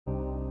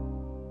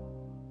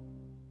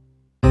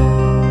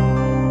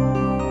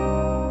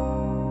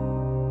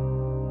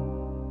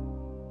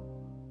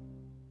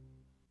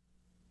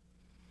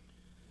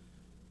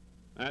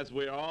as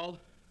we're all,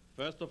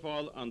 first of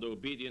all, under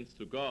obedience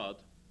to God,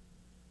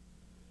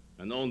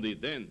 and only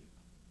then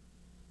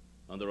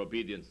under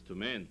obedience to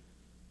men.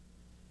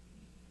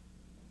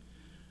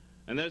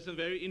 And there's a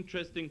very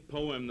interesting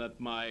poem that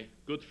my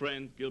good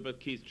friend Gilbert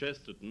Keith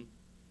Chesterton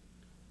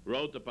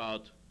wrote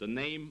about the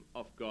name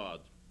of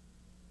God.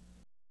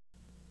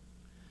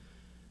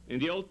 In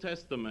the Old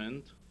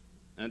Testament,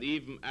 and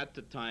even at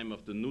the time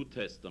of the New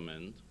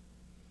Testament,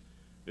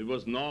 it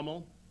was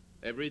normal,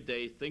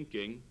 everyday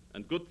thinking,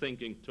 and good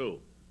thinking too,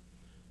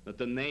 that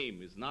the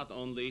name is not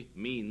only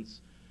means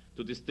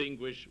to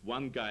distinguish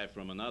one guy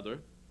from another,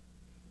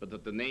 but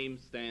that the name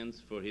stands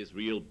for his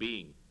real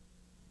being.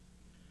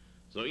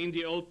 So in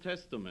the Old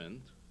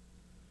Testament,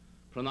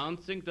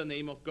 pronouncing the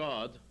name of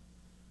God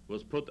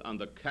was put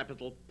under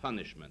capital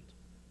punishment.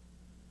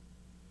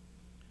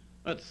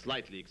 That's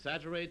slightly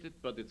exaggerated,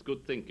 but it's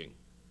good thinking.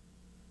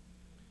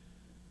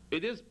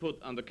 It is put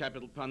under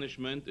capital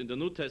punishment in the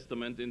New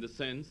Testament in the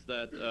sense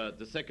that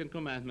the second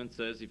commandment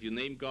says if you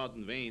name God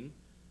in vain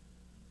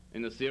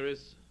in a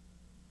serious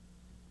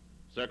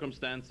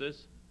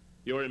circumstances,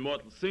 you're in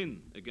mortal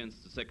sin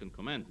against the second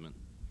commandment.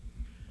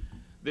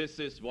 This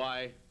is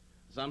why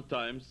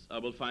sometimes I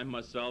will find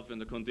myself in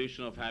the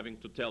condition of having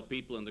to tell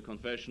people in the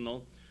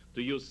confessional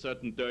to use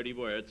certain dirty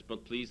words,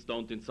 but please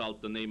don't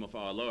insult the name of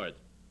our Lord.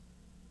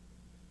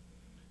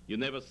 You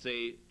never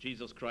say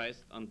Jesus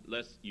Christ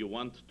unless you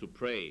want to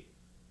pray.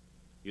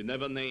 You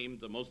never name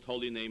the most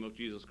holy name of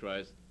Jesus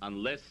Christ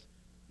unless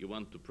you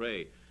want to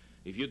pray.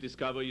 If you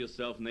discover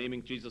yourself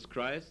naming Jesus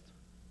Christ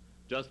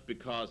just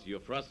because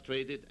you're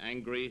frustrated,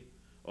 angry,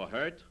 or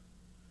hurt,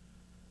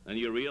 then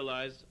you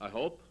realize, I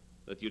hope,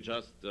 that you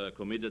just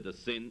committed a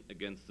sin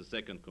against the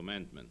second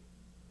commandment.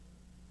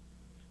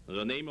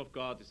 The name of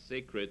God is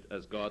sacred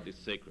as God is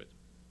sacred.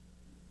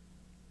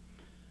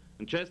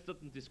 And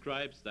Chesterton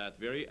describes that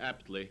very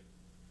aptly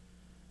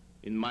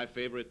in my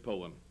favorite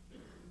poem.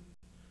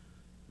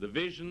 The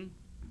vision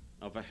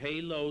of a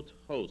haloed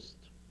host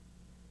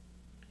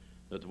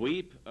that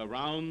weep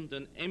around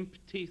an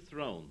empty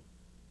throne,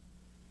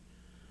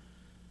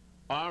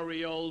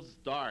 aureoles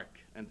dark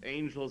and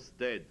angels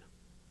dead,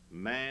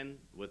 man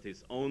with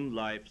his own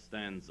life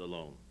stands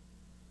alone.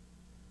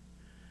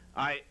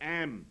 I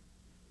am,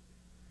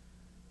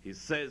 he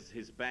says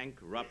his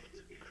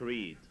bankrupt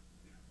creed.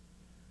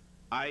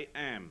 I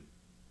am,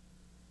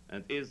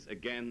 and is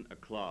again a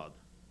clod.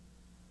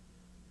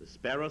 The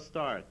sparrow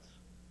starts,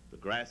 the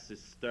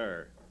grasses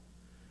stir,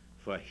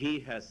 for he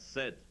has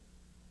said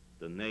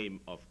the name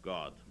of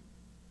God.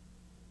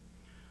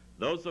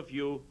 Those of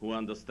you who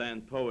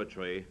understand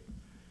poetry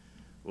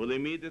will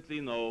immediately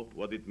know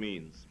what it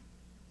means.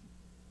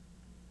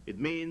 It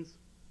means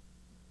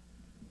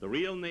the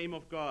real name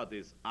of God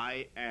is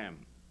I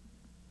am.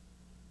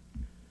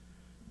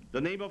 The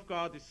name of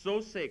God is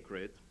so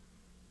sacred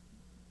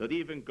that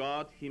even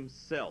God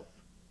himself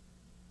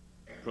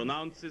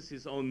pronounces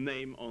his own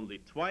name only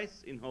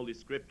twice in Holy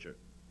Scripture.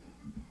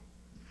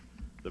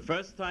 The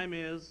first time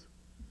is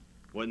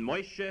when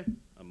Moshe,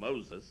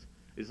 Moses,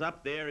 is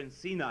up there in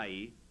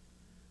Sinai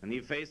and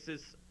he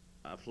faces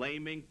a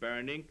flaming,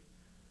 burning,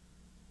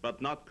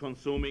 but not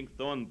consuming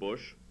thorn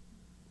bush,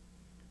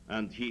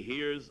 and he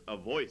hears a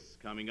voice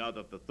coming out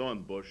of the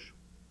thorn bush,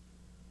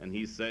 and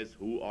he says,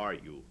 "Who are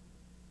you?"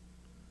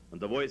 And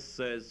the voice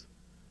says,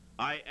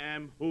 "I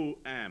am who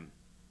am,"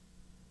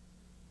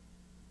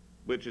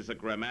 which is a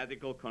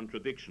grammatical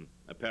contradiction,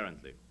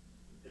 apparently.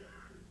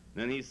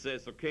 Then he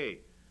says, okay,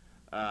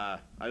 I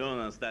don't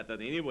understand that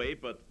anyway,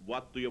 but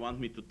what do you want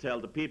me to tell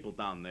the people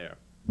down there?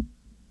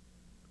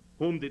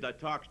 Whom did I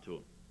talk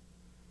to?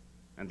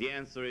 And the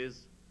answer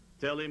is,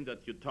 tell him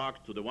that you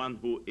talked to the one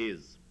who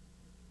is.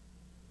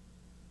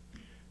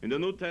 In the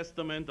New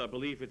Testament, I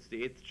believe it's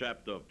the 8th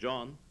chapter of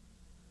John,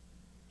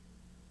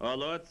 our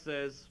Lord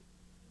says,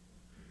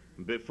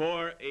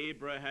 before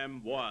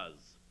Abraham was,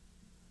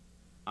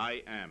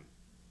 I am.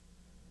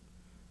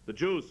 The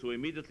Jews, who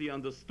immediately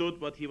understood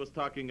what he was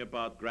talking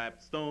about,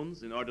 grabbed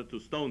stones in order to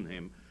stone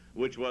him,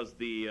 which was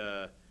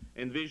the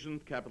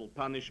envisioned capital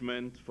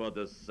punishment for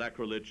the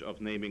sacrilege of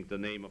naming the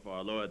name of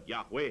our Lord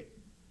Yahweh,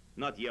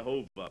 not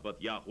Jehovah,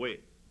 but Yahweh.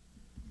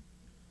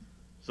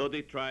 So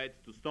they tried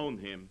to stone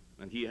him,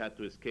 and he had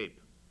to escape,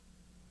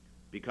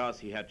 because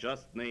he had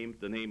just named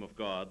the name of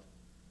God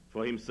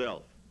for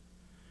himself.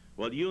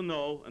 Well, you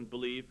know and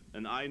believe,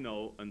 and I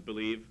know and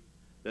believe,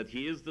 that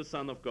he is the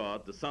Son of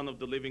God, the Son of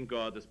the living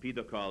God, as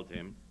Peter called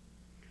him,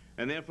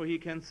 and therefore he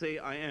can say,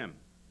 I am.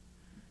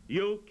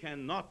 You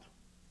cannot.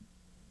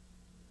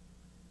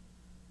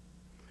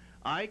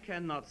 I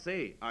cannot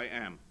say, I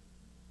am.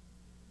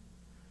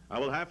 I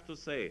will have to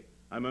say,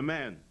 I'm a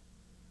man.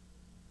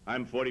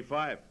 I'm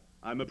 45.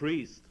 I'm a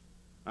priest.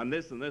 I'm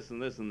this and this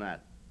and this and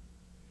that.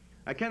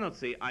 I cannot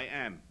say, I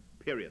am,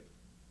 period.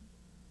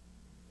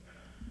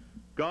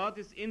 God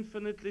is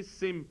infinitely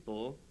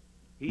simple.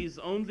 He is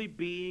only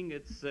being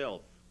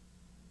itself.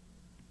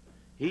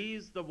 He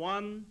is the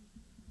one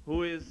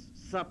who is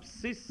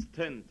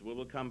subsistent. We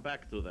will come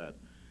back to that.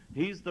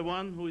 He's the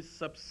one who is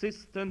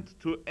subsistent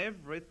to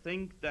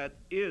everything that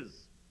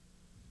is.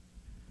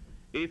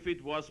 If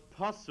it was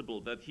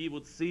possible that he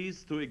would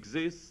cease to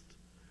exist,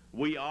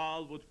 we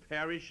all would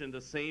perish in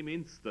the same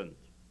instant.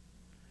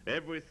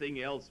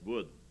 Everything else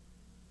would.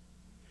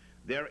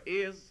 There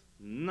is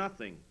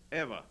nothing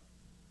ever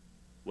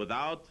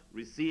without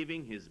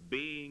receiving his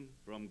being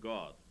from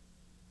God.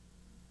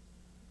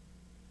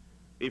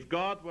 If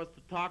God was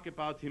to talk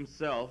about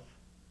himself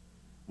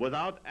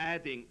without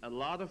adding a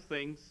lot of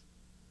things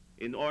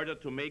in order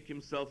to make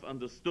himself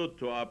understood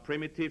to our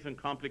primitive and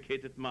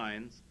complicated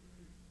minds,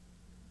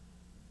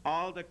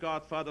 all that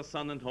God, Father,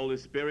 Son, and Holy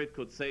Spirit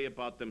could say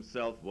about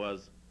themselves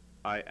was,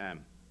 I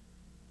am.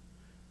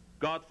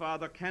 God,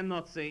 Father,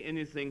 cannot say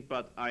anything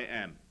but I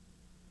am.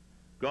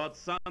 God,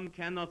 Son,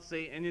 cannot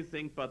say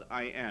anything but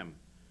I am.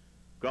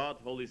 God,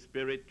 Holy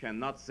Spirit,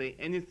 cannot say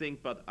anything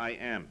but I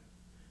am.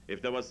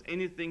 If there was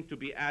anything to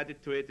be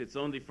added to it, it's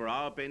only for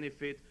our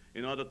benefit,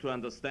 in order to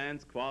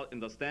understand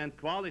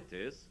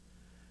qualities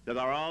that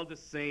are all the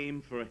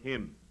same for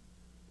him.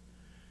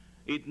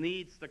 It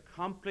needs the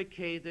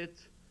complicated,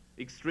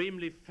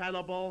 extremely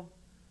fallible,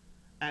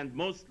 and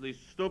mostly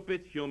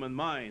stupid human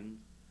mind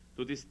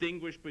to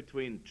distinguish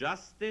between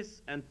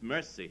justice and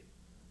mercy.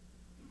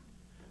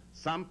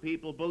 Some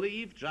people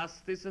believe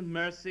justice and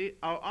mercy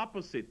are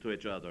opposite to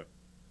each other.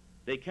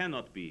 They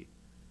cannot be,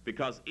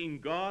 because in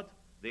God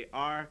they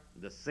are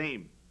the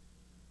same.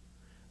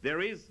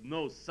 There is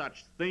no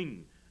such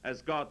thing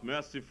as God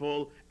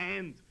merciful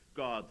and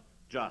God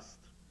just.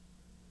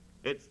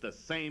 It's the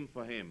same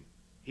for him.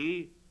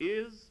 He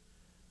is,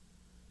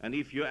 and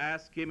if you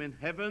ask him in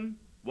heaven,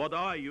 what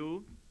are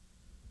you?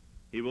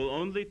 He will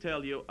only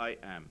tell you, I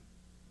am.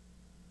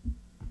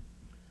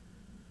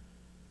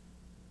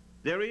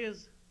 There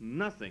is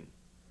nothing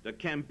that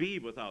can be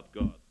without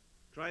God.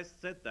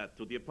 Christ said that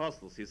to the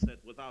apostles. He said,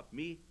 without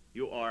me,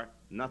 you are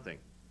nothing.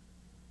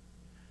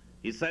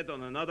 He said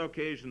on another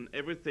occasion,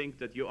 everything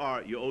that you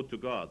are, you owe to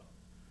God.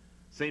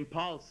 St.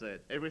 Paul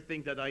said,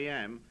 everything that I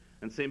am,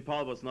 and St.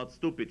 Paul was not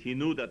stupid. He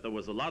knew that there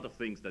was a lot of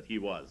things that he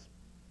was,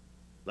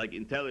 like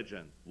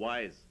intelligent,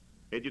 wise,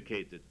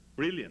 educated,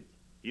 brilliant.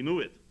 He knew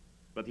it.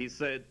 But he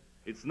said,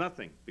 it's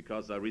nothing,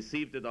 because I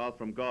received it all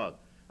from God.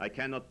 I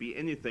cannot be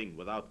anything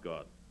without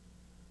God.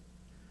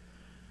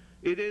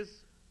 It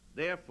is,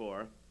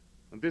 therefore,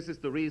 and this is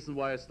the reason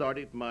why I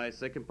started my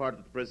second part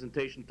of the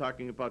presentation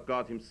talking about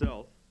God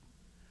himself,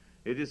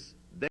 it is,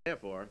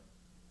 therefore,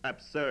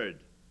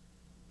 absurd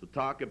to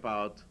talk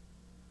about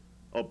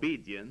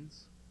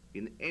obedience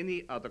in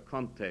any other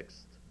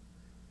context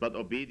but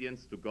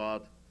obedience to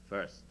God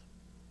first.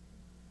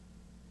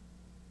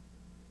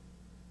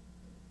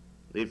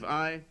 If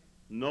I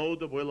know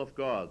the will of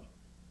God,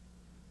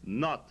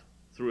 not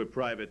through a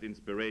private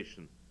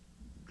inspiration,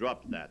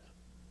 drop that.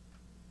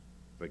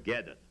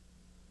 Forget it.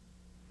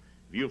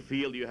 If you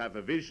feel you have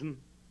a vision,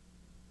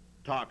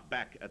 talk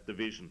back at the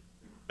vision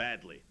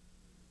badly.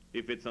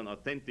 If it's an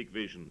authentic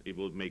vision, it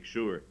will make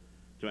sure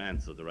to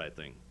answer the right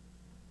thing.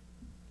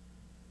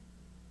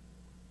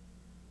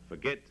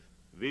 Forget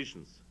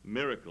visions,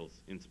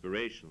 miracles,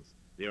 inspirations.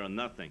 They are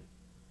nothing.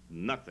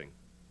 Nothing.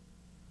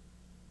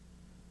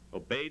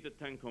 Obey the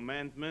Ten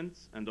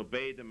Commandments and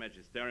obey the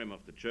magisterium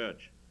of the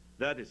church.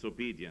 That is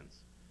obedience.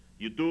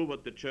 You do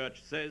what the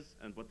church says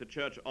and what the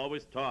church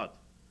always taught.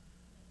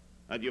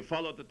 And you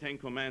follow the Ten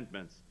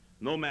Commandments,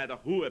 no matter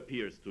who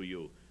appears to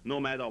you, no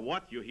matter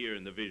what you hear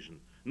in the vision,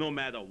 no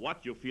matter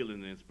what you feel in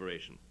the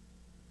inspiration.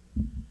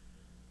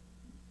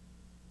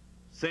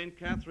 Saint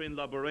Catherine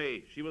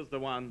Labouré, she was the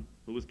one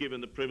who was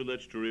given the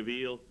privilege to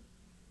reveal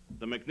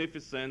the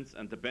magnificence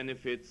and the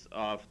benefits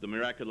of the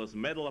miraculous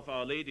medal of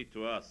Our Lady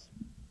to us.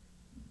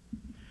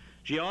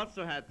 She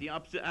also had the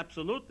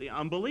absolutely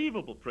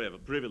unbelievable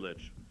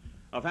privilege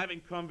of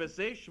having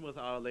conversation with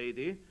Our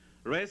Lady,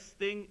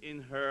 resting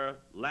in her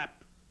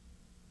lap.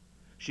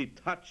 She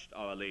touched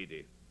Our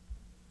Lady.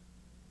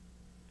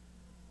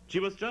 She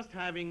was just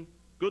having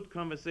good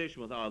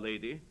conversation with Our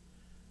Lady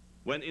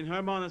when in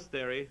her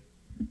monastery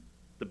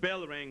the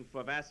bell rang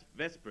for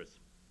Vespers.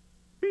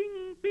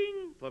 Bing,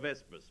 bing, for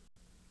Vespers.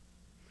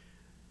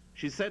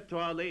 She said to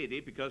Our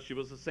Lady, because she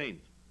was a saint,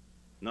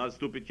 not a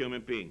stupid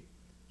human being,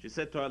 she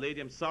said to Our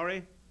Lady, I'm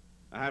sorry,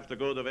 I have to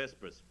go to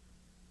Vespers.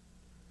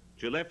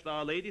 She left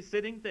Our Lady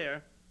sitting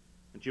there,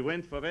 and she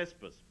went for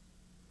Vespers.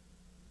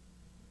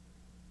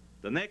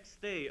 The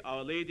next day,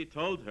 Our Lady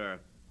told her,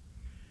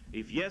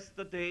 if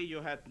yesterday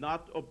you had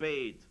not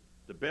obeyed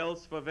the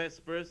bells for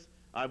Vespers,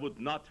 I would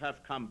not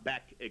have come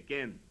back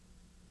again.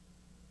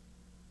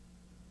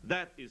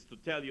 That is to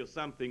tell you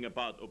something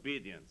about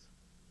obedience.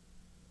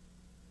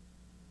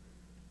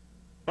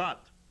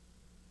 But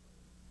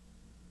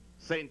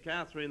Saint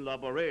Catherine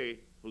Labouré,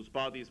 whose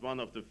body is one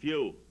of the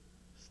few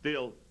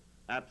still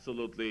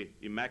absolutely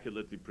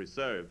immaculately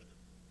preserved,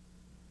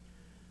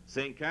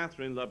 Saint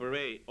Catherine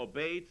Labouré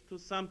obeyed to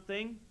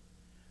something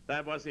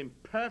that was in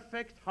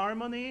perfect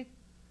harmony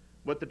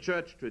with the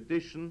church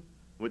tradition,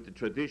 with the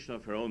tradition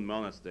of her own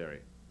monastery.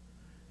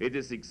 It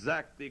is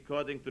exactly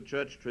according to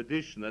church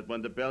tradition that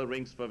when the bell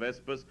rings for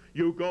Vespers,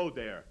 you go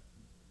there.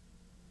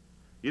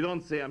 You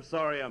don't say, I'm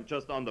sorry, I'm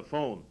just on the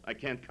phone, I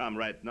can't come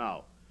right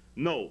now.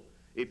 No,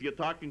 If you're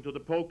talking to the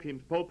Pope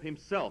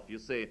himself, you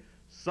say,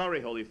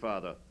 sorry, Holy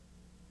Father,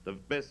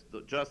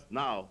 just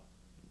now,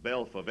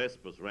 bell for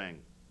Vespers rang.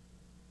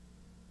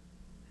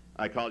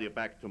 I call you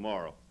back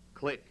tomorrow.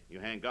 Click, you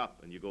hang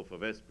up and you go for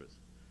Vespers.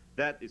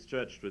 That is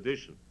church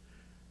tradition.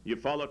 You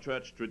follow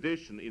church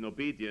tradition in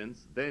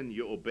obedience, then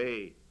you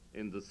obey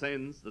in the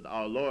sense that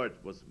our Lord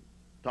was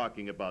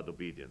talking about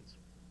obedience.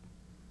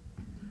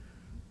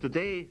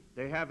 Today,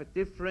 they have a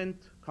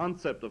different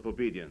concept of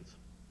obedience.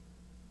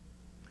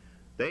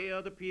 They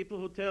are the people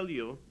who tell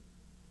you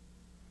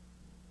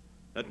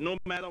that no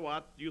matter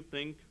what you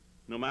think,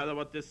 no matter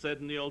what they said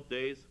in the old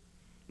days,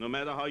 no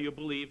matter how you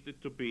believed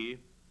it to be,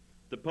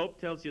 the Pope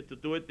tells you to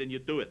do it, then you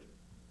do it.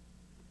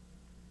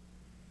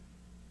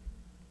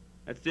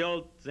 It's the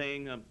old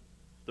saying,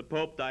 the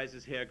Pope dyes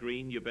his hair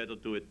green, you better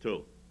do it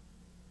too.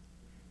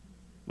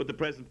 With the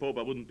present Pope,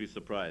 I wouldn't be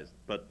surprised,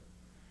 but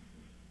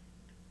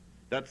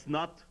that's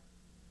not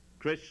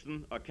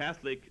Christian or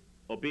Catholic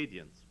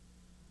obedience.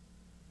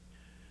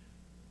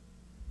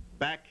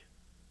 Back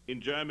in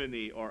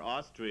Germany or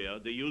Austria,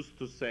 they used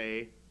to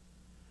say,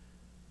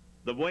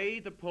 the way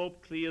the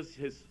Pope clears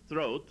his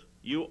throat,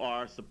 you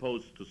are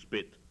supposed to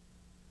spit.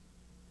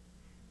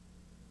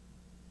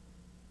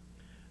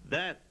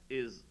 That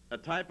is a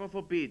type of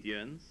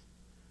obedience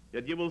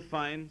that you will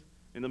find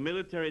in a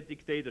military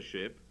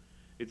dictatorship.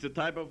 It's a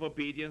type of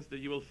obedience that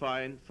you will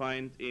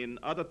find in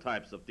other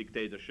types of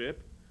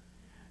dictatorship.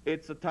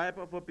 It's a type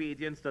of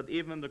obedience that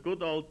even in the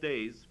good old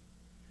days,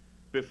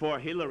 before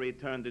Hillary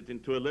turned it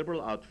into a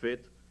liberal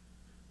outfit,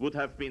 would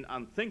have been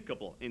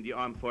unthinkable in the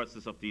armed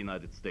forces of the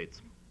United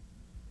States.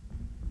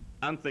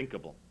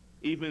 Unthinkable,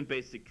 even in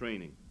basic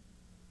training.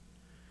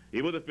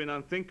 It would have been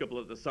unthinkable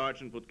that the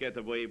sergeant would get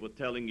away with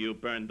telling you,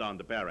 burn down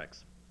the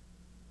barracks.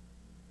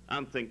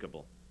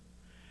 Unthinkable.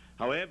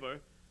 However,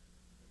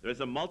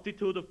 there's a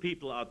multitude of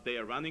people out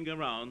there running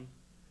around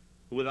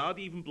who, without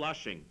even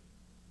blushing,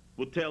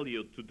 would tell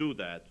you to do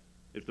that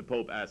if the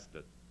Pope asked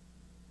it.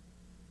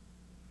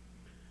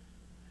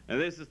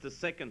 And this is the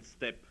second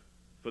step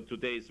for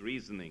today's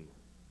reasoning.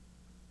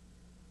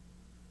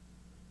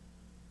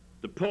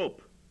 The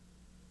Pope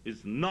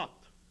is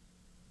not,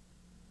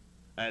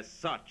 as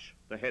such,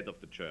 the head of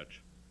the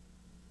church.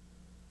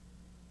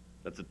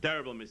 That's a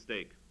terrible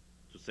mistake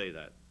to say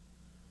that.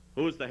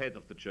 Who is the head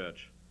of the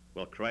church?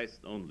 Well, Christ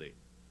only.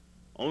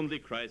 Only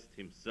Christ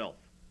himself.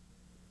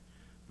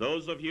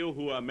 Those of you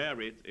who are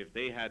married, if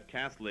they had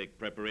Catholic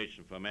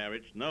preparation for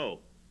marriage, know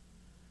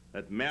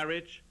that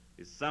marriage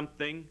is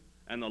something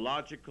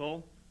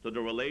analogical to the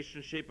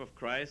relationship of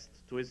Christ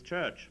to his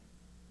church.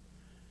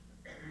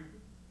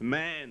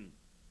 Man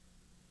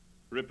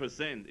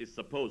is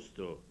supposed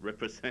to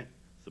represent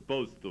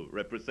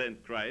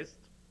Christ,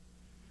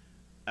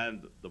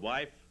 and the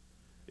wife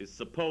is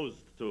supposed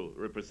to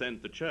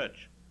represent the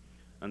church,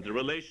 and the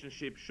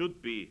relationship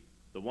should be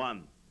the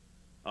one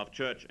of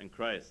church and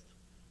Christ.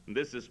 And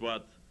this is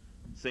what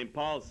St.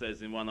 Paul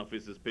says in one of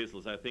his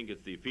epistles. I think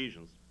it's the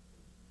Ephesians,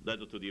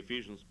 letter to the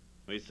Ephesians,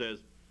 where he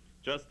says,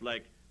 just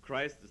like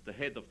Christ is the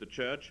head of the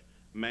church,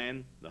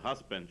 man, the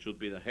husband, should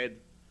be the head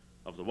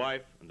of the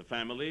wife and the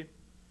family.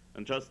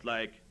 And just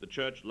like the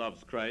church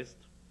loves Christ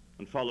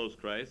and follows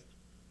Christ,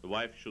 the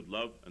wife should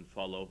love and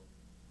follow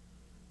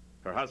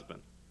her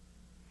husband.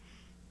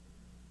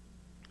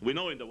 We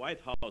know in the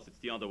White House it's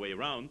the other way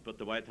around, but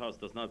the White House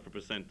does not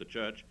represent the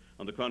church.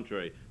 On the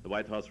contrary, the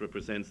White House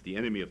represents the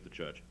enemy of the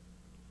church.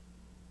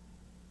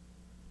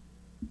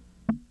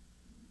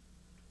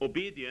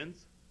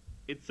 Obedience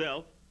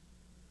itself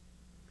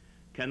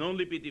can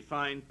only be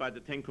defined by the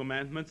Ten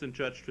Commandments and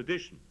church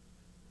tradition,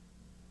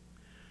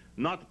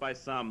 not by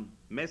some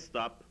messed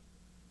up,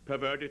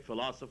 perverted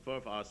philosopher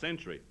of our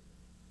century.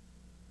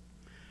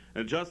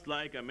 And just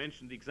like I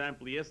mentioned the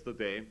example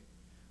yesterday,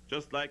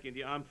 just like in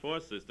the armed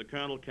forces, the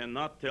colonel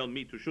cannot tell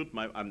me to shoot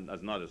not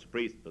as a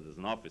priest, but as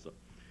an officer,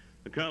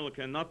 the colonel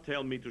cannot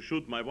tell me to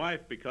shoot my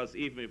wife, because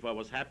even if I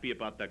was happy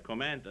about that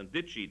command and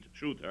did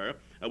shoot her,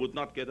 I would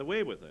not get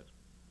away with it.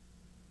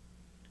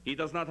 He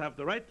does not have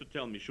the right to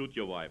tell me, shoot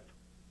your wife,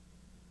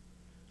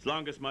 as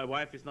long as my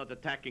wife is not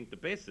attacking the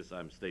bases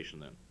I'm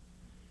stationed in.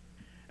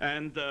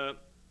 And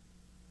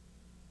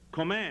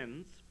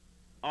commands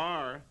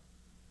are,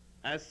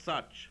 as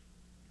such,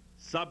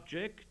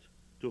 subject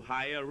to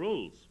higher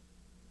rules.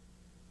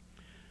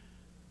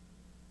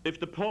 If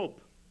the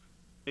Pope,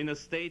 in a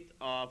state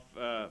of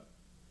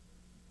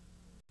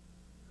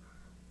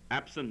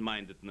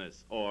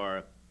absent-mindedness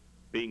or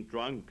being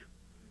drunk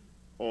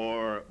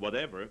or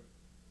whatever,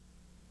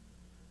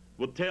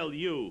 would tell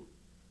you,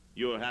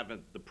 you have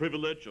the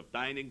privilege of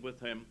dining with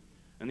him,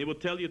 and he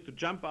would tell you to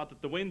jump out of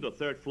the window,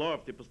 third floor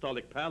of the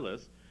Apostolic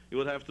Palace, you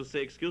would have to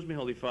say, excuse me,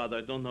 Holy Father,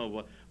 I don't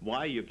know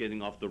why you're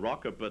getting off the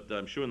rocker, but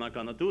I'm sure not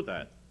going to do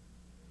that.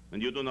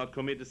 And you do not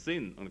commit a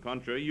sin. On the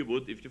contrary, you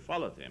would if you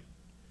followed him.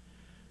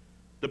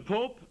 The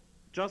Pope,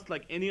 just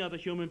like any other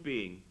human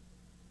being,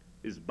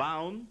 is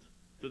bound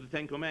to the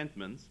Ten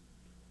Commandments.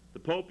 The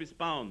Pope is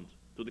bound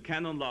to the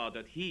canon law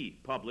that he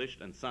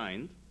published and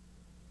signed.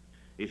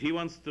 If he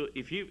wants to,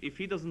 if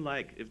he doesn't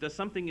like, if there's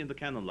something in the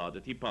canon law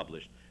that he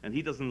published and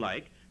he doesn't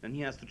like, then he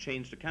has to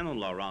change the canon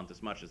law around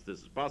as much as this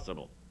is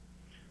possible.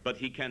 But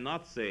he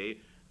cannot say,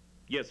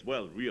 yes,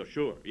 well, we are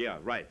sure, yeah,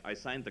 right, I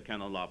signed the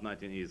canon law of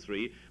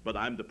 1983, but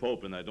I'm the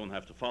Pope and I don't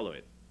have to follow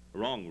it.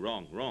 Wrong,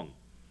 wrong, wrong.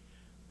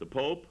 The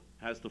Pope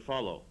has to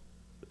follow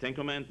the Ten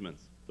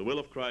Commandments, the will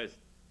of Christ,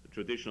 the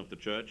tradition of the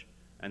Church,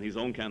 and his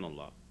own canon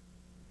law.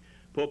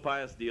 Pope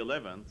Pius XI,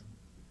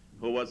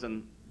 who was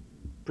a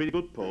pretty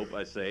good Pope,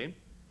 I say,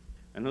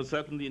 and who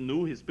certainly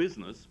knew his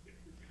business,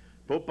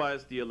 Pope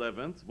Pius XI,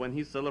 when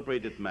he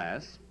celebrated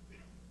Mass,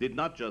 did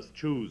not just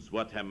choose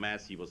what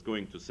Mass he was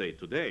going to say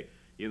today.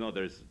 You know,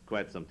 there's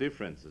quite some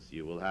differences.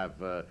 You will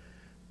have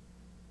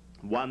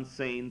one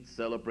saint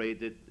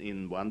celebrated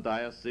in one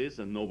diocese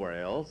and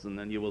nowhere else, and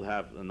then you will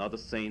have another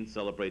saint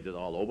celebrated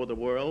all over the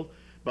world,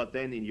 but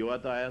then in your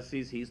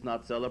diocese he's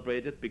not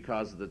celebrated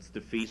because that's the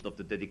feast of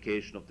the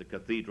dedication of the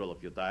cathedral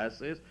of your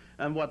diocese,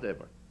 and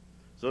whatever.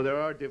 So there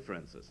are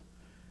differences.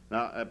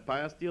 Now,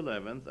 Pius XI,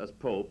 as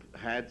Pope,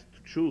 had to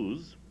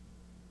choose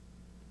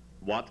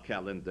what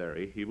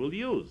calendary he will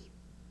use.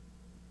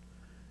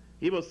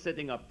 He was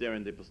sitting up there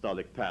in the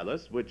Apostolic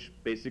Palace, which,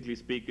 basically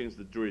speaking, is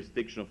the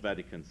jurisdiction of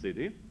Vatican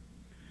City.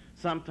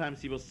 Sometimes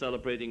he was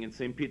celebrating in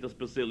St. Peter's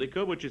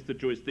Basilica, which is the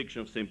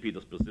jurisdiction of St.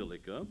 Peter's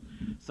Basilica.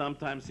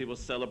 Sometimes he was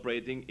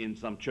celebrating in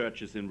some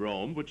churches in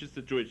Rome, which is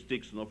the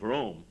jurisdiction of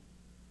Rome.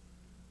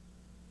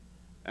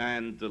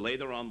 And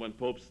later on, when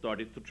popes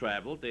started to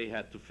travel, they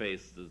had to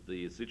face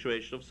the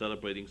situation of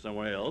celebrating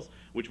somewhere else,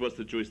 which was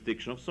the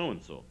jurisdiction of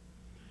so-and-so.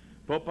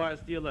 Pope Pius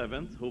XI,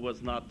 who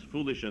was not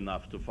foolish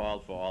enough to fall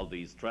for all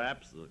these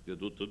traps like they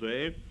do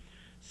today,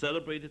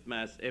 celebrated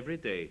Mass every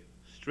day,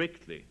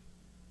 strictly,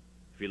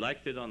 if he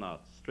liked it or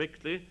not,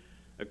 strictly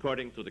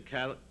according to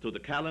the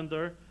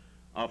calendar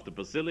of the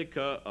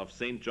Basilica of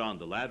St. John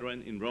the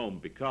Lateran in Rome,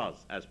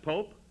 because as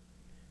Pope,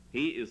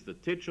 he is the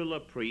titular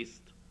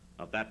priest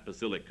of that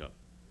basilica.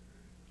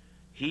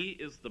 He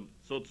is the,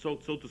 so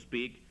to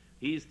speak,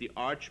 he is the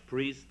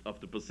archpriest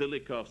of the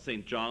Basilica of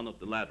St. John of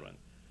the Lateran.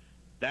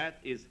 That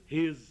is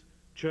his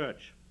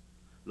church,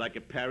 like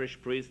a parish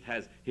priest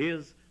has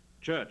his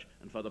church,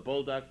 and Father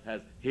Bolduc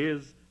has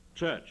his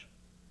church.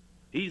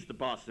 He's the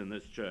boss in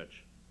this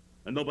church,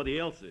 and nobody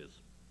else is.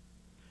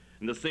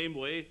 In the same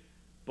way,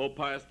 Pope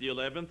Pius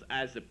XI,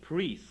 as a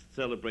priest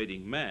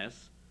celebrating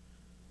Mass,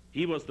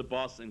 he was the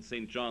boss in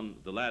St. John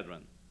the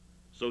Lateran.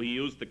 So he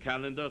used the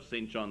calendar of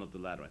St. John of the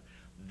Lateran.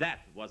 That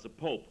was a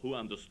pope who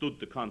understood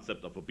the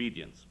concept of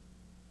obedience.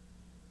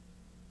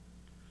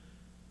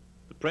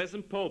 The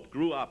present pope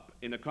grew up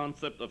in a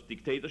concept of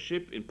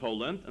dictatorship in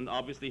Poland and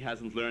obviously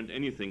hasn't learned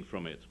anything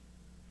from it,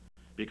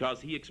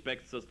 because he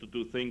expects us to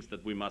do things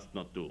that we must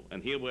not do.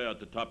 And here we are at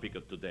the topic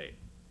of today.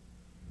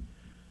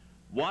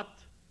 What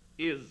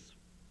is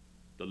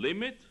the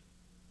limit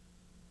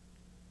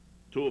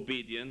to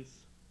obedience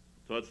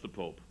towards the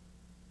Pope?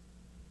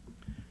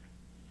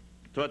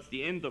 Towards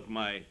the end of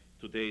my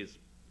today's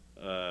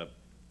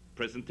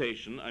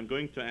presentation, I'm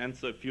going to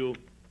answer a few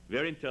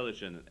very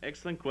intelligent and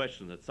excellent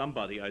questions that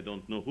somebody, I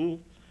don't know who,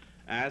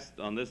 asked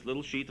on this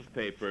little sheet of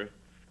paper,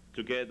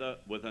 together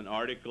with an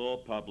article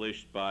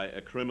published by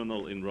a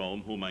criminal in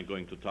Rome, whom I'm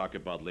going to talk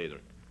about later.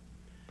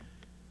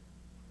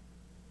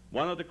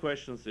 One of the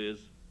questions is,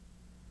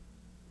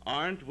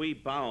 aren't we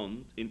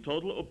bound in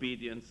total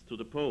obedience to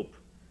the Pope?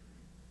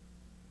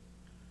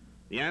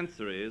 The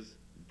answer is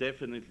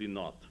definitely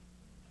not.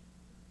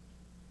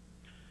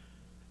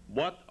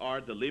 What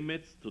are the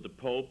limits to the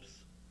Pope's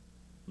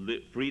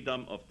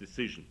freedom of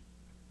decision?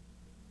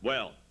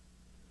 Well,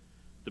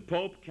 the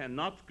Pope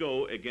cannot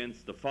go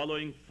against the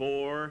following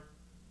four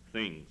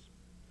things.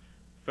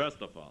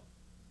 First of all,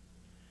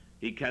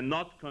 he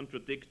cannot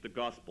contradict the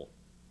gospel.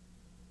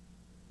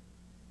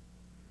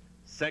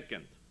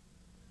 Second,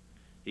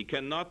 he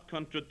cannot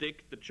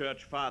contradict the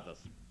church fathers.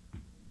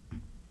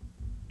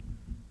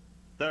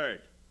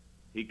 Third,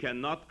 he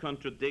cannot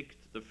contradict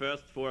the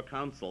first four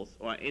councils,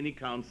 or any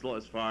council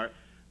as far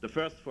the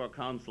first four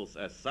councils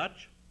as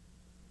such,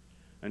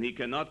 and he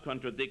cannot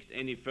contradict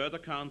any further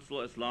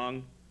council as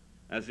long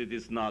as it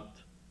is not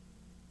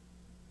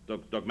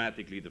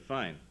dogmatically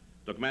defined.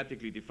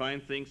 Dogmatically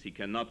defined things he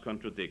cannot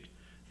contradict.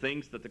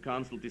 Things that the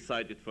council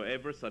decided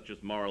forever, such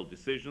as moral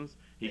decisions,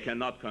 he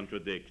cannot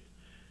contradict.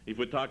 If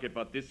we talk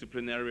about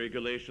disciplinary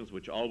regulations,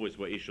 which always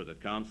were issued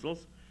at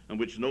councils, and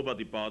which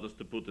nobody bothers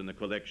to put in a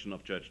collection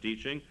of church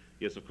teaching,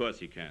 yes, of course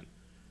he can,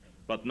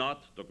 but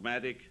not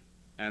dogmatic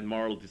and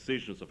moral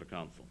decisions of a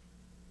council.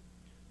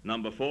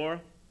 Number four,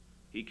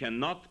 he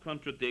cannot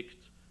contradict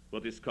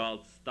what is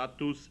called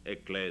status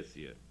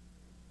ecclesiae,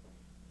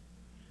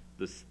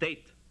 the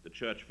state the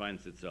church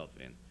finds itself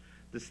in.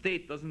 The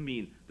state doesn't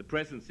mean the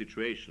present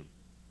situation,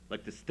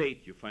 like the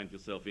state you find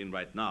yourself in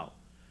right now.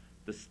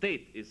 The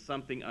state is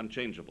something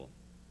unchangeable.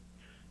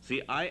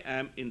 See, I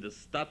am in the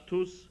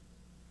status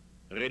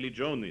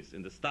religionis,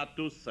 in the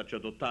status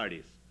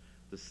sacerdotalis.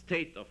 The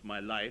state of my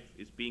life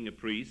is being a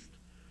priest,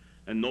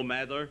 and no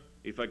matter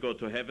if I go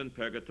to heaven,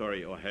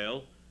 purgatory, or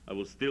hell, I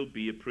will still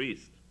be a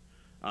priest.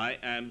 I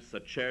am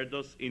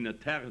sacerdos in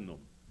aeternum,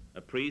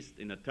 a priest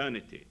in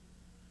eternity.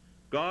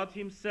 God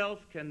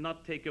himself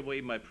cannot take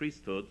away my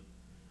priesthood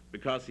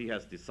because he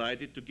has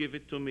decided to give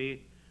it to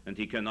me, and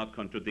he cannot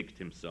contradict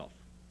himself.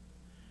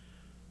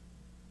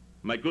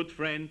 My good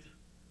friend,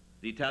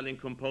 the Italian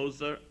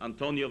composer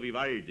Antonio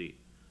Vivaldi,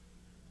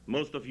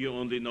 most of you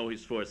only know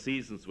his Four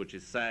Seasons, which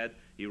is sad.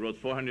 He wrote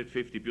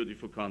 450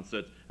 beautiful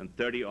concerts and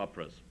 30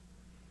 operas.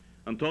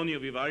 Antonio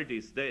Vivaldi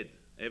is dead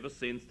ever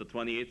since the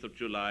 28th of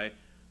July,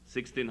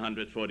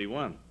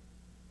 1641.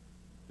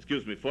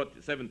 Excuse me,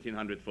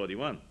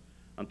 1741.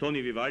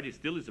 Antonio Vivaldi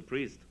still is a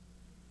priest.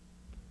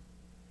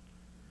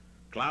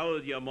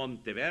 Claudio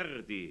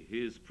Monteverdi,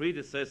 his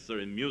predecessor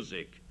in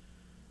music,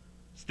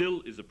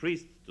 still is a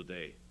priest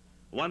today.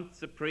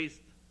 Once a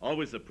priest,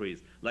 always a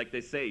priest. Like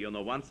they say, you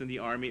know, once in the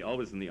army,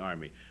 always in the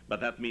army. But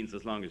that means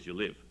as long as you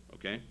live,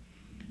 okay?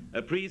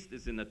 A priest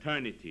is in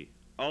eternity,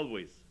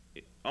 always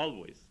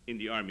in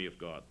the army of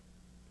God.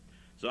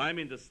 So I'm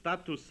in the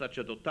status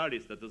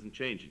sacerdotalis that doesn't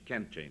change, it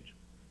can't change.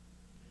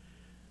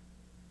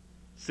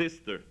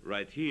 Sister,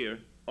 right here,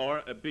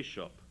 or a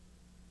bishop,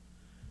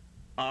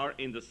 are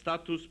in the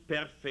status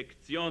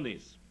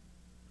perfectionis,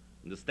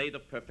 in the state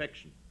of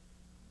perfection.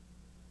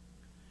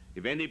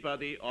 If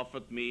anybody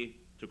offered me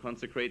to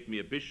consecrate me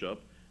a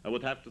bishop, I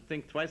would have to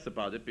think twice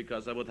about it,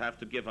 because I would have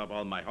to give up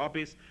all my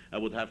hobbies, I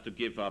would have to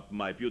give up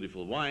my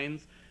beautiful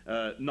wines,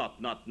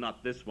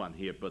 not this one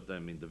here, but I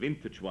mean the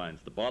vintage wines,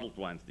 the bottled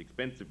wines, the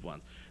expensive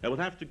ones. I would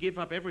have to give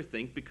up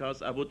everything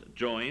because I would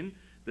join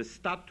the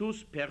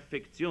status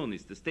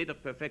perfectionis, the state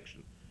of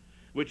perfection,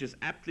 which is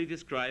aptly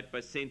described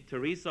by Saint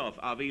Teresa of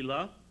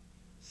Avila,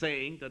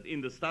 saying that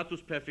in the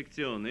status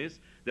perfectionis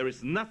there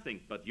is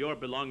nothing but your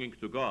belonging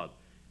to God.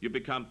 You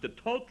become the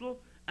total,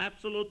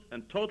 absolute,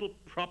 and total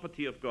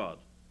property of God.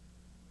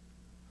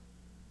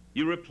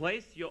 You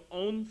replace your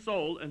own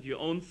soul and your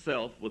own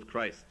self with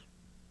Christ.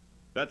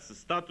 That's the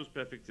status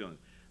perfectionis.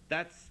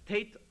 That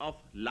state of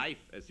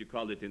life, as you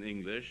call it in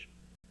English,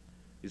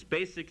 is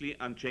basically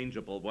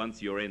unchangeable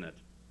once you're in it.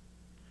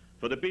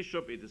 For the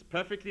bishop, it is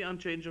perfectly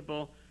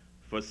unchangeable.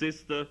 For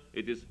sister,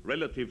 it is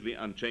relatively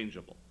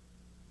unchangeable.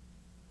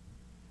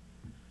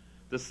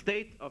 The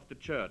state of the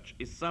church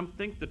is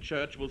something the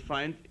church will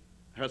find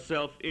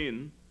herself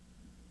in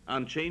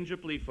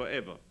unchangeably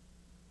forever.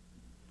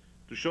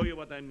 To show you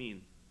what I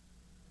mean,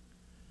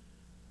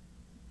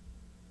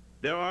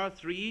 there are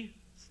 3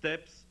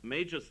 steps,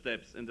 major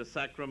steps in the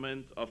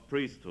sacrament of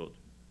priesthood: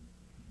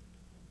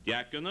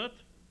 diaconate,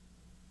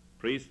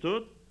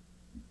 priesthood,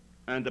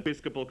 and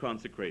episcopal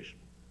consecration.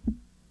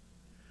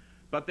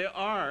 But there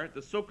are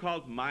the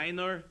so-called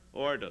minor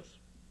orders.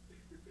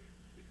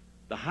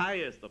 The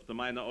highest of the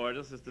minor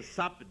orders is the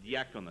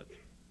subdiaconate.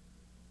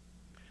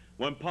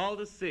 When Paul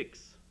VI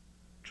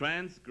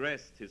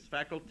transgressed his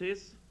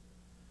faculties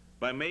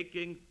by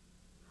making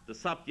the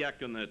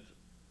subdiaconate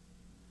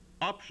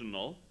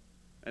optional,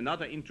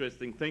 another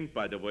interesting thing,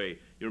 by the way,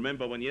 you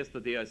remember when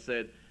yesterday I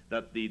said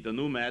that the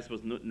new Mass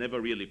was never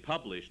really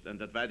published, and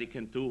that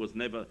Vatican II was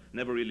never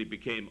really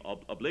became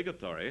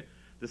obligatory.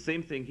 The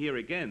same thing here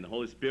again. The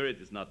Holy Spirit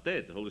is not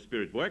dead. The Holy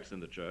Spirit works in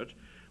the church.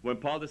 When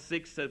Paul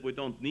VI said we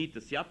don't need the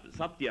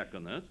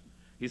subdiaconate,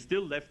 he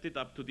still left it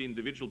up to the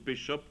individual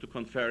bishop to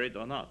confer it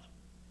or not.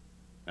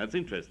 That's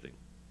interesting.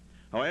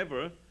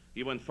 However,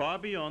 he went far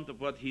beyond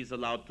of what he's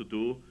allowed to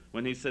do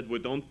when he said we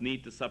don't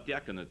need the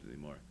subdiaconate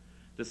anymore.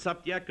 The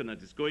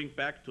subdiaconate is going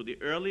back to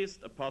the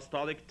earliest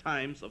apostolic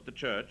times of the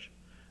church.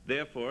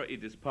 Therefore,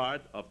 it is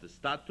part of the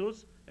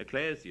status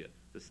ecclesia,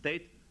 the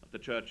state of the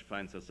church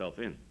finds herself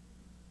in.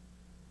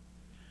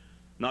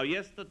 Now,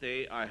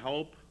 yesterday, I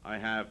hope I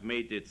have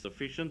made it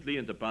sufficiently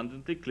and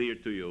abundantly clear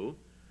to you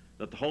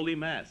that the Holy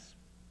Mass,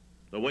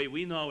 the way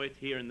we know it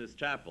here in this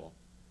chapel,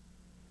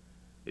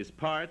 is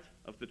part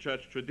of the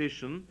church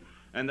tradition,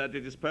 and that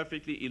it is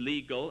perfectly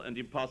illegal and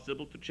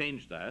impossible to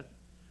change that.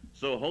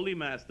 So Holy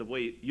Mass, the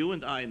way you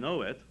and I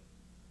know it,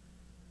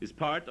 is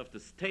part of the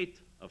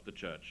state of the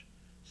church,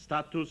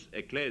 status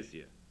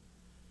ecclesia.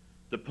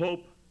 The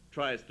Pope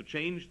tries to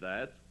change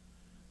that.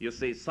 You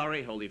say,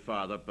 sorry, Holy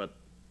Father, but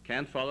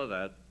can't follow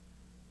that.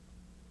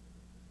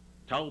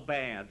 Too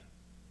bad.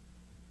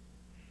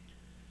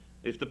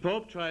 If the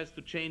Pope tries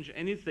to change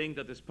anything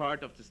that is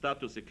part of the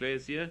status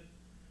ecclesia,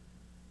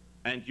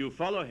 and you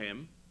follow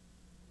him,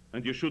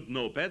 and you should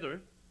know better,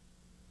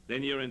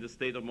 then you're in the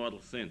state of mortal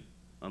sin,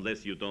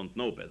 unless you don't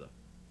know better.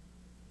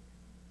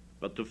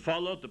 But to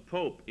follow the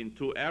Pope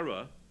into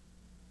error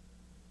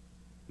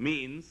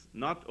means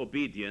not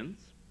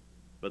obedience,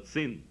 but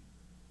sin.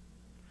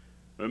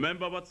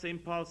 Remember what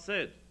St. Paul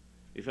said.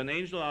 If an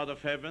angel out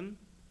of heaven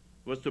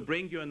was to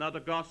bring you another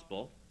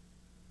gospel,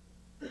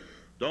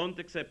 don't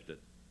accept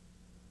it,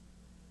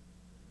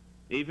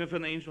 even if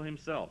an angel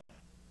himself.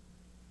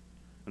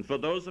 And for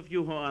those of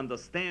you who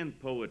understand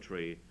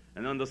poetry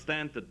and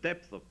understand the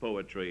depth of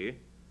poetry,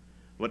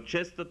 what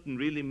Chesterton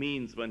really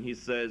means when he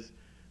says,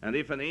 and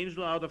if an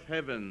angel out of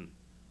heaven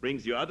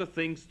brings you other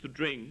things to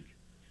drink,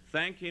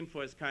 thank him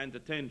for his kind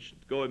attention,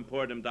 go and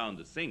pour them down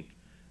the sink.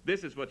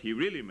 This is what he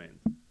really meant.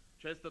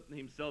 Chesterton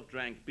himself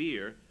drank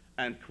beer,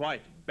 and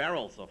quite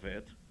barrels of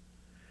it.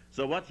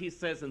 So what he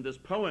says in this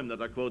poem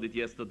that I quoted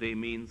yesterday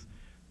means,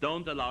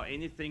 don't allow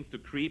anything to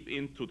creep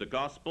into the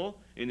gospel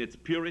in its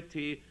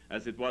purity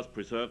as it was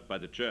preserved by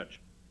the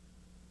church.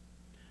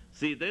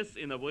 See, this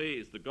in a way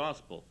is the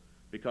gospel,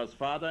 because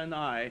Father and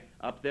I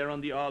up there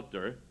on the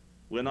altar,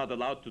 we're not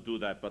allowed to do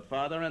that, but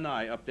Father and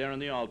I up there on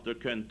the altar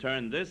can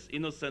turn this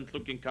innocent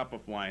looking cup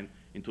of wine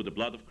into the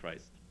blood of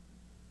Christ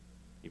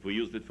if we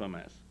used it for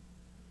Mass.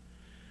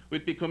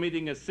 We'd be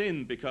committing a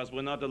sin because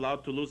we're not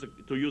allowed to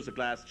use a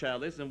glass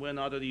chalice, and we're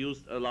not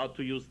allowed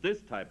to use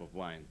this type of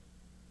wine.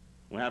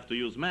 We have to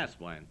use Mass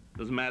wine.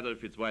 Doesn't matter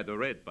if it's white or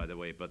red, by the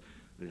way, but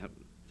it's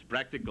a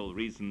practical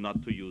reason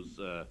not to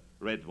use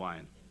red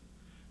wine.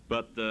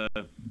 But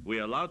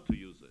we're allowed to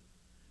use it.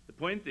 The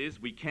point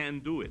is, we can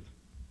do it.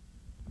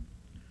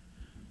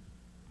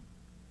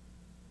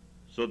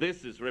 So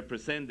this is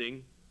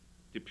representing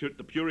the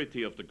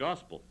purity of the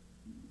gospel.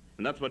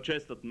 And that's what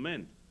Chesterton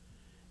meant.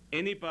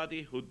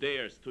 Anybody who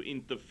dares to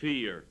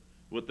interfere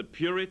with the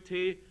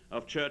purity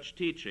of church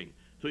teaching,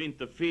 to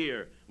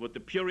interfere with the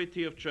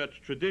purity of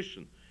church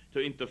tradition, to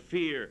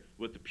interfere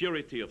with the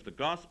purity of the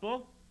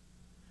gospel,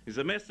 is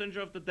a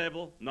messenger of the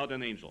devil, not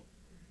an angel.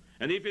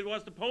 And if it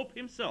was the Pope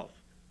himself.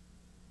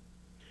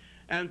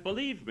 And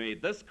believe me,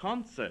 this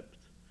concept,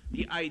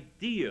 the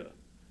idea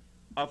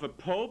of a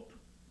Pope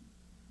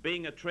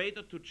being a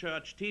traitor to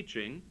church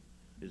teaching,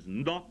 is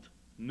not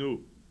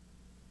new.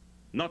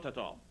 Not at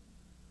all.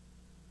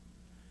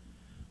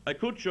 I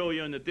could show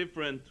you in a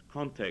different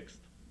context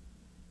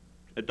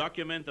a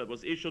document that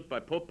was issued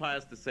by Pope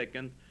Pius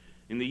II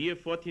in the year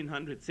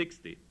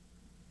 1460,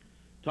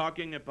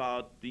 talking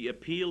about the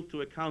appeal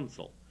to a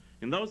council.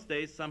 In those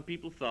days, some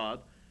people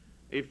thought,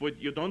 if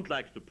you don't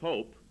like the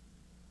Pope,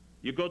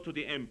 you go to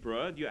the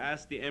emperor, you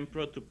ask the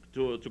emperor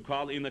to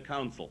call in a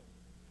council.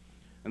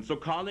 And so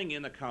calling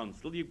in a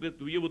council,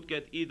 you would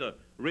get either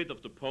rid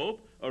of the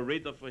Pope or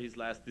rid of his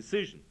last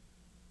decision.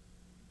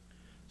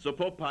 So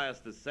Pope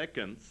Pius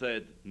II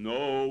said,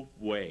 no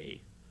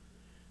way.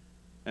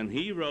 And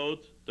he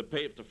wrote the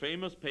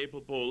famous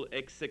papal bull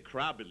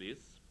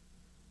Execrabilis,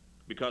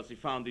 because he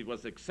found it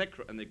was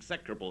an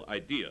execrable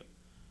idea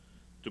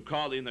to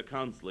call in a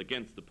council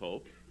against the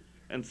Pope,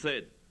 and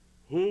said,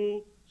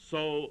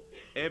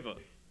 whosoever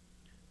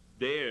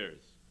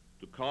dares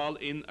to call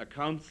in a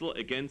council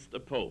against a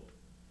Pope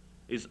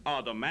is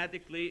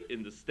automatically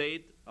in the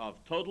state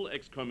of total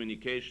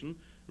excommunication,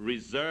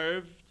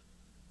 reserved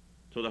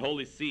to the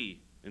Holy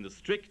See in the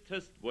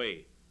strictest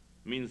way.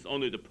 Means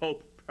only the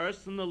Pope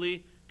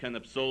personally can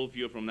absolve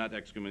you from that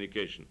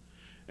excommunication.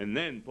 And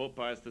then Pope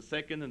Pius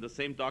II in the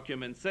same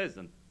document says,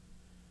 and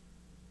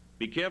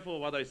be careful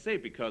what I say,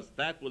 because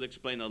that will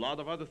explain a lot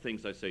of other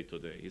things I say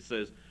today. He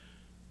says,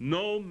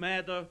 no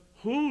matter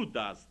who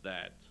does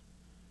that,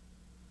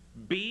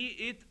 be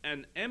it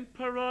an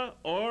emperor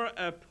or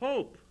a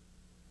pope,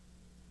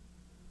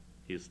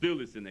 he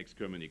still is in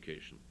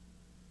excommunication.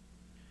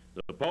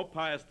 The Pope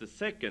Pius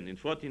II in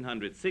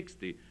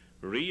 1460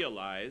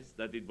 realized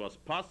that it was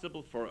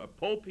possible for a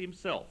pope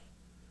himself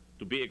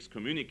to be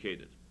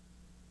excommunicated.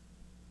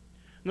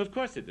 And of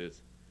course it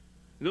is.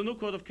 In the new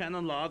Code of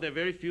Canon Law, there are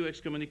very few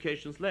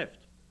excommunications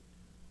left.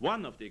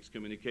 One of the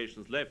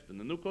excommunications left in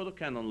the new Code of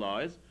Canon Law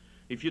is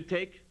if you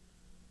take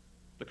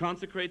the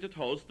consecrated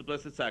host, the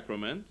Blessed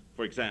Sacrament,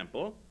 for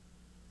example,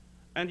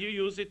 and you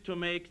use it to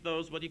make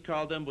those, what do you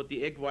call them, with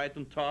the egg white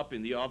on top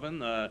in the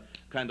oven,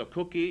 kind of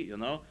cookie, you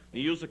know.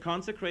 You use a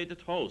consecrated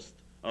host,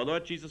 our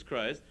Lord Jesus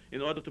Christ,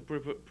 in order to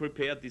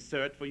prepare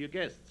dessert for your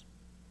guests.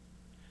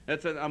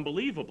 That's an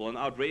unbelievable and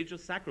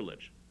outrageous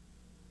sacrilege.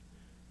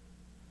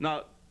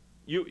 Now,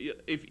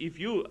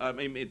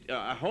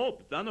 I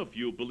hope none of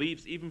you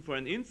believes even for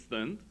an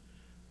instant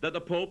that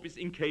the Pope is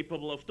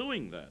incapable of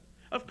doing that.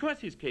 Of course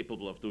he's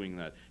capable of doing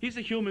that. He's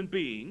a human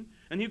being,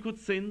 and he could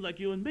sin like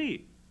you and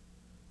me.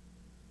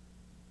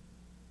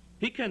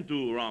 He can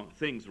do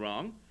things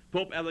wrong.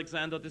 Pope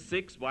Alexander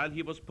VI, while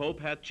he was Pope,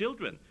 had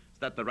children. Is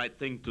that the right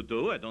thing to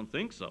do? I don't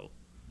think so.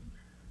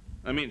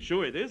 I mean,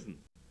 sure it isn't.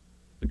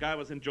 The guy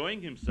was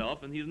enjoying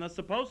himself, and he's not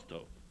supposed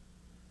to.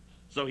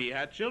 So he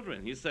had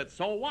children. He said,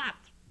 so what?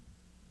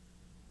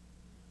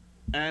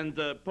 And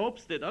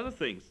popes did other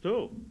things,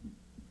 too.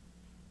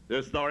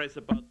 There's stories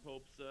about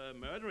popes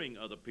murdering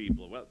other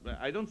people. Well,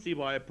 I don't see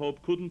why a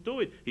pope couldn't do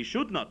it. He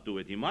should not do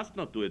it. He must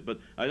not do it. But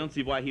I don't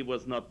see why he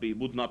would not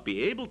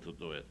be able to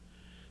do it.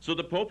 So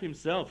the Pope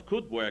himself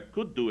could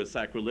do a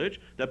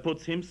sacrilege that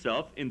puts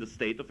himself in the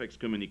state of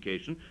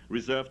excommunication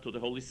reserved to the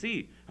Holy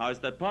See. How is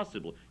that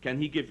possible? Can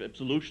he give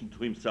absolution to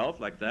himself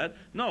like that?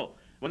 No.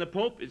 When a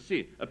Pope,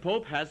 a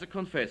Pope has a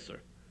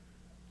confessor,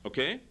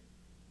 okay?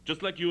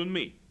 Just like you and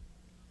me.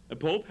 A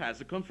Pope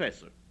has a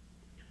confessor.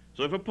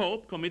 So if a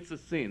Pope commits a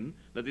sin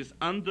that is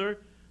under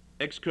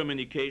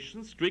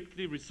excommunication,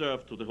 strictly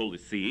reserved to the Holy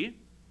See,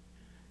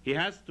 he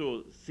has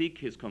to seek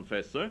his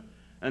confessor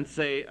and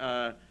say,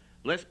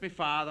 bless me,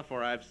 Father,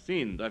 for I've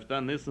sinned. I've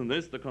done this and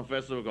this. The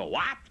confessor will go,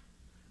 what?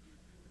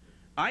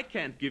 I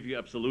can't give you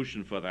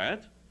absolution for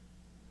that.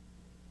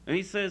 And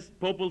he says,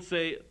 Pope will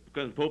say,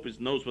 because the Pope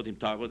knows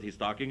what he's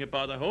talking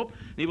about, I hope.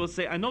 He will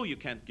say, I know you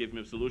can't give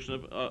me a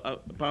solution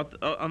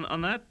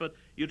on that, but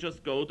you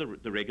just go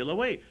the regular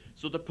way.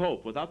 So the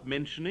Pope, without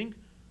mentioning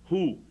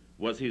who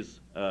was his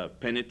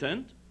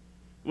penitent,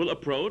 will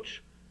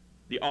approach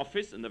the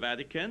office in the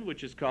Vatican,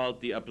 which is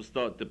called the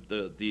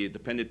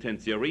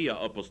Penitentiaria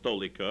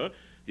Apostolica,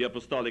 the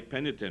Apostolic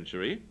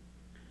Penitentiary,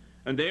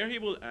 and there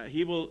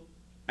he will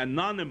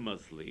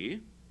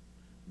anonymously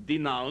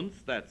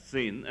denounce that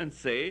sin and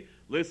say,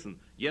 listen,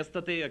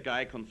 yesterday a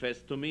guy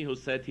confessed to me who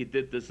said he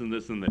did this and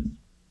this and this.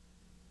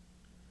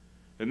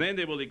 And then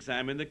they will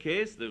examine the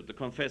case. The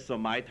confessor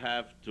might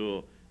have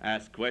to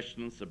ask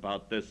questions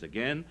about this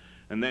again,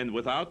 and then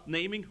without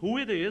naming who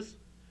it is,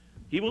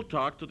 he will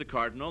talk to the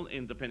cardinal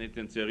in the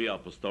Penitentiaria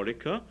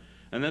Apostolica,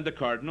 and then the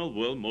cardinal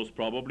will, most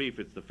probably, if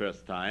it's the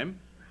first time,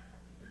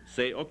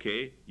 say,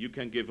 okay, you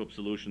can give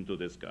absolution to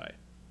this guy.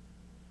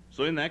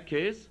 So in that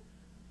case,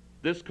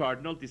 this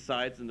cardinal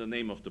decides in the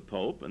name of the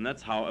Pope, and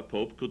that's how a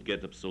Pope could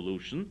get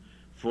absolution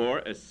for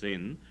a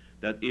sin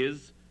that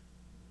is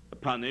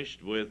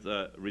punished with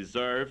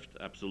reserved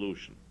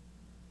absolution.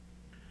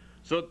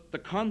 So the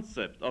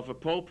concept of a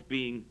Pope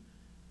being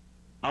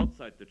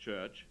outside the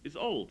church is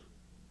old.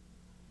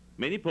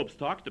 Many popes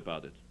talked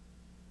about it.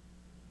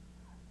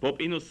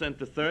 Pope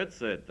Innocent III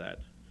said that.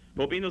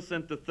 Pope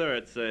Innocent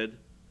III said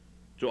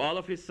to all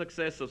of his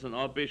successors and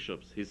all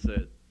bishops, he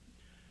said,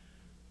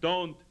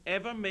 don't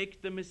ever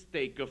make the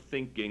mistake of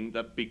thinking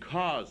that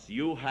because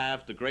you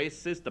have the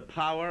graces, the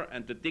power,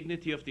 and the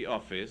dignity of the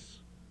office,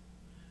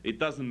 it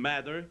doesn't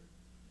matter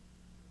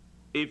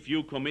if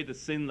you commit a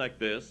sin like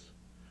this.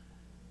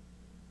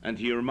 And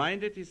he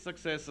reminded his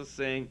successors,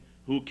 saying,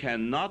 who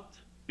cannot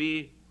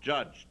be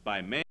judged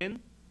by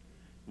men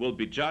will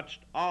be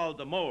judged all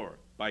the more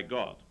by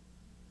God.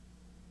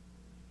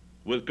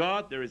 With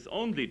God there is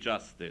only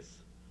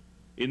justice,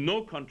 in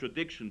no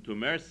contradiction to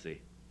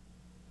mercy.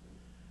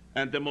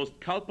 And the most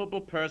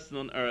culpable person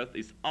on earth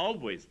is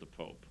always the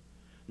Pope,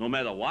 no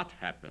matter what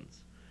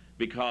happens,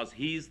 because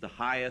he's the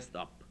highest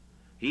up.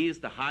 He is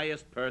the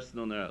highest person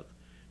on earth.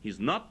 He's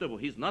not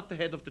the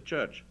head of the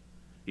church.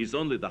 He's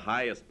only the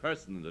highest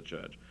person in the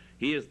church.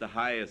 He is the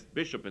highest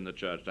bishop in the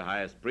church, the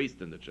highest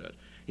priest in the church.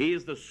 He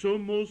is the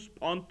summus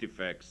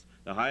pontifex,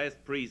 the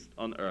highest priest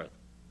on earth.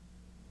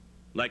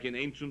 Like in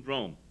ancient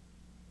Rome,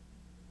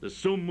 the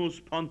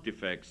summus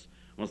pontifex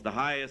was the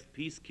highest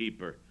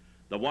peacekeeper,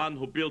 the one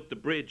who built the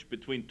bridge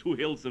between two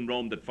hills in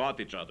Rome that fought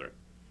each other,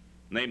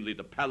 namely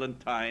the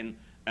Palatine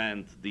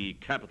and the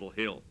Capitol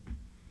Hill.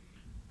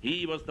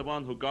 He was the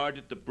one who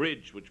guarded the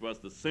bridge, which was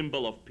the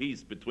symbol of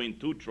peace between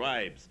two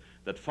tribes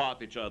that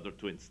fought each other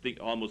to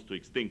almost to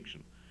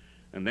extinction.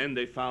 And then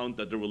they found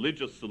that the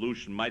religious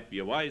solution might be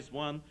a wise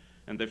one,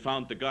 and they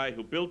found the guy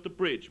who built the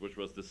bridge, which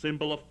was the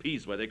symbol of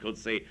peace, where they could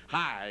say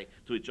hi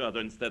to each other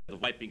instead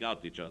of wiping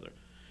out each other.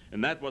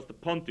 And that was the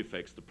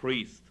pontifex, the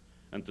priest,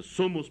 and the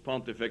summus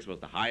pontifex was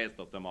the highest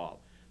of them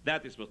all.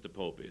 That is what the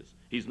Pope is.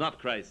 He's not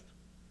Christ.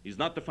 He's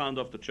not the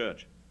founder of the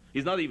church.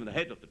 He's not even the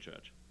head of the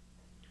church.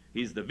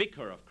 He's the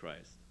vicar of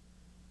Christ.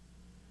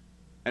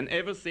 And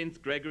ever since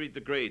Gregory the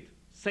Great,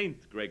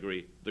 Saint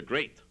Gregory the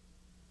Great,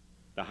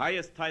 the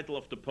highest title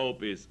of the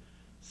Pope is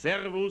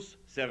Servus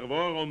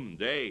Servorum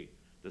Dei,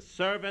 the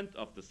servant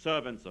of the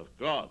servants of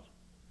God.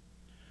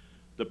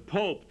 The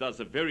Pope does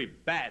a very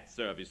bad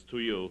service to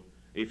you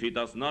if he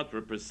does not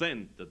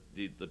represent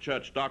the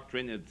church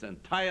doctrine in its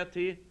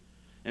entirety,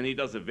 and he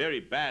does a very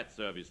bad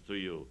service to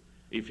you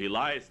if he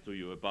lies to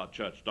you about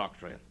church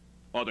doctrine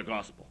or the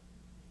gospel.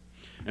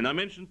 And I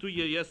mentioned to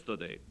you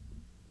yesterday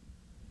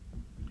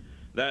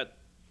that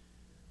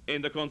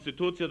in the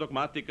Constitutio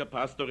Dogmatica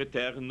Pastor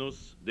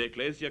Eternus de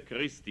Ecclesia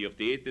Christi of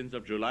the 18th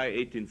of July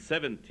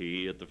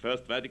 1870 at the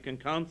First Vatican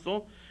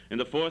Council, in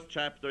the 4th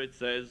chapter it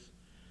says,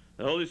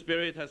 the Holy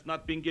Spirit has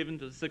not been given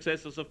to the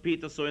successors of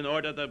Peter, so in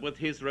order that with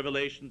his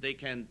revelation they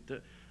can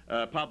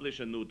publish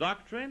a new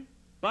doctrine,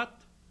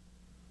 but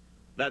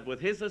that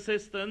with his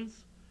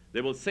assistance they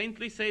will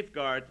saintly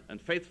safeguard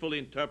and faithfully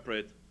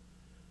interpret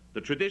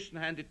the tradition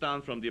handed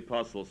down from the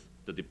apostles,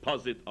 the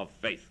deposit of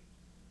faith.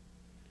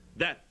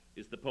 That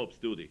is the Pope's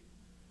duty.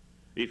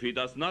 If he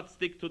does not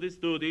stick to this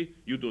duty,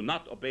 you do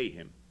not obey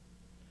him.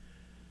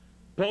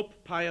 Pope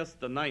Pius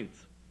IX,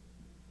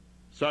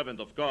 servant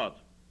of God,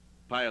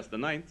 Pius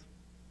IX,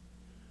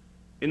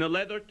 in a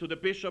letter to the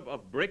Bishop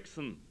of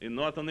Brixen in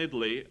northern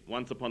Italy,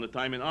 once upon a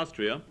time in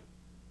Austria,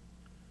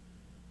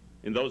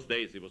 in those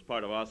days he was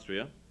part of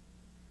Austria,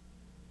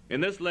 in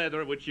this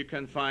letter, which you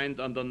can find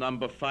under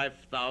number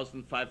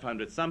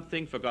 5,500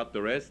 something, forgot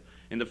the rest,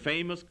 in the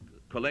famous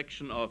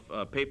collection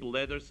of papal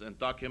letters and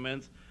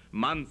documents,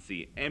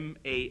 Mansi,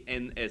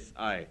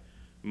 M-A-N-S-I,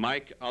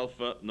 Mike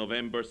Alpha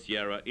November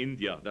Sierra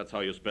India, that's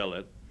how you spell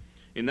it.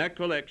 In that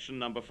collection,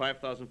 number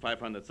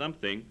 5,500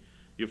 something,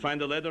 you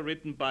find a letter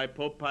written by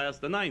Pope Pius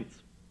IX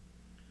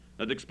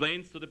that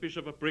explains to the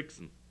Bishop of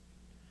Brixen,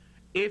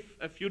 if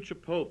a future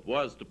Pope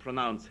was to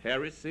pronounce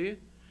heresy,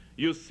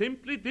 you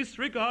simply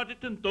disregard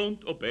it and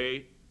don't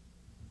obey.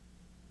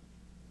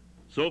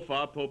 So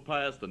far, Pope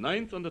Pius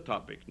IX on the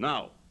topic.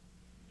 Now,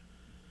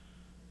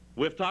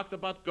 We've talked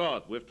about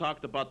God. We've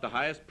talked about the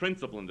highest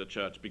principle in the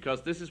church,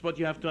 because this is what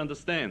you have to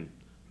understand.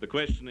 The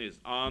question is,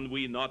 are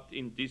we not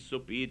in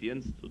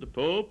disobedience to the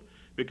Pope?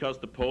 Because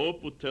the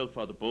Pope would tell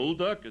Father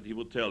Bulldog, and he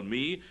would tell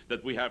me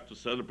that we have to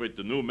celebrate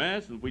the new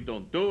Mass, and we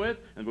don't do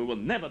it, and we will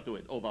never do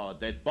it over our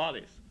dead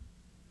bodies.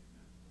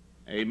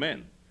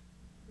 Amen.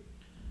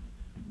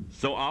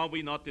 So are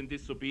we not in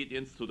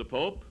disobedience to the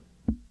Pope?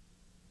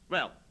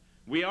 Well,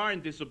 we are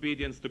in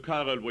disobedience to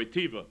Karol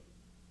Wojtyła,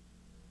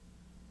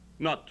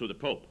 not to the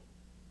Pope,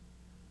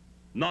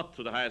 not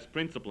to the highest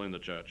principle in the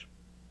church.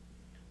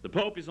 The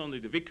Pope is only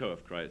the vicar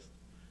of Christ.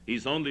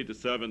 He's only the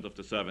servant of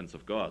the servants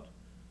of God.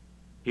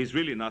 He's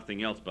really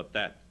nothing else but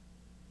that.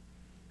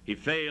 He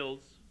fails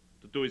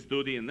to do his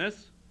duty in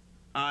this.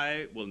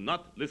 I will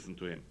not listen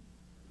to him.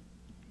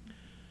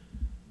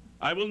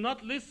 I will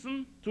not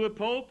listen to a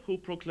Pope who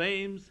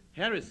proclaims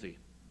heresy.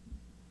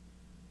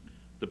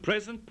 The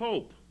present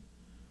Pope,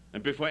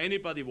 and before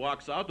anybody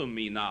walks out on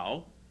me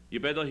now, you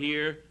better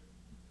hear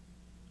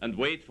and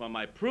wait for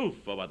my proof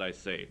for what I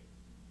say.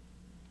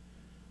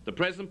 The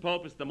present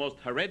Pope is the most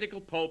heretical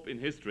Pope in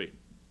history.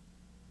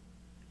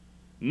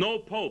 No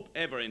Pope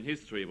ever in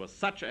history was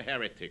such a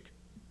heretic.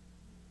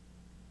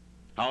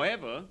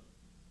 However,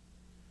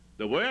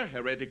 there were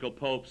heretical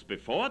popes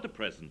before the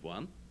present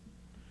one.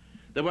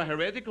 There were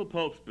heretical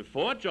popes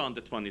before John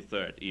the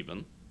 23rd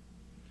even.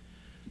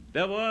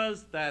 There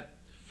was that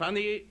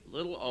funny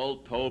little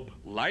old Pope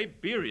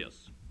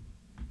Liberius.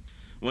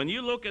 When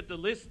you look at the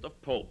list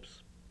of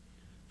popes,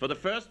 for the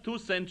first 2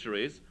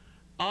 centuries,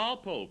 all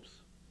popes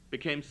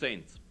became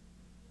saints.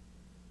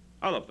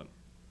 All of them.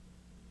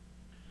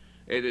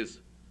 It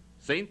is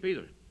Saint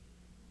Peter,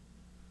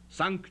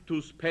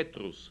 Sanctus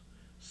Petrus,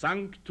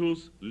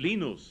 Sanctus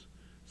Linus,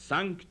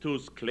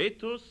 Sanctus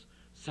Cletus,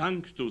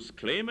 Sanctus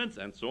Clemens,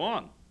 and so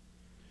on.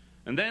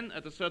 And then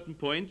at a certain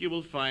point you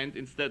will find,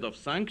 instead of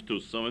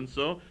Sanctus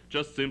so-and-so,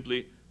 just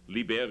simply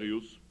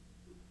Liberius,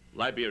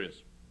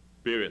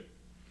 period.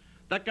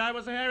 That guy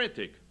was a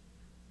heretic.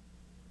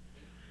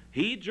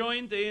 He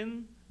joined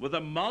in with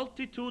a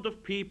multitude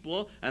of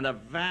people and a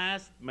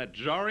vast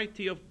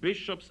majority of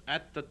bishops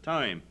at the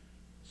time.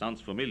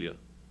 Sounds familiar.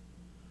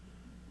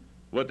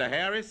 With the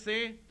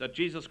heresy that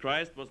Jesus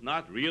Christ was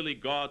not really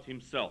God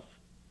himself.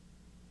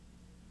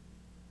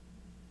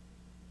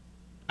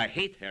 I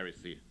hate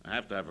heresy. I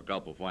have to have a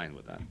gulp of wine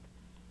with that.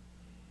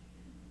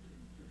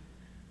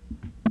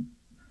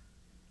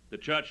 The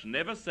church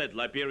never said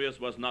Liberius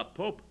was not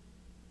Pope.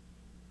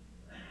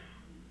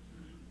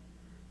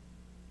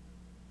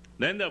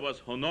 Then there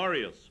was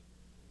Honorius,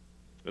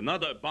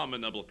 another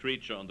abominable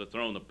creature on the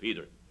throne of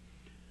Peter,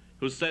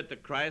 who said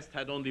that Christ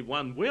had only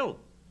one will.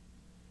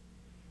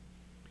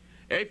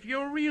 If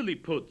you really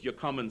put your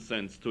common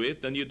sense to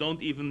it, then you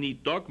don't even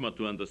need dogma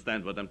to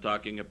understand what I'm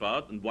talking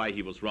about and why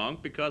he was wrong,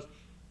 because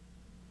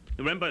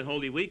remember in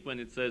Holy Week when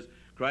it says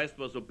Christ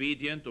was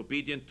obedient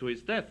to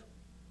his death.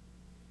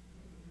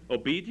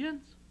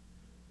 Obedience?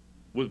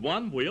 With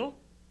one will?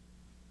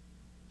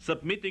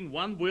 Submitting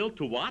one will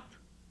to what?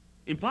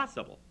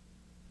 Impossible.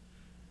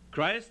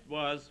 Christ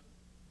was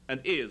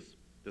and is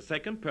the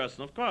second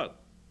person of God,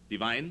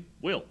 divine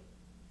will.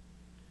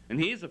 And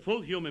he is a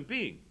full human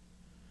being.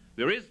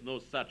 There is no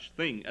such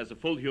thing as a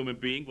full human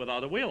being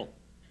without a will,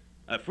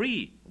 a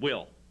free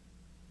will.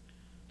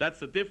 That's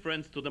the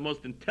difference to the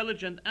most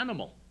intelligent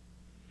animal.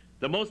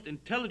 The most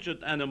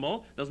intelligent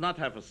animal does not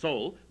have a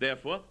soul,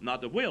 therefore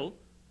not a will,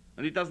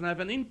 and it doesn't have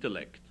an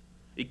intellect.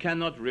 It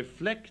cannot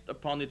reflect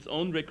upon its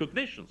own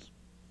recognitions.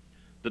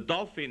 The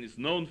dolphin is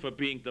known for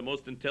being the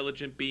most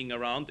intelligent being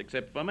around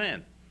except for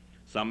man.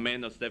 Some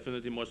men are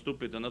definitely more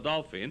stupid than a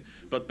dolphin,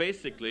 but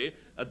basically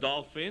a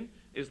dolphin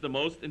is the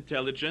most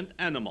intelligent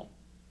animal.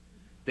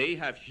 They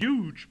have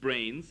huge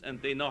brains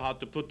and they know how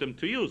to put them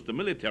to use. The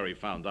military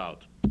found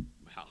out.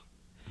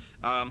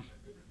 Well,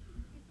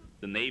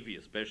 the Navy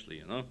especially,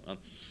 you know.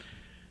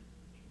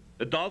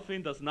 A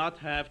dolphin does not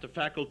have the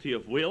faculty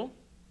of will,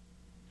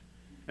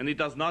 and it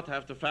does not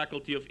have the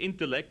faculty of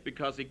intellect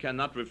because it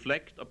cannot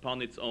reflect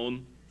upon its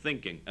own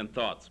thinking and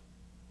thoughts.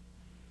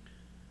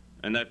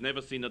 And I've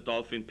never seen a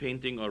dolphin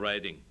painting or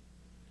writing.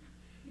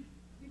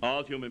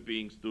 All human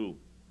beings do.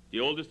 The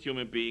oldest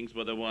human beings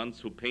were the ones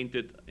who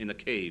painted in a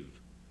cave.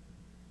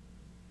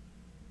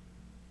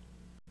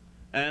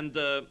 And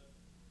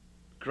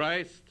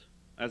Christ,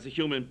 as a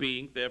human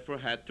being, therefore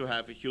had to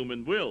have a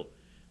human will,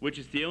 which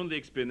is the only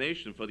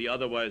explanation for the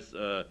otherwise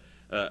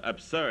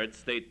absurd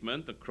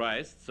statement that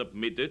Christ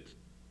submitted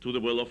to the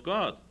will of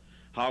God.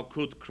 How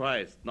could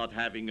Christ, not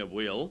having a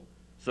will,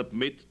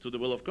 submit to the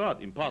will of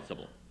God?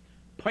 Impossible.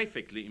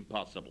 Perfectly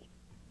impossible.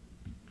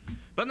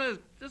 But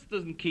this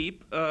doesn't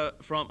keep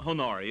from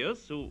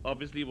Honorius, who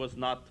obviously was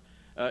not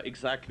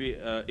exactly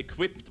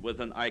equipped with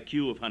an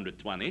IQ of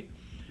 120,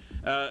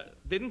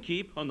 didn't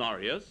keep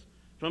Honorius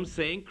from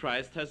saying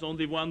Christ has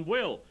only one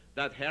will.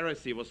 That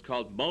heresy was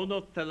called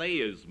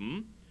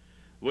monotheleism,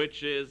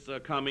 which is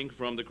coming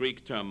from the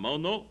Greek term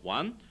mono,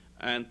 one,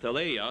 and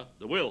teleia,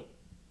 the will.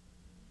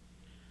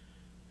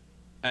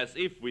 as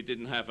if we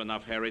didn't have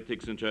enough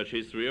heretics in church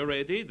history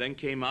already, then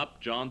came up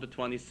John the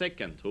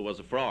 22nd, who was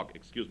a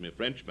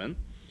Frenchman,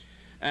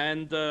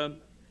 and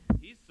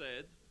he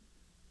said,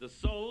 the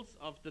souls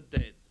of the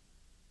dead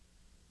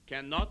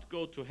cannot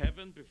go to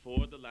heaven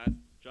before the last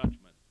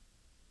judgment.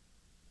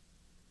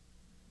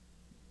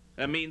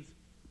 That means,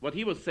 what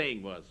he was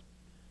saying was,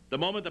 the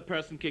moment a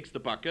person kicks the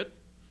bucket,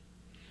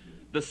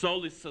 the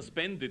soul is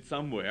suspended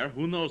somewhere,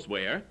 who knows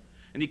where,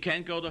 and he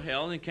can't go to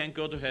hell and he can't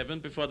go to heaven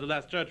before the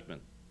last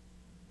judgment.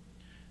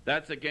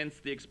 That's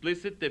against the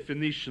explicit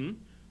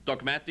definition,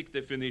 dogmatic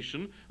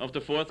definition, of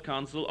the Fourth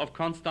Council of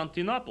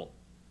Constantinople,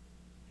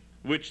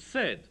 which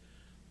said,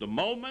 the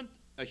moment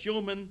a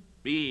human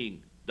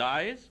being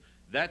dies,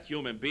 that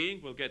human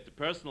being will get the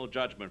personal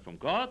judgment from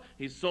God,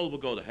 his soul will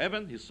go to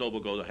heaven, his soul will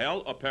go to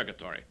hell or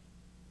purgatory.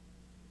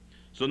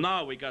 So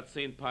now we got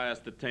St. Pius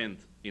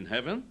X in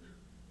heaven,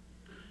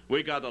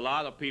 we got a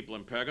lot of people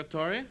in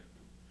purgatory,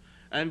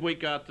 and we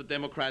got the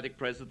democratic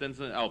presidents,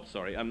 oh,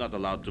 sorry, I'm not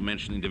allowed to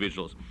mention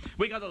individuals.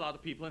 We got a lot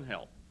of people in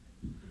hell.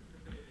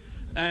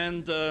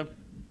 And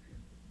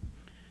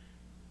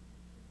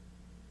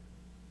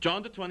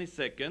John the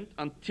 22nd,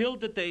 until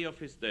the day of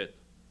his death,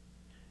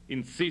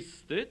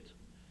 insisted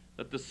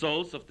that the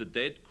souls of the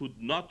dead could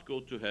not go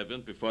to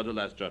heaven before the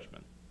last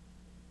judgment.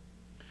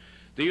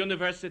 The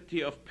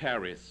University of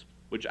Paris,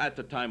 which at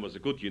the time was a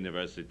good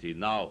university,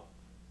 now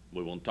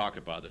we won't talk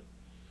about it,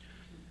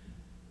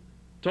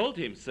 told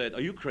him, said,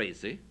 are you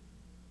crazy?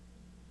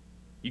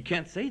 You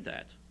can't say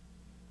that.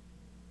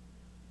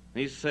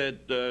 He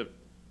said,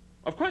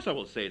 of course I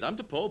will say it, I'm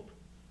the Pope.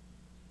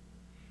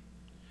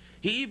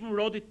 He even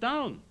wrote it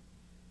down.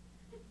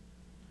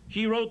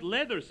 He wrote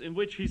letters in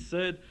which he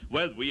said,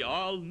 well, we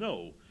all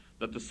know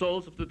that the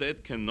souls of the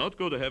dead cannot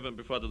go to heaven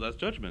before the last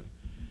judgment.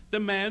 The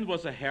man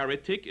was a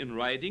heretic in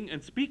writing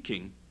and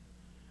speaking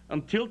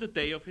until the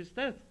day of his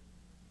death.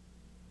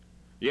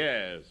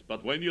 Yes,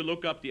 but when you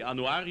look up the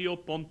Annuario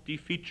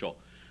Pontificio,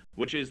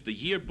 which is the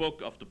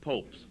yearbook of the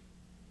popes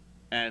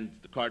and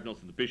the cardinals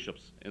and the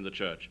bishops in the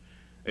church,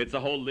 it's a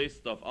whole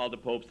list of all the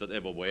popes that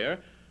ever were,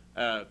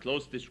 a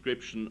close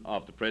description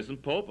of the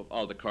present pope, of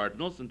all the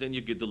cardinals, and then you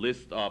get the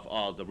list of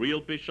all the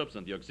real bishops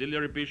and the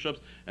auxiliary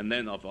bishops, and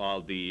then of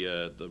all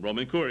the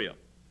Roman Curia.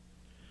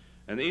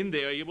 And in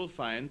there you will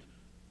find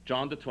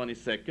John the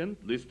 22nd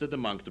listed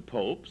among the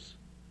popes,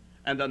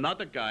 and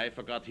another guy,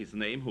 forgot his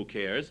name, who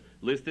cares,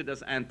 listed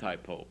as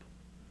anti-pope.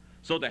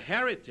 So the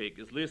heretic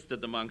is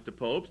listed among the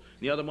popes,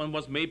 the other one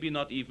was maybe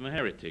not even a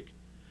heretic.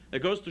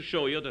 It goes to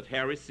show you that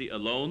heresy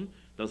alone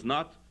does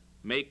not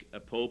make a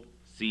pope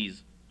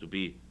cease to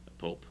be a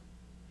pope.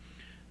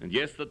 And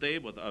yesterday,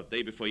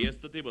 day before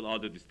yesterday, with all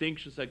the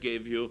distinctions I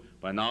gave you,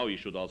 by now you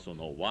should also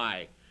know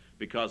why.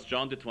 Because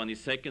John the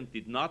 22nd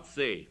did not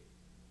say,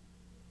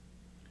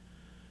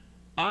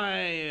 I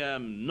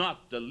am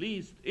not the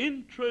least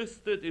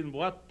interested in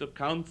what the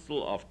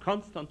Council of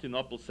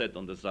Constantinople said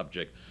on the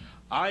subject.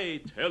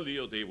 I tell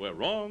you they were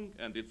wrong,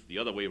 and it's the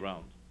other way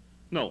around.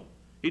 No,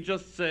 he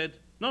just said,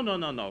 no,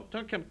 come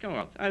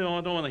on, I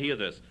don't want to hear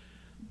this.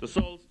 The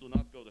souls do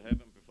not go to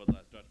heaven before the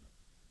last judgment.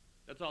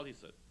 That's all he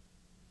said.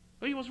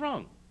 But he was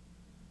wrong.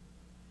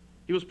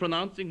 He was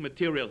pronouncing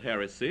material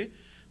heresy,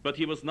 but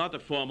he was not a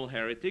formal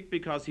heretic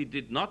because he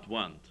did not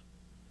want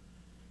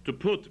to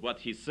put what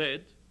he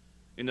said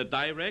in a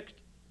direct,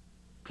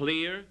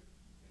 clear,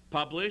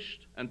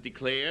 published, and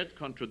declared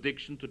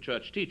contradiction to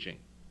church teaching.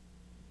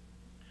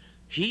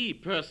 He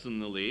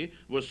personally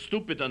was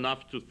stupid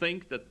enough to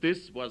think that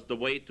this was the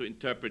way to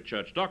interpret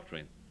church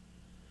doctrine.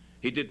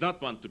 He did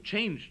not want to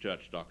change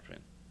church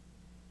doctrine.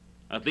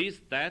 At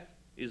least that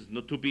is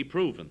not to be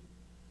proven.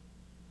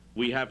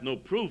 We have no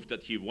proof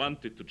that he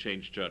wanted to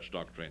change church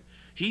doctrine.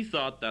 He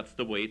thought that's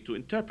the way to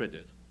interpret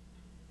it.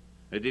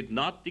 He did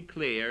not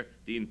declare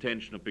the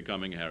intention of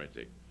becoming a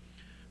heretic.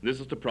 This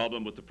is the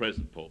problem with the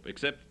present pope,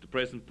 except the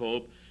present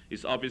pope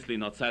is obviously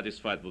not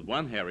satisfied with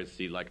one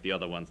heresy like the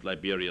other ones,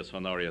 Liberius,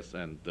 Honorius,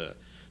 and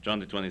John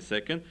the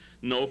 22nd.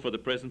 No, for the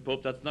present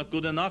pope, that's not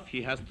good enough.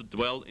 He has to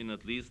dwell in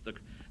at least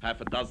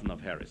half a dozen of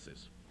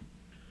heresies.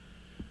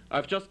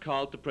 I've just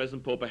called the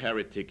present pope a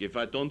heretic. If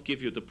I don't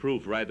give you the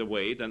proof right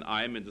away, then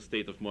I am in the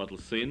state of mortal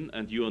sin,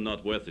 and you are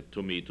not worth it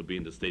to me to be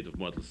in the state of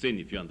mortal sin,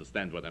 if you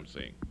understand what I'm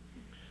saying.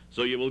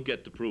 So you will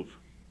get the proof.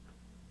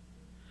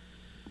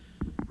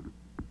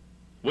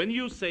 When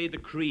you say the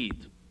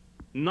creed,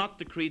 not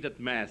the creed at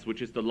Mass,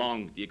 which is the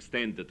long, the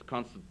extended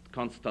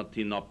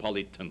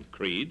Constantinopolitan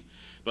creed,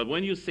 but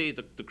when you say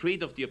the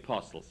creed of the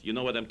apostles, you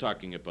know what I'm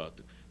talking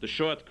about, the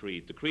short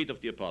creed, the creed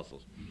of the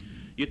apostles.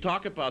 You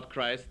talk about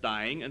Christ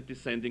dying and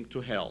descending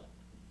to hell.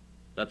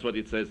 That's what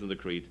it says in the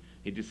creed.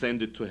 He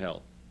descended to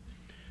hell.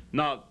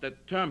 Now, the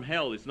term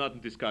hell is not in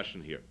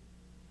discussion here.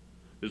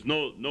 There's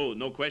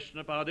no question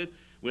about it.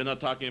 We're not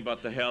talking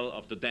about the hell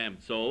of the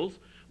damned souls.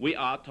 We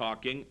are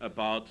talking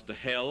about the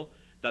hell,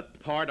 that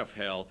part of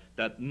hell,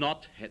 that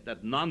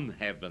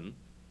non-heaven,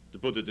 to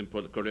put it in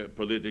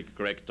politically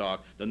correct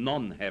talk, the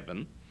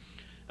non-heaven,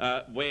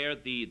 where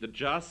the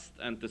just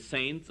and the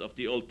saints of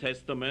the Old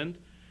Testament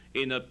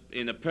in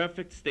a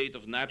perfect state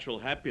of natural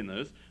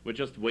happiness, were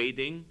just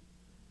waiting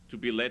to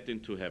be let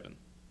into heaven.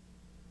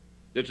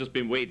 They've just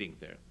been waiting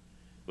there.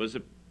 It was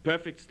a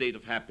perfect state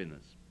of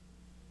happiness.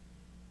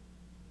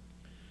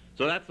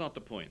 So that's not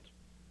the point.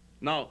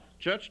 Now,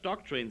 church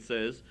doctrine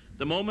says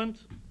the moment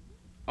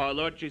our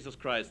Lord Jesus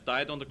Christ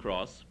died on the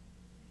cross,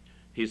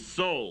 his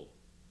soul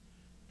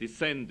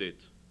descended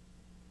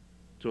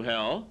to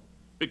hell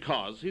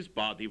because his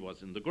body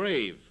was in the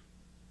grave.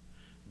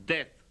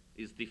 Death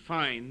is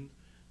defined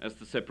as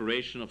the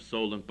separation of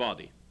soul and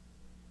body.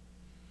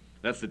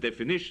 That's the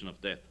definition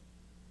of death.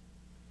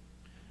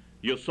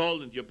 Your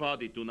soul and your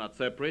body do not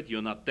separate,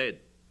 you're not dead.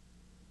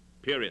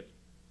 Period.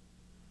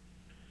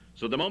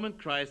 So the moment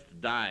Christ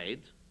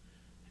died,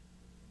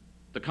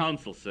 the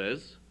council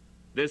says,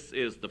 this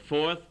is the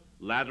Fourth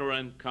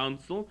Lateran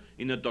Council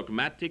in a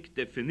dogmatic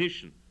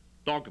definition,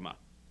 dogma.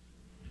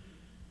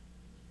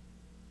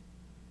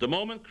 The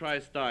moment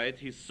Christ died,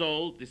 his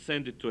soul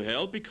descended to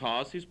hell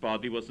because his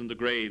body was in the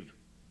grave.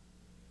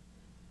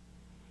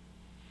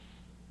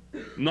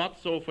 Not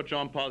so for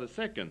John Paul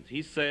II.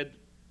 He said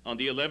on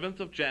the 11th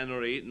of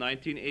January,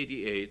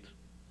 1988,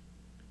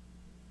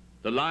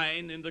 the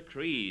line in the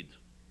creed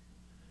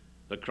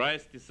that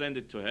Christ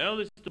descended to hell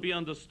is to be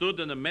understood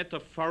in a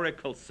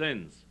metaphorical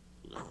sense,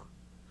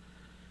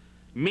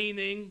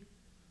 meaning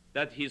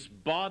that his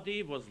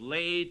body was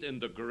laid in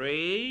the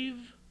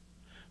grave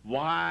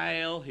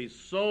while his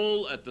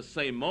soul at the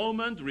same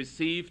moment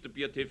received the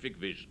beatific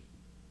vision.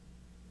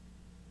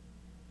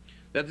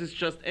 That is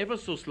just ever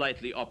so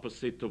slightly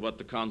opposite to what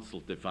the council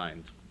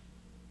defined.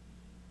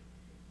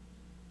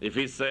 If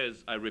he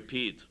says, I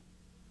repeat,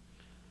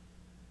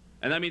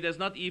 and I mean, there's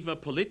not even a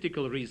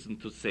political reason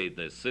to say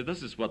this. So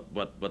this is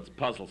what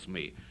puzzles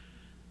me.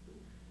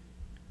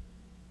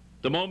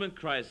 The moment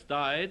Christ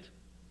died,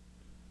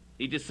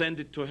 he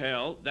descended to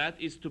hell. That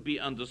is to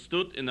be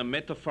understood in a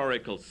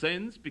metaphorical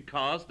sense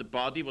because the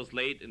body was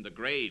laid in the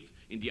grave,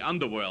 in the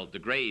underworld, the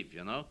grave,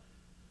 you know.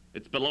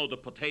 It's below the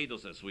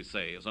potatoes, as we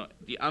say, so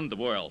the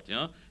underworld, you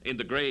know, in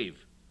the grave.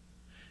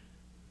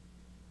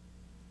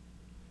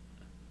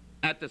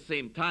 At the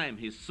same time,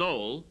 his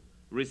soul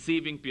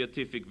receiving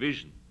beatific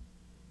vision.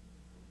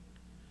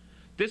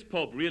 This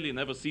Pope really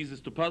never ceases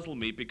to puzzle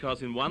me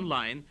because in one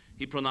line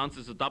he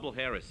pronounces a double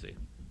heresy.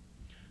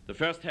 The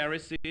first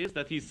heresy is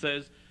that he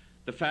says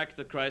the fact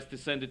that Christ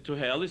descended to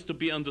hell is to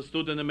be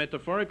understood in a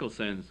metaphorical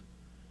sense.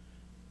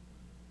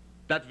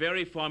 That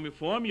very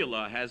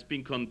formula has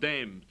been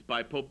condemned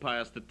by Pope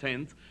Pius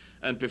X,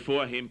 and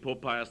before him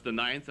Pope Pius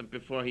IX, and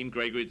before him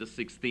Gregory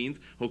XVI,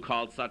 who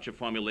called such a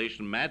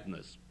formulation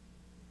madness.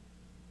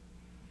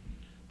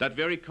 That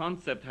very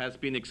concept has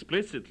been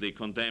explicitly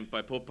condemned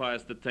by Pope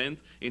Pius X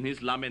in his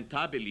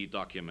Lamentabili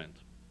document.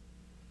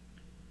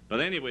 But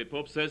anyway,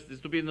 Pope says this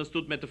is to be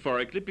understood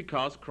metaphorically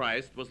because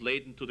Christ was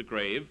laid into the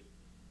grave,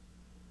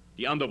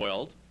 the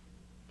underworld,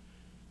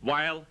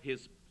 while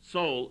his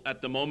soul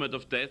at the moment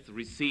of death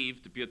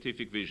received the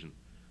beatific vision.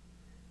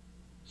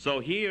 So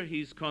here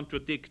he's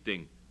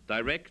contradicting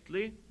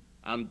directly,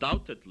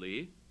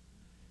 undoubtedly,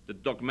 the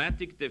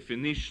dogmatic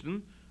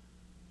definition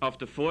of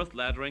the Fourth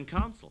Lateran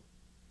Council.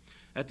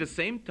 At the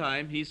same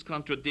time, he's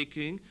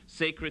contradicting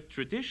sacred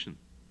tradition.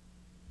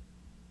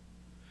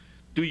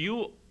 Do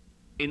you,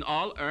 in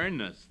all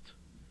earnest,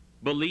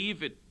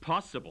 believe it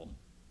possible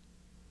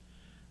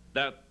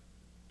that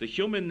the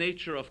human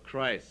nature of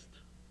Christ,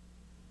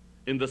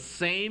 in the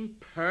same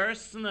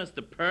person as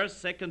the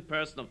second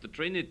person of the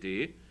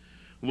Trinity,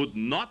 would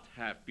not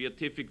have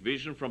beatific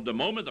vision from the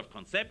moment of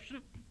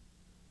conception?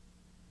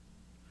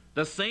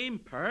 The same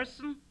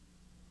person?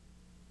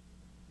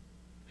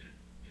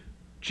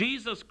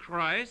 Jesus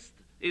Christ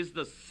is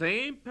the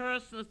same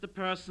person as the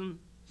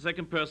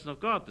second person of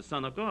God, the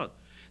Son of God.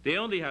 They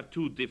only have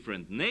two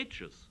different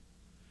natures,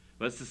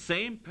 but it's the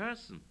same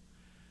person.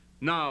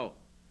 Now,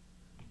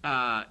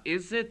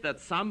 is it that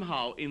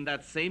somehow in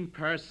that same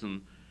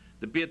person,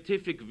 the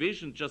beatific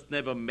vision just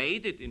never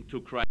made it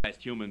into Christ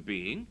human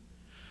being?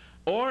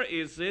 Or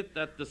is it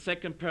that the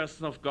second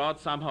person of God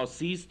somehow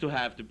ceased to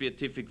have the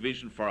beatific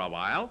vision for a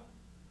while?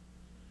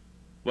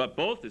 Well,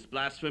 both is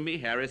blasphemy,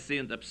 heresy,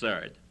 and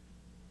absurd.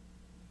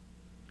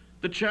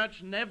 The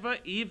church never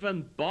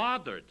even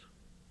bothered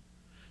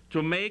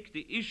to make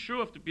the issue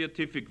of the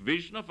beatific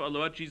vision of our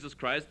Lord Jesus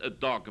Christ a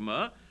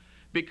dogma,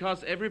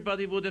 because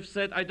everybody would have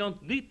said, I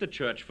don't need the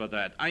church for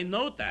that. I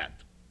know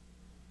that.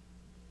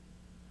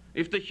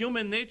 If the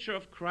human nature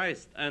of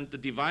Christ and the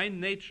divine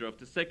nature of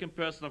the second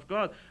person of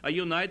God are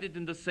united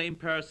in the same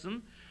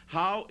person,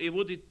 how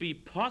would it be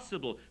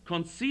possible,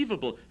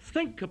 conceivable,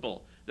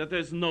 thinkable that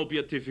there's no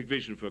beatific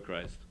vision for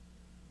Christ?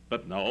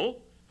 But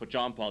no. For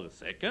John Paul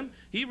II,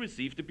 he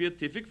received the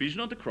beatific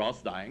vision on the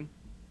cross dying.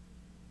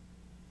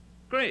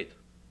 Great.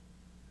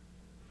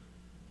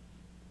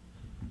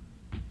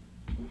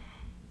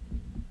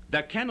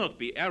 There cannot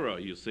be error,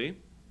 you see.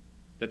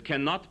 That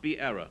cannot be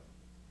error.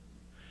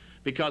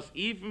 Because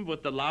even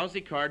with the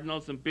lousy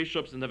cardinals and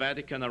bishops in the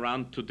Vatican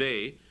around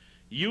today,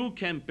 you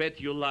can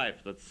bet your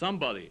life that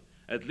somebody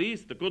at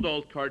least the good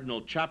old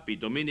Cardinal Ciappi,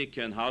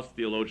 Dominican house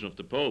theologian of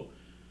the Pope,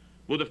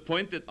 would have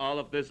pointed all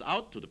of this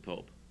out to the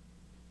Pope.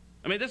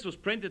 I mean, this was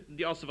printed in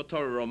the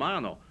Osservatore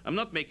Romano. I'm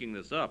not making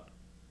this up.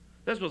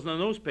 This was in a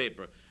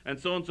newspaper, and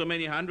so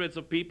many hundreds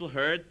of people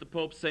heard the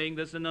Pope saying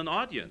this in an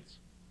audience.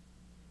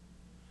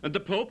 And the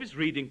Pope is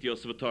reading the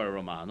Osservatore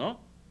Romano.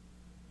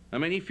 I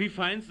mean, if he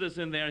finds this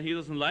in there and he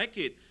doesn't like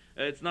it,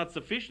 it's not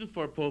sufficient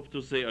for a Pope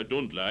to say, I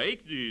don't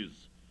like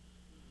this.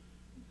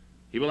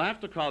 He will have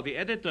to call the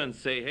editor and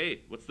say,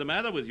 hey, what's the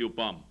matter with you,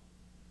 bum?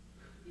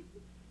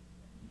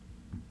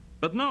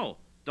 But no,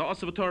 the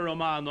Osservatore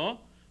Romano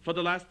for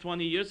the last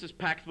 20 years is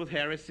packed with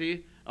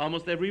heresy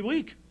almost every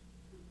week,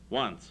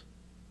 once.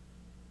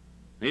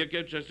 Here,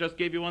 just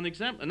gave you one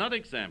example, another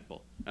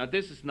example. And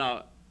this is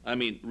now, I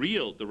mean,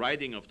 real, the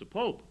writing of the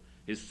Pope,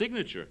 his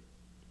signature.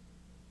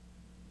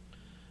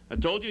 I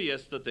told you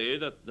yesterday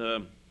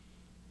that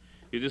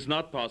it is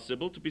not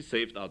possible to be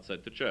saved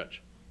outside the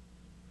church.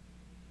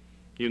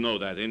 You know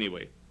that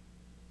anyway.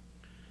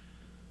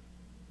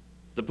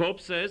 The Pope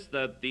says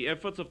that the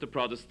efforts of the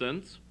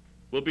Protestants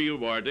will be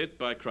rewarded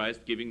by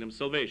Christ giving them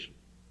salvation,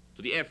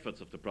 to the efforts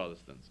of the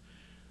Protestants.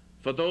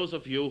 For those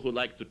of you who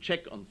like to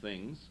check on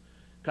things,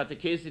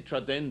 Catechesi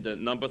Tradende,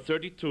 number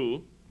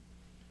 32,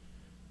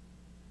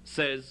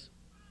 says,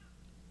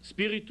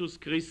 Spiritus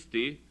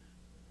Christi,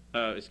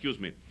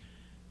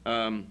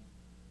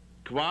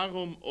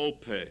 quarum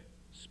ope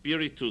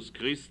Spiritus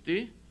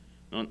Christi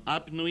non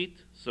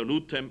abnuit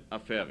salutem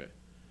afferre,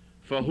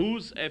 for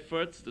whose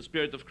efforts the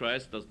Spirit of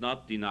Christ does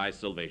not deny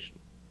salvation.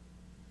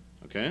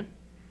 Okay?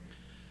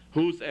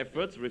 Whose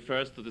efforts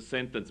refers to the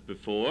sentence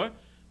before,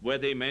 where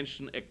they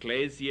mention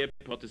Ecclesiae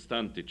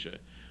Protestantice.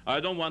 I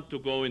don't want to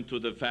go into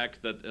the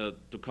fact that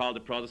to call the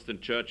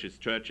Protestant churches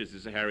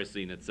is a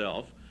heresy in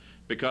itself,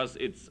 because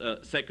it's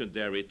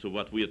secondary to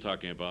what we are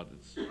talking about.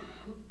 It's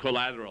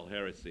collateral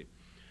heresy.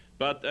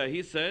 But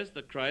he says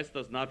that Christ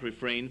does not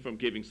refrain from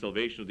giving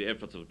salvation to the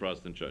efforts of the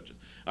Protestant churches.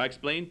 I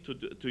explained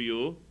to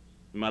you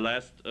in my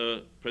last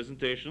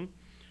presentation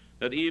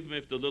that even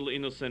if the little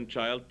innocent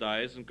child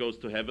dies and goes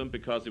to heaven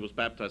because he was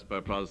baptized by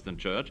a Protestant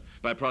church,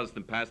 by a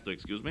Protestant pastor,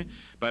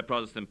 by a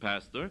Protestant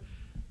pastor,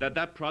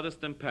 that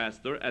Protestant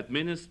pastor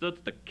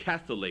administered the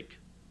Catholic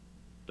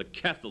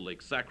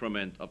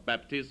sacrament of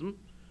baptism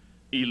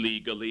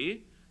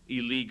illegally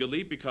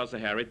because a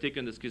heretic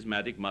and a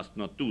schismatic must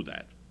not do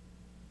that.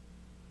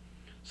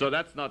 So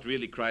that's not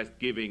really Christ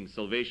giving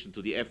salvation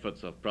to the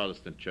efforts of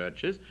Protestant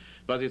churches,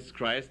 but it's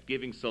Christ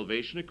giving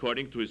salvation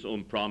according to his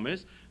own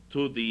promise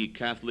to the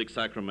Catholic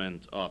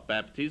sacrament of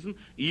baptism,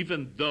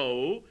 even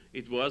though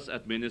it was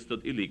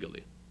administered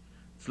illegally.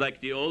 It's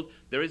like the old,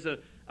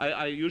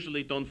 I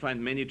usually don't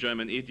find many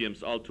German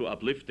idioms all too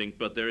uplifting,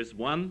 but there is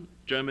one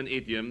German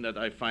idiom that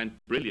I find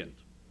brilliant.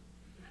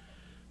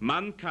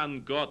 Man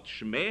kann Gott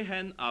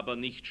schmähen, aber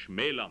nicht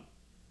schmälern.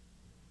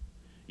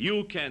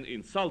 You can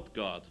insult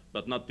God,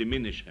 but not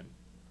diminish him.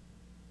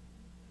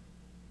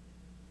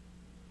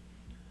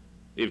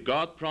 If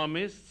God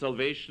promised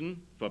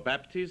salvation for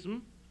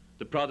baptism,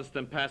 the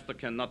Protestant pastor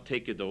cannot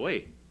take it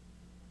away.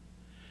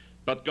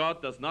 But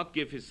God does not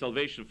give his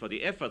salvation for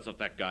the efforts of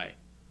that guy.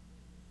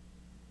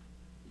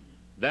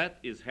 That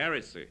is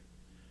heresy.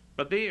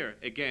 But there,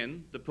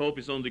 again, the Pope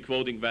is only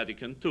quoting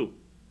Vatican II.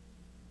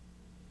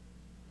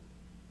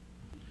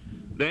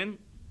 Then,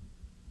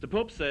 the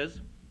Pope says,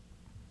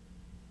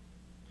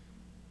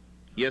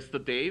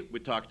 yesterday we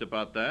talked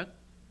about that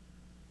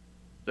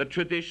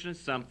tradition is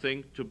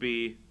something to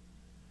be,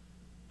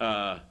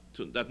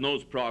 that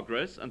knows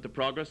progress, and the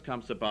progress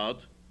comes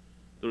about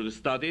through the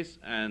studies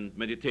and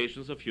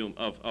meditations of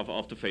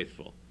the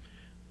faithful.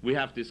 We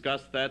have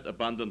discussed that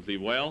abundantly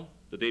well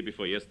the day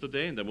before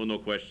yesterday, and there were no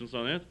questions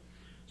on it,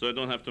 so I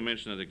don't have to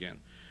mention it again.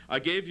 I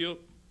gave you,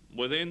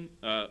 within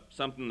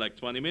something like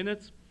 20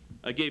 minutes,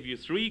 I gave you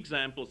 3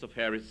 examples of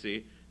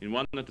heresy in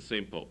one and the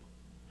same Pope.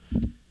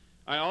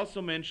 I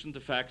also mentioned the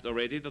fact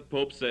already that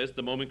Pope says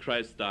the moment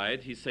Christ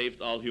died, he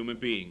saved all human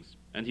beings,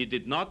 and he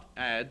did not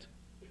add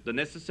the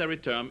necessary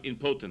term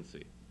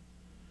impotency.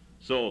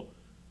 So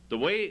the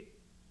way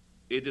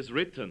it is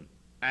written,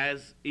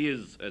 as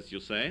is, as you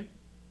say,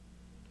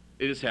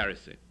 it is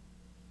heresy.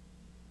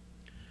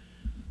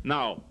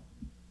 Now,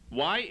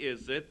 why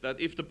is it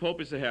that if the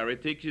Pope is a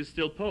heretic, he's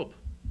still Pope?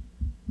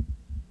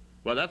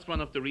 Well, that's one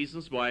of the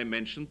reasons why I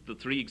mentioned the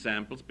 3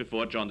 examples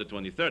before John the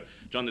 23rd.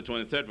 John the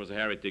 23rd was a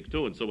heretic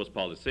too, and so was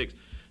Paul VI.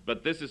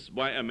 But this is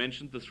why I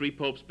mentioned the 3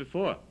 popes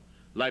before.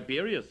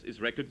 Liberius is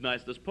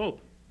recognized as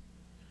Pope.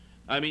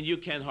 I mean, you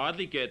can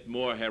hardly get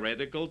more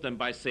heretical than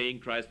by saying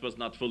Christ was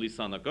not fully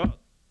Son of God,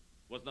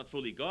 was not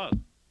fully God.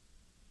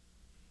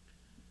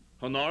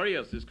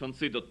 Honorius is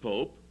considered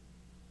Pope.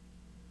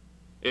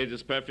 It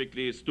is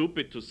perfectly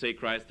stupid to say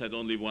Christ had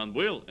only one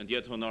will, and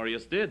yet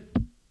Honorius did.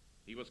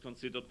 He was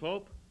considered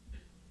Pope.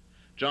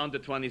 John the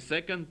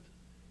 22nd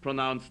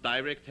pronounced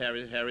direct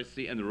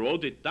heresy and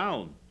wrote it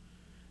down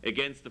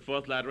against the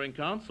Fourth Lateran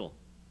Council.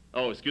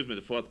 Oh, excuse me,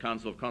 the Fourth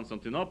Council of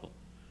Constantinople.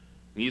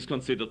 And he's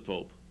considered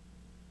Pope.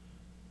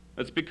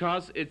 It's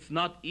because it's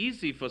not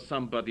easy for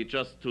somebody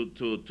just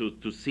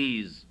to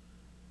seize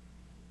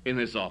in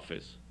his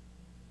office.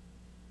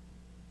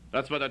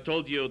 That's what I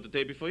told you the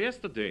day before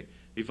yesterday.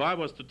 If I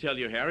was to tell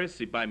you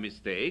heresy by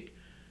mistake,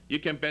 you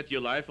can bet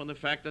your life on the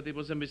fact that it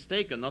was a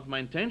mistake and not my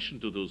intention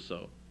to do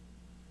so.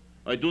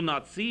 I do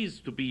not cease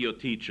to be your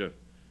teacher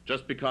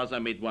just because I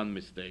made one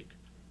mistake.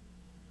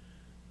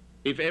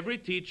 If every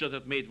teacher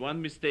that made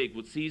one mistake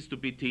would cease to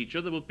be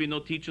teacher, there would be no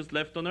teachers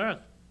left on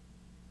earth.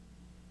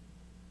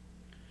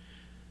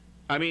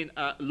 I mean,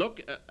 look,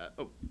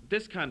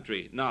 this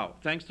country now,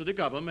 thanks to the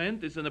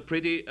government, is in a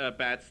pretty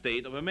bad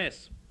state of a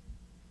mess.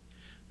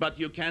 But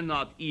you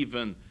cannot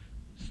even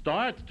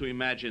start to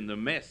imagine the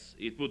mess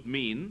it would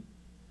mean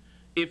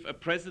if a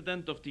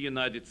president of the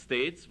United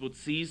States would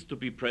cease to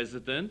be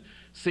president,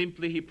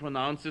 simply he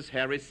pronounces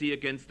heresy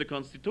against the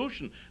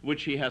Constitution,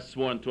 which he has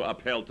sworn to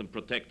uphold and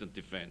protect and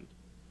defend.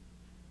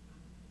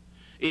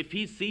 If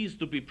he ceased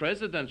to be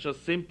president,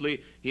 just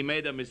simply he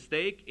made a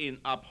mistake in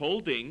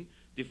upholding,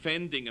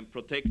 defending and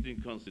protecting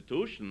the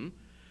Constitution,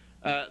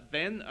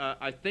 then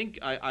I think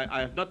I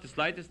have not the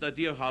slightest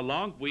idea how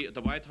long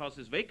the White House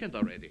is vacant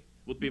already,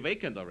 would be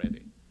vacant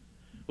already.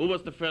 Who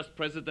was the first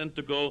president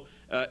to go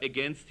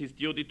against his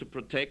duty to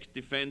protect,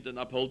 defend, and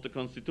uphold the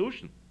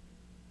Constitution?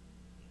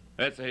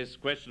 That's a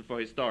question for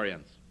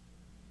historians.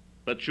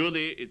 But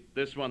surely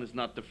this one is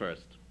not the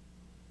first.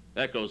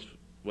 That goes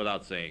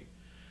without saying.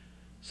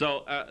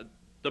 So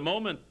the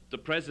moment the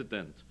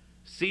president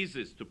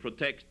ceases to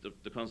protect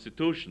the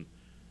Constitution,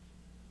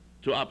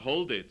 to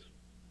uphold it,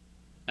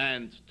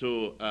 and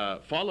to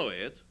follow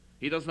it,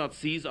 he does not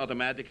cease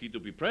automatically to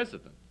be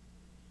president.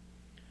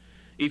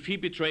 If he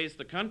betrays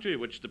the country,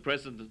 which the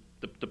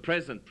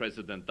present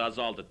president does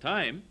all the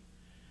time,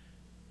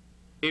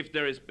 if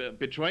there is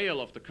betrayal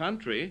of the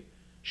country,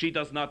 she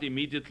does not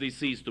immediately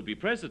cease to be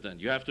president.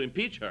 You have to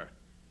impeach her.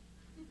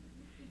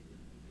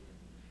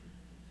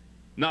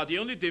 Now, the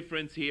only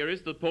difference here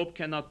is the Pope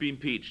cannot be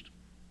impeached.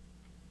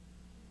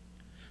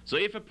 So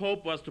if a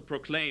Pope was to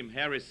proclaim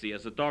heresy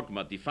as a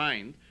dogma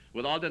defined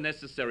with all the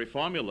necessary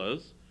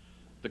formulas,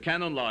 the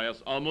canon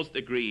lawyers almost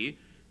agree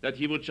that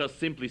he would just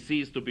simply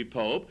cease to be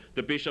Pope.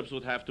 The bishops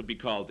would have to be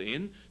called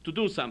in to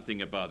do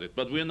something about it.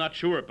 But we're not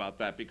sure about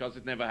that because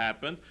it never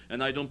happened,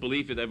 and I don't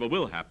believe it ever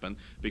will happen,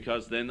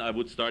 because then I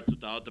would start to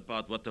doubt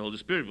about what the Holy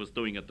Spirit was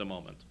doing at the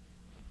moment.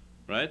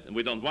 Right? And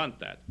we don't want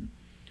that.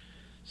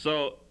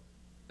 So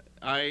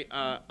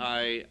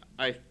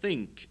I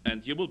think,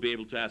 and you will be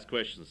able to ask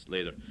questions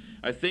later,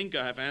 I think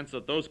I have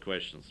answered those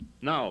questions.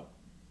 Now,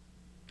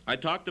 I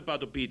talked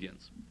about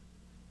obedience.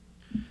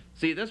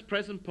 See, this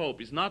present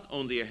Pope is not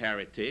only a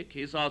heretic,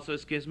 he's also a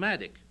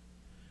schismatic.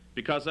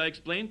 Because I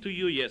explained to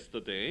you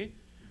yesterday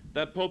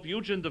that Pope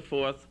Eugene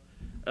IV,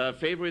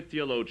 favorite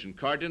theologian,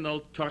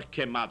 Cardinal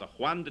Torquemada,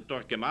 Juan de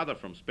Torquemada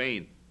from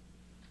Spain,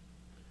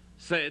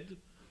 said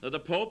that a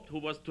Pope who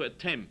was to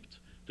attempt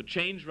to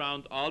change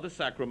round all the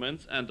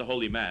sacraments and the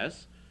Holy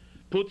Mass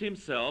put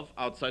himself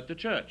outside the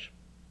Church.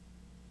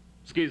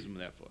 Schism,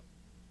 therefore.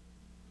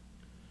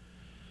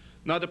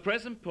 Now, the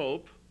present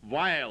Pope,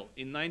 while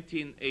in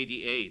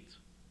 1988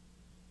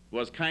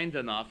 was kind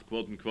enough,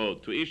 quote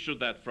unquote, to issue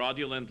that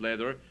fraudulent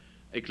letter,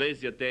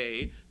 Ecclesia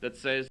Dei, that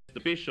says the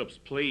bishops,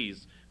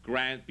 please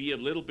be a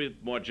little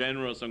bit more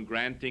generous on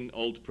granting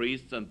old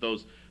priests and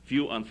those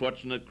few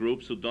unfortunate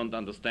groups who don't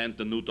understand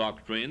the new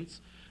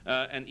doctrines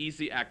and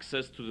easy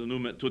access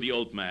to the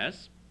old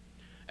Mass.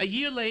 A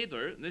year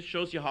later, and this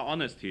shows you how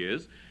honest he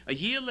is, a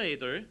year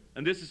later,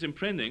 and this is in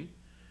printing,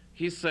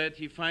 he said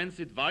he finds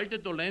it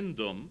valde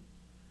dolendum,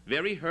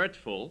 very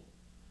hurtful,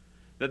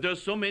 that there are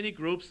so many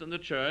groups in the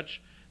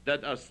Church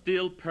that are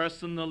still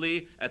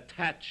personally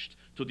attached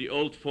to the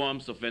old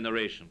forms of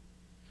veneration.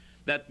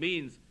 That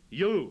means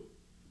you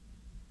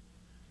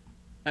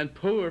and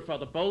poor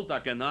Father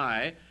Bolduc and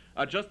I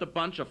are just a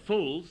bunch of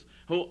fools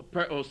who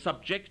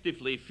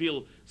subjectively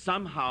feel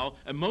somehow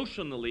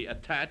emotionally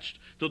attached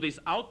to these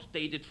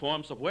outdated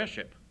forms of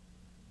worship.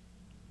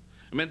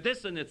 I mean,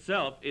 this in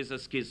itself is a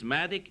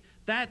schismatic.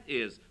 That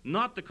is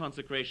not the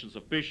consecrations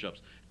of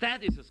bishops.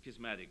 That is a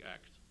schismatic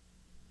act.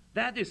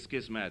 That is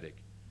schismatic.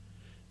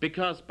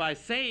 Because by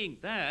saying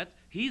that,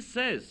 he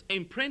says,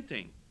 in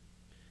printing,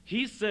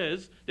 he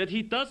says that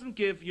he doesn't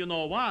give you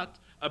know what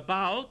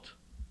about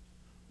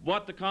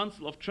what the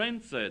Council of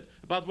Trent said,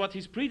 about what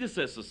his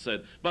predecessors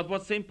said, about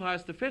what St.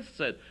 Pius V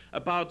said,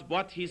 about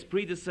what his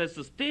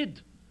predecessors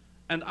did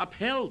and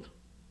upheld.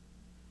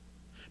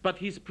 But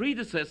his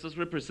predecessors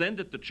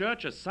represented the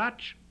Church as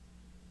such.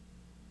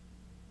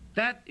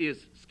 That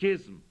is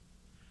schism.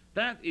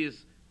 That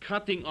is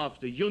cutting off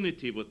the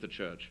unity with the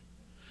Church.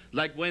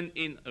 Like when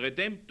in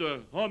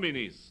Redemptor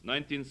Hominis,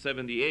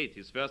 1978,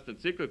 his first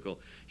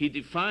encyclical, he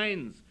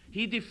defines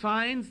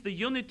the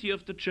unity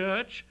of the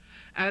Church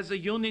as a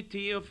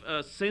unity of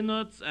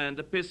synods and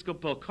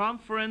episcopal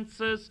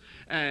conferences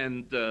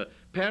and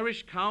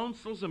parish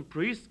councils and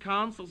priest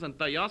councils and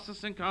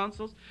diocesan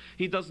councils.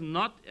 He does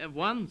not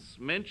once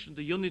mention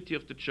the unity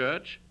of the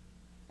Church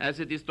as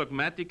it is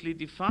dogmatically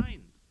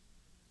defined.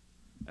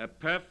 A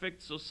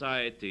perfect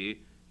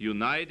society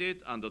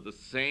united under the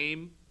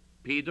same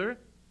Peter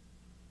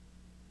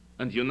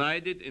and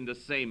united in the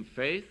same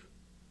faith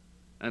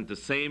and the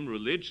same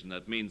religion.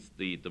 That means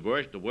the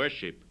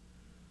worship,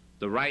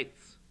 the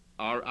rites,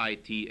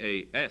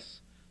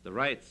 R-I-T-A-S, the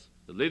rites,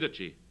 the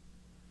liturgy.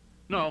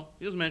 No,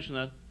 he doesn't mention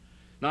that.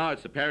 No,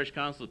 it's the parish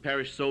council, the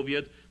parish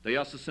soviet, the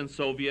diocesan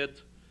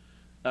soviet,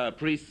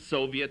 priest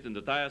soviet in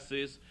the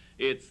diocese.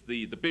 It's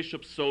the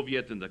bishop's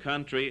soviet in the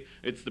country.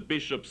 It's the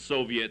bishop's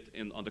soviet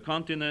on the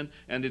continent,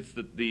 and it's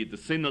the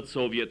synod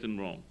soviet in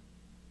Rome.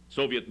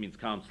 Soviet means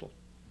council.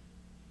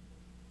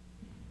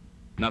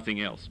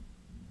 Nothing else.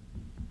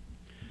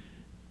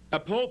 A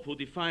pope who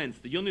defines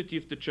the unity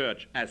of the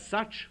church as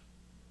such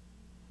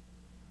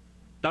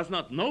does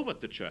not know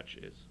what the church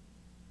is.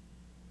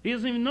 He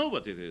doesn't even know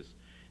what it is.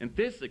 And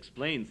this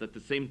explains at the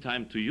same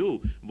time to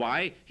you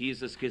why he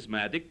is a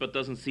schismatic but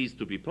doesn't cease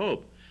to be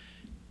pope.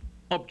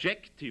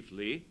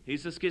 Objectively,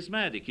 he's a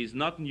schismatic. He's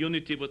not in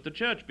unity with the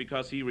church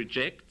because he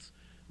rejects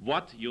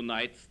what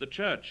unites the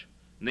church,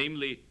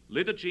 namely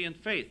liturgy and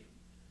faith.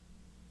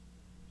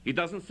 He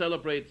doesn't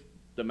celebrate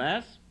the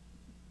Mass.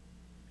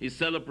 He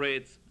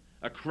celebrates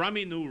a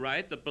crummy new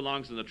rite that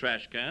belongs in a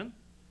trash can.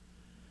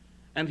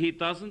 And he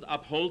doesn't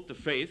uphold the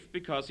faith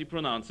because he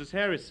pronounces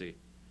heresy.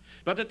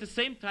 But at the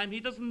same time, he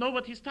doesn't know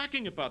what he's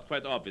talking about,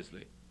 quite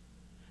obviously.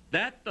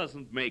 That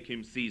doesn't make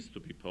him cease to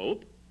be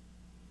pope.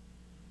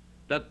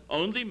 That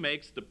only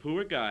makes the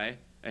poor guy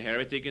a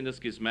heretic and a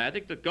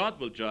schismatic that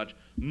God will judge,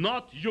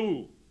 not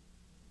you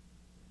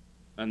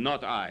and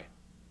not I.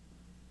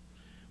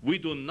 We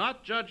do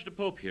not judge the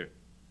pope here.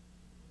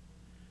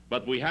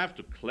 But we have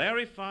to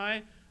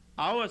clarify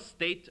our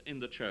state in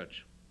the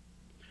church.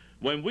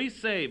 When we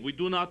say we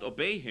do not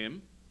obey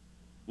him,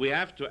 we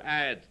have to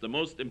add the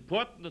most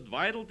important and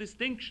vital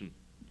distinction.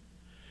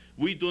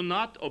 We do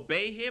not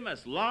obey him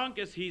as long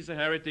as he's a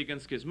heretic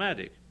and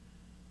schismatic.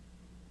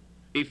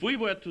 If we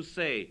were to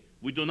say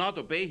we do not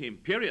obey him,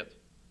 period,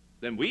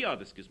 then we are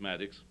the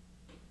schismatics.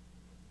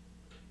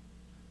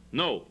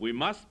 No, we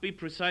must be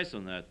precise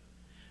on that.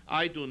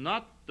 I do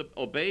not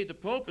obey the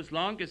Pope as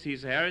long as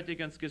he's a heretic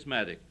and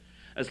schismatic.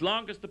 As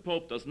long as the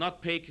Pope does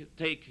not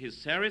take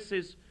his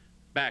heresies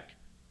back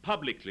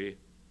publicly,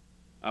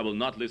 I will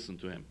not listen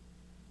to him.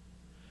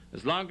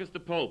 As long as the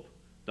Pope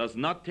does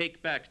not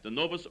take back the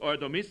Novus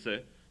Ordo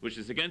Missae, which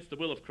is against the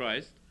will of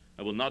Christ,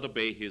 I will not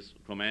obey his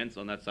commands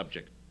on that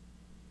subject.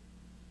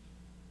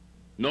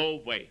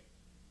 No way.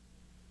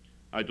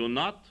 I do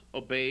not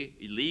obey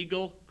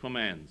illegal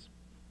commands.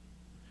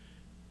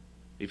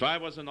 If I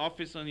was an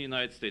officer in the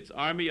United States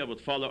Army, I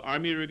would follow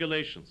Army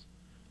regulations.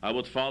 I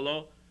would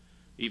follow,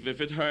 even if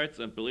it hurts,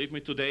 and believe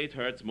me, today it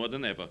hurts more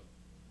than ever.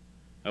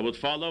 I would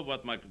follow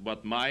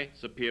what my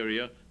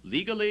superior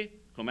legally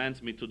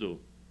commands me to do.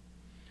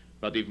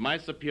 But if my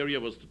superior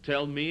was to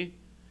tell me,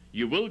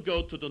 you will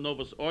go to the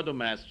Novus Ordo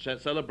Mass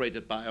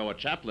celebrated by our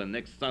chaplain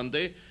next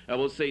Sunday, I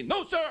will say,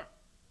 no, sir!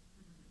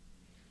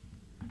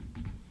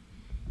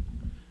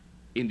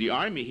 In the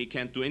army, he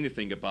can't do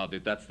anything about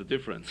it. That's the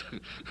difference.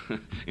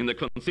 In the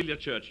conciliar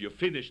church, you're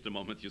finished the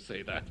moment you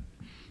say that.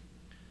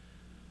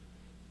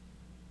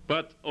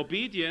 But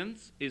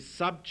obedience is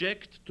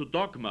subject to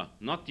dogma,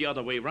 not the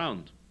other way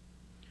around.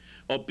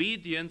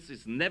 Obedience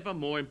is never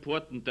more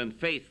important than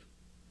faith.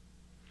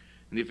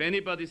 And if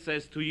anybody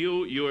says to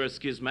you, you're a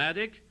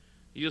schismatic,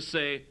 you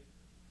say,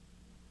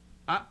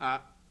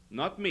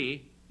 not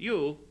me,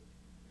 you.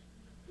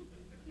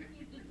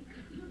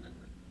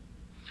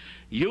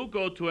 You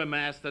go to a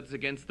Mass that's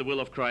against the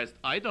will of Christ.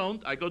 I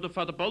don't. I go to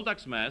Father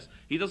Boldak's Mass.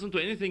 He doesn't do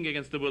anything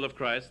against the will of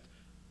Christ.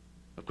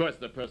 Of course,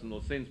 they're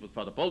personal sins with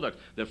Father Boldak.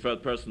 They're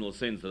personal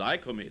sins that I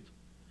commit.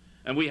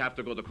 And we have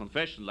to go to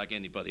confession like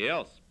anybody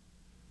else.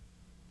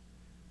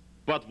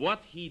 But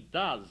what he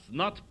does,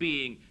 not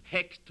being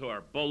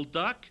Hector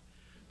Boldak,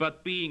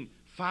 but being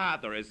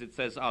Father, as it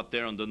says out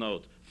there on the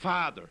note,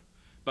 Father.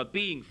 But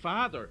being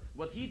Father,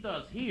 what he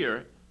does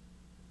here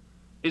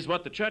is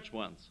what the church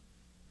wants.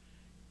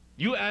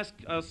 You ask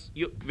us,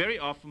 very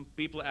often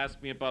people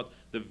ask me about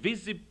the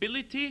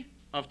visibility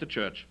of the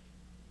church,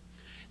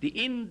 the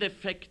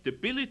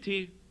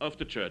indefectibility of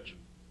the church.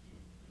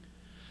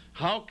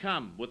 How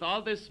come, with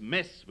all this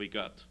mess we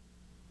got,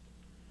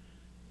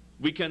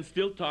 we can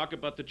still talk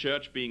about the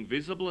church being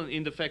visible and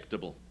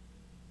indefectible?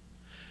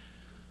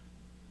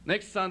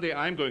 Next Sunday,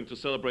 I'm going to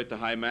celebrate the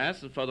High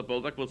Mass, and Father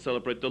Boldak will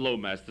celebrate the Low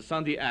Mass. The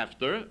Sunday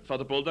after,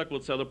 Father Boldak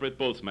will celebrate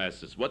both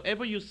Masses.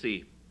 Whatever you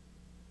see,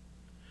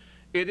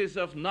 it is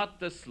of not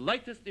the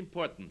slightest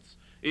importance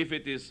if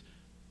it is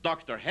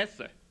Dr.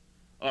 Hesse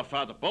or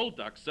Father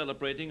Boldak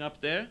celebrating up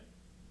there.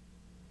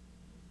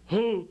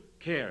 Who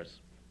cares?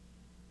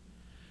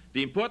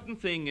 The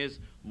important thing is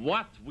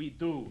what we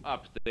do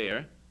up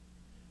there.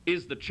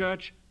 Is the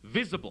church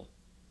visible?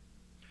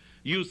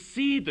 You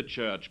see the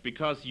church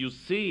because you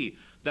see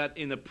that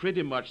in a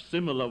pretty much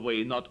similar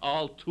way, not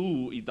all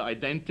too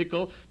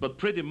identical, but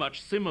pretty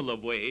much similar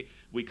way,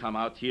 we come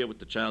out here with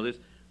the chalice,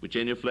 we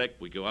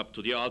genuflect, we go up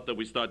to the altar,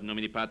 we start in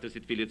nomine Patris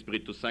et Filii et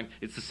Spiritus Sancti.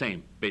 It's the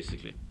same,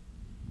 basically.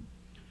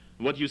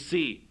 What you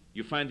see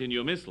you find in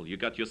your missal. You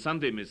got your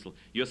Sunday missal.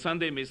 Your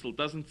Sunday missal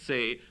doesn't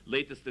say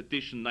latest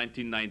edition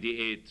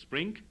 1998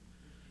 spring,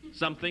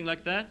 something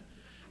like that.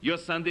 Your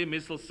Sunday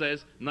missal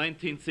says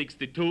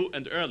 1962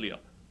 and earlier.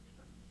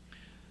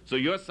 So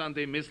your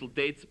Sunday missal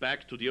dates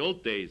back to the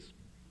old days.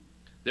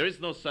 There is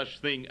no such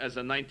thing as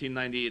a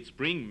 1998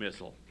 spring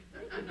missal.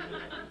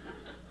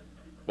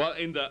 Well,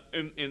 in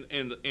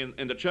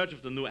the Church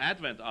of the New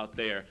Advent out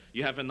there,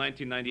 you have a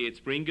 1998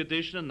 spring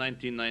edition,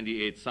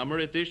 1998 summer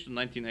edition,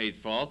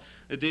 1998 fall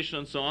edition,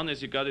 and so on,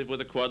 as you got it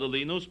with a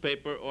quarterly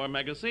newspaper or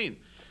magazine.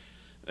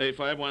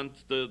 If I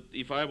want the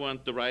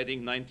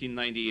writing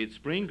 1998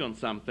 spring on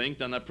something,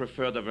 then I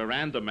prefer the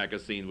Veranda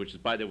magazine, which is,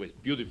 by the way,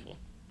 beautiful,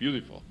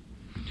 beautiful,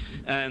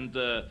 and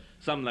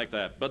something like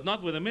that. But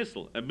not with a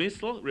missal. A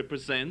missal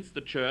represents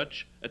the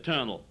church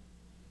eternal,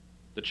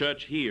 the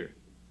church here.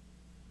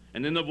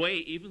 And in a way,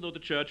 even though the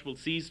church will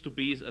cease to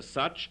be as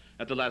such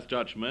at the last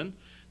judgment,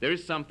 there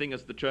is something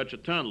as the church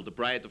eternal, the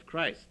bride of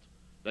Christ,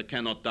 that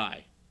cannot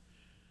die.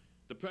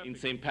 In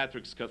St.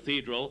 Patrick's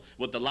Cathedral,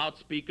 with the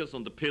loudspeakers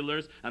on the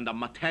pillars and the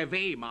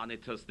TV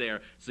monitors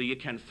there, so you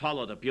can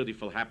follow the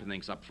beautiful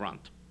happenings up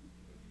front.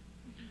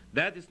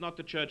 That is not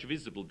the church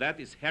visible. That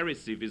is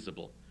heresy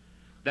visible.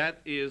 That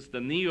is the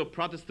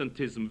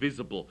Neo-Protestantism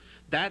visible.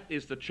 That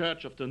is the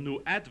Church of the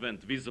New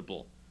Advent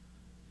visible.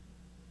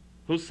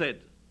 Who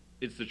said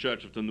it's the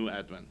Church of the New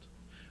Advent?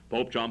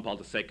 Pope John Paul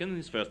II in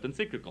his first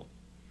encyclical.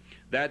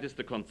 That is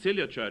the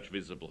conciliar church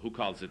visible. Who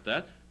calls it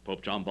that?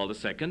 Pope John Paul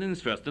II in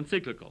his first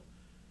encyclical.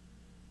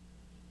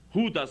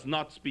 Who does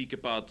not speak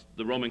about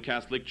the Roman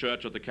Catholic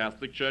Church or the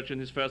Catholic Church in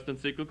his first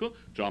encyclical?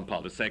 John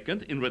Paul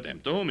II in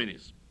Redemptor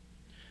Hominis.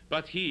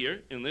 But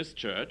here, in this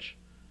church,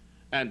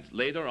 and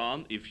later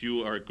on, if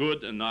you are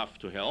good enough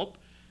to help,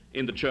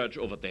 in the church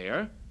over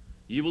there,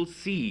 you will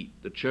see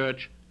the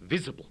church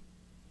visible.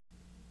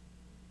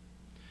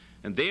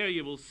 And there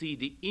you will see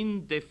the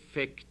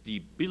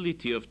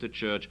indefectibility of the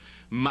church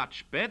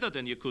much better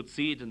than you could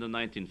see it in the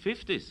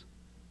 1950s.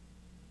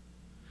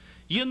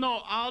 You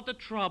know, all the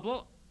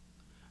trouble,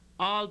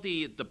 all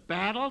the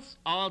battles,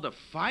 all the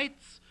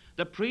fights,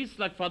 the priests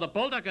like Father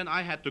Boldak and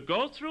I had to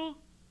go through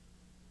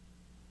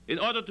in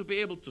order to be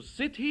able to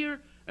sit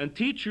here and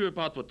teach you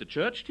about what the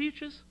church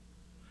teaches.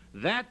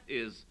 That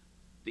is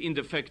the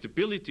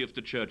indefectibility of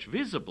the church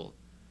visible.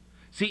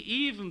 See,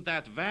 even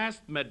that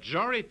vast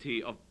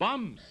majority of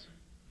bums,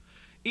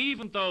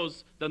 even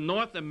the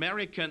North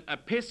American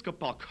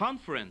Episcopal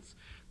Conference,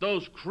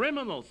 those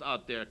criminals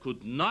out there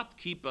could not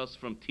keep us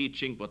from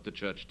teaching what the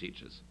church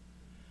teaches.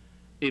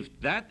 If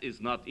that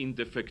is not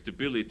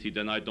indefectibility,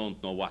 then I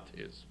don't know what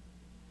is.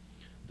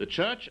 The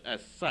church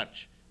as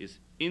such is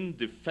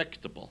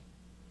indefectible.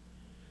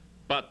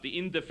 But the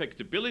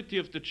indefectibility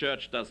of the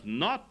church does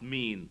not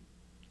mean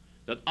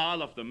that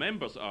all of the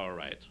members are all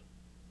right.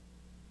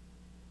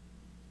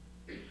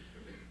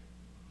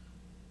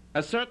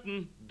 A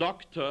certain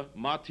Dr.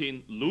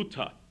 Martin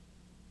Luther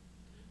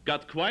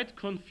got quite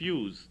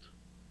confused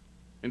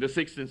in the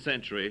 16th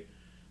century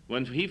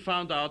when he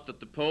found out that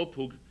the Pope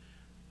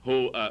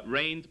who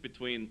reigned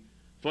between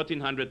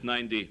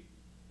 1490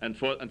 and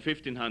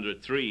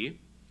 1503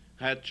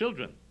 had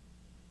children.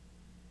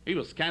 He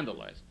was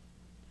scandalized.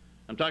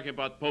 I'm talking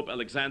about Pope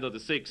Alexander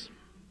VI,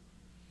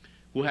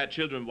 who had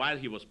children while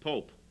he was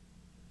Pope.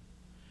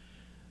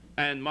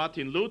 And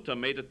Martin Luther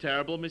made a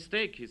terrible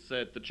mistake. He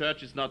said the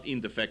church is not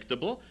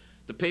indefectible.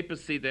 The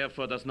papacy,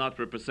 therefore, does not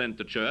represent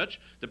the church.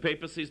 The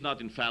papacy is not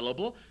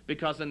infallible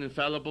because an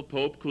infallible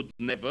pope could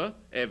never,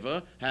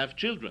 ever have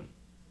children.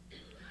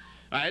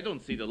 I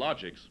don't see the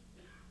logics.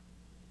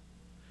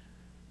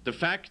 The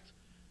fact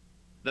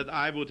that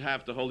I would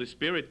have the Holy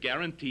Spirit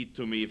guaranteed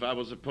to me if I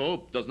was a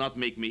pope does not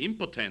make me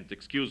impotent,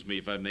 excuse me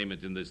if I name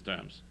it in these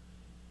terms.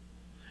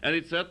 And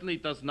it certainly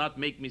does not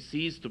make me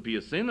cease to be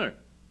a sinner.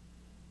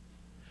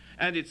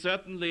 And it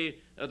certainly,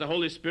 the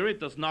Holy Spirit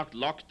does not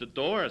lock the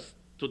doors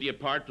to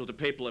the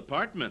papal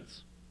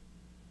apartments.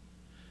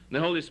 The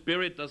Holy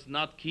Spirit does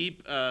not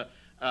keep a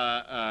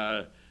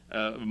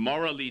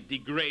morally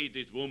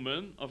degraded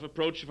woman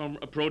from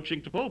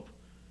approaching the Pope.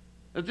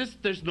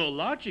 There's no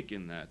logic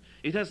in that.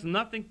 It has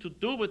nothing to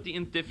do with the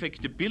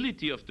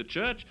indefectibility of the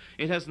church.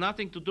 It has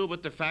nothing to do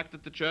with the fact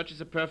that the church is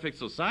a perfect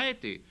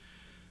society.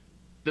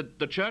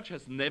 The church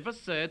has never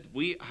said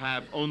we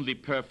have only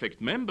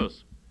perfect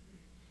members.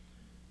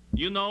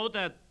 You know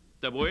that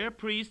there were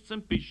priests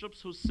and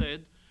bishops who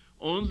said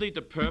only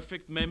the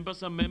perfect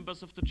members are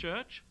members of the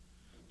church?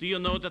 Do you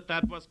know that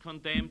that was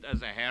condemned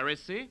as a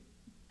heresy?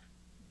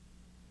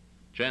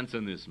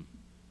 Jansenism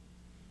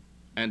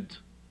and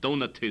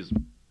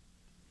Donatism.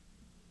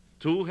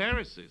 Two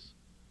heresies.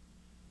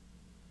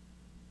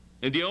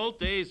 In the old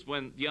days,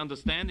 when the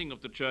understanding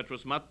of the church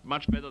was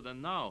much better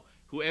than now,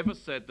 whoever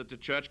said that the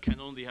church can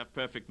only have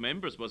perfect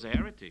members was a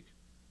heretic.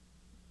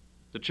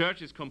 The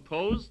church is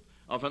composed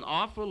of an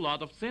awful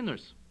lot of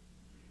sinners.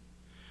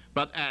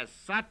 But as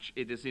such,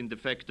 it is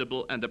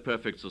indefectible and a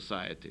perfect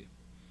society.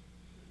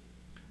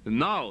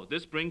 Now,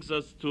 this brings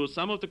us to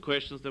some of the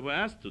questions that were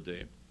asked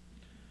today.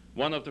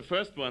 One of the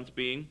first ones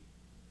being,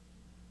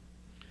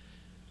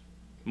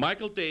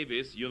 Michael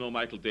Davis, you know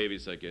Michael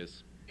Davis, I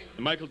guess.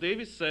 Michael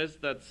Davis says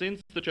that since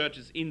the church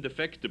is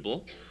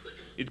indefectible,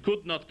 it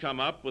could not come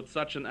up with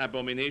such an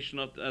abomination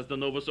as the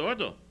Novus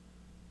Ordo.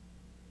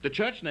 The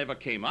church never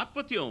came up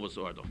with the Novus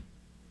Ordo.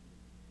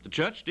 The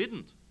church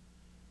didn't.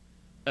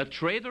 A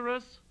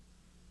traitorous,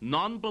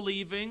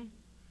 non-believing,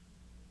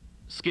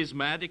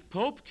 schismatic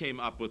pope came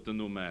up with the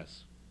new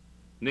Mass,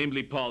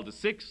 namely Paul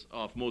VI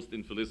of most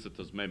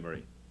infelicitous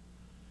memory.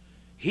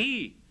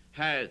 He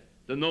had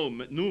the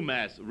new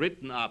Mass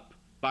written up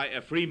by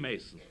a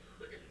Freemason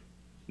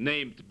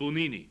named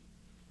Bonini.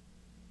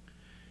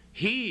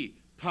 He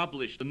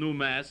published the new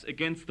Mass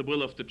against the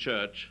will of the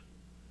church,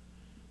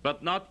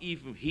 but not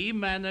even he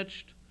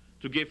managed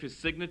to give his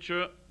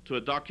signature to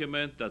a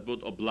document that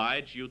would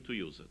oblige you to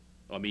use it,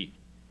 or me.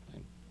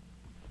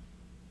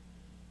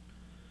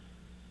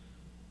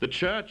 The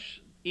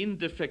church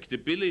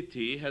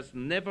indefectibility has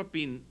never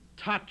been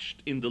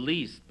touched in the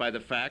least by the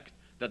fact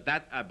that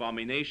that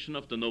abomination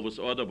of the Novus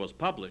Ordo was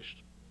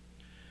published.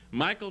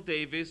 Michael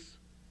Davis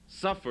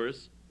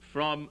suffers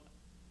from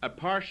a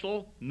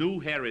partial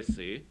new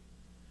heresy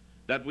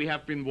that we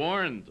have been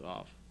warned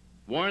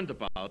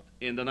about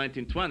in the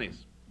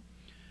 1920s,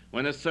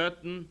 when a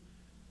certain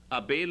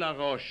Abbé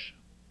Laroche,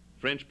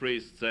 French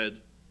priest,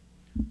 said,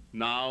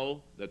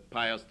 now that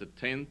Pius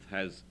X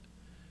has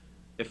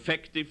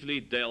effectively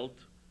dealt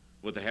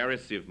with the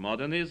heresy of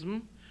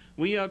modernism,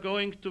 we are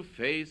going to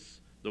face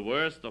the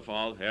worst of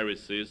all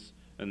heresies,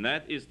 and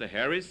that is the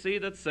heresy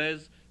that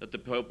says that the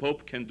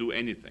Pope can do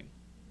anything.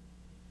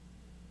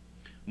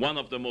 One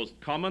of the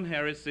most common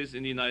heresies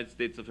in the United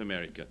States of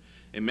America.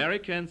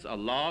 Americans are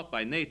law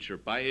by nature,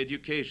 by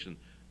education.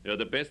 They are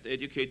the best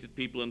educated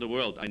people in the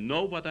world. I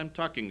know what I'm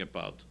talking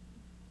about.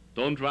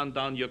 Don't run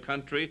down your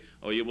country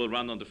or you will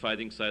run on the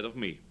fighting side of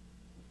me.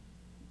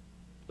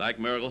 Like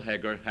Merle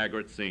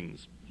Haggard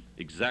sings,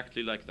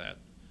 exactly like that.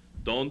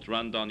 Don't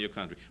run down your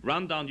country.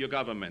 Run down your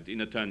government in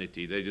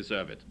eternity, they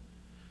deserve it.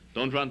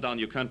 Don't run down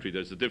your country,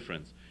 there's a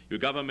difference. Your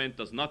government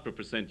does not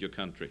represent your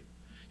country.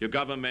 Your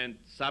government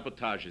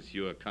sabotages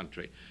your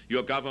country.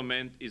 Your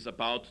government is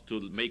about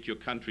to make your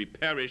country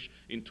perish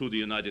into the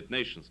United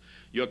Nations.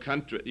 Your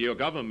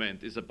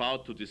government is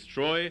about to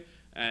destroy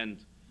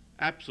and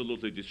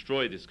absolutely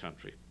destroy this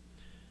country.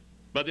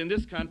 But in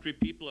this country,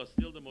 people are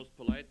still the most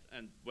polite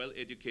and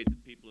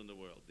well-educated people in the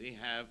world. They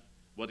have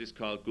what is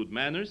called good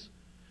manners.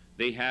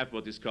 They have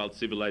what is called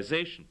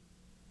civilization.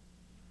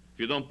 If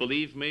you don't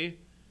believe me,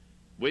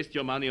 waste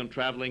your money on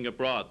traveling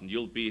abroad and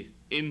you'll be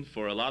in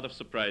for a lot of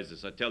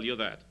surprises, I tell you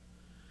that.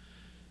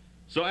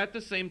 So at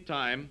the same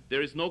time,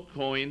 there is no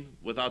coin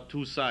without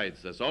two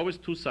sides. There's always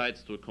two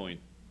sides to a coin.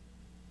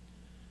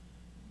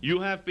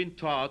 You have been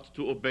taught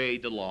to obey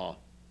the law.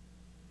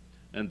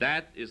 And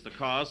that is the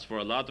cause for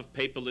a lot of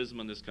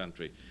papalism in this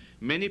country.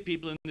 Many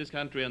people in this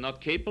country are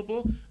not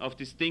capable of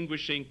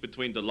distinguishing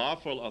between the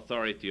lawful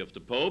authority of the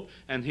Pope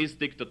and his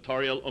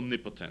dictatorial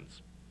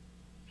omnipotence.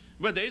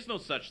 Well, there is no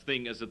such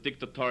thing as a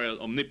dictatorial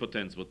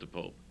omnipotence with the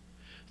Pope.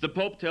 If the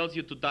Pope tells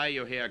you to dye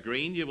your hair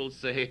green, you will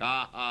say,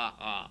 ha, ha,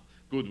 ha,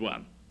 good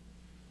one.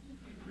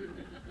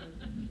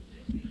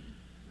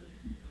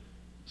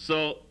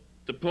 So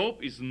the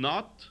Pope is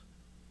not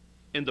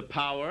in the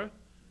power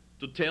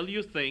to tell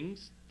you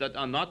things that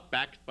are not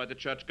backed by the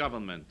church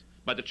government,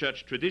 by the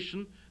church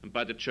tradition, and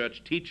by the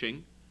church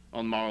teaching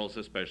on morals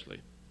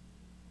especially.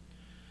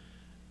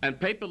 And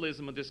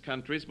papalism in this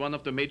country is one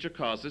of the major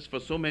causes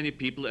for so many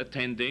people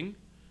attending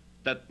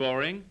that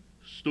boring,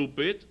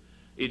 stupid,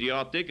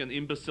 idiotic, and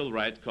imbecile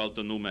rite called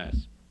the new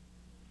Mass.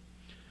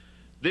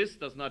 This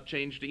does not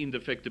change the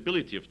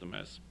indefectibility of the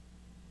Mass.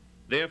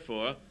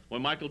 Therefore,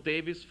 when Michael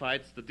Davis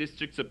fights the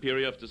district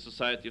superior of the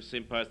Society of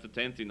St. Pius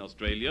X in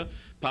Australia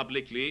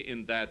publicly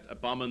in that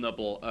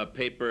abominable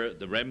paper,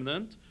 The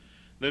Remnant,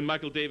 then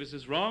Michael Davis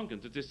is wrong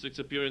and the district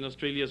superior in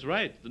Australia is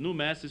right. The new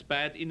Mass is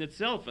bad in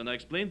itself, and I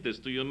explained this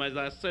to you in my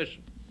last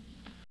session.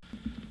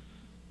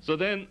 So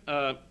then,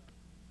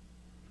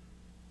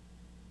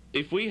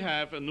 if we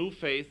have a new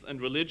faith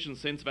and religion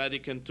since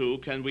Vatican II,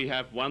 can we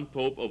have one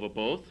Pope over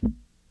both?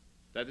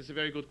 That is a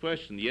very good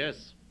question,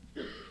 yes.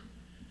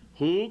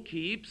 Who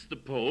keeps the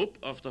Pope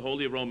of the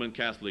Holy Roman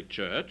Catholic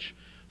Church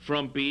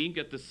from being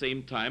at the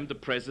same time the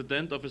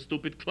president of a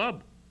stupid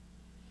club?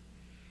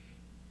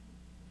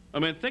 I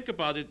mean, think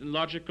about it in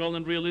logical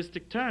and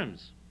realistic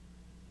terms.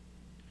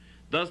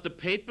 Does the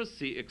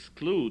papacy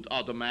exclude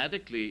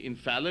automatically,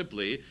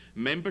 infallibly,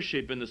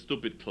 membership in a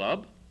stupid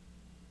club?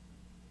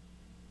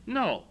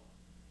 No.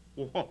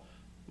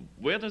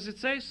 Where does it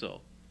say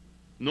so?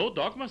 No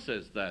dogma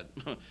says that.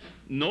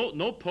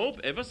 No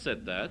Pope ever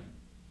said that.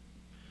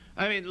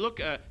 I mean, look,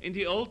 in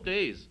the old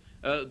days,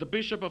 the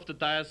bishop of the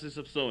diocese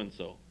of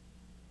so-and-so,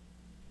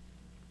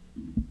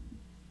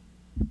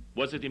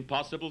 was it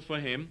impossible for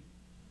him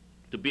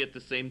to be at the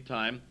same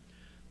time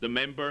the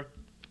member,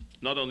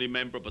 not only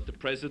member, but the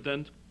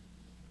president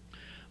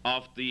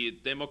of the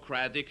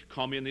Democratic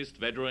Communist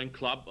Veteran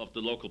Club of the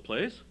local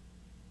place?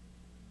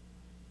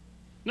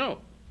 No.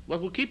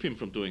 What will keep him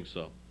from doing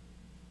so?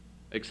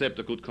 Except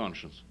a good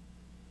conscience.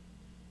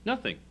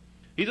 Nothing.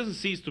 He doesn't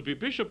cease to be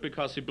bishop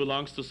because he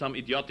belongs to some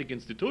idiotic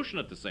institution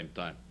at the same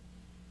time.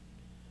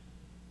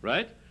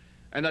 Right?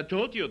 And I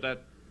told you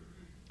that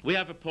we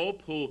have a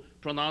pope who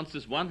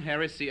pronounces one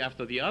heresy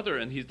after the other,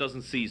 and he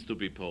doesn't cease to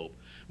be pope.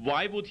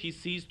 Why would he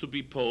cease to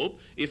be pope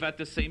if at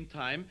the same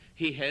time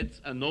he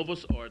heads a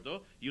Novus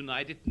Ordo,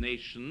 United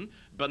Nation,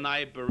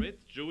 B'nai B'rith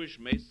Jewish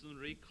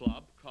Masonry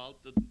club called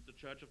the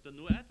Church of the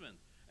New Advent,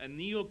 a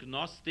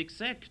neo-Gnostic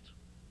sect?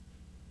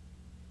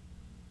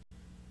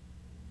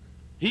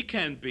 He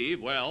can be,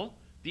 well,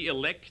 the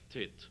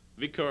elected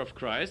vicar of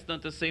Christ, and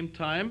at the same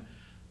time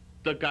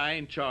the guy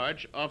in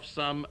charge of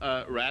some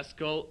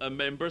rascal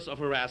members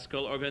of a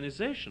rascal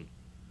organization.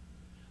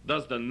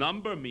 Does the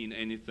number mean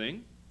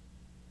anything?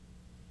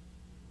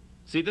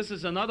 See, this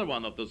is another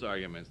one of those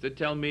arguments. They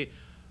tell me,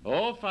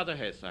 oh, Father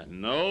Hesse,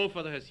 no,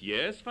 Father Hesse,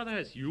 yes, Father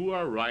Hesse, you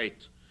are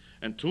right,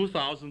 and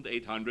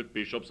 2,800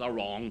 bishops are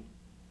wrong.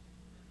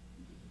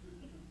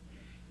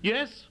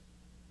 Yes,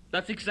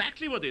 that's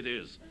exactly what it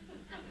is.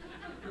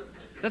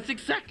 That's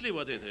exactly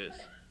what it is.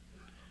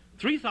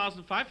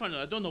 3,500,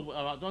 I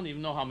don't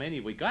even know how many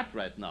we got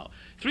right now.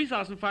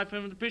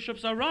 3,500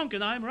 bishops are wrong,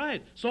 and I'm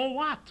right. So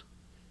what?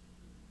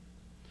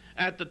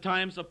 At the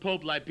times of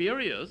Pope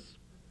Liberius,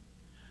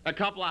 a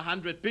couple of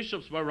hundred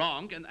bishops were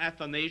wrong, and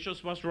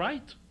Athanasius was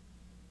right.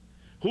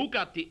 Who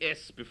got the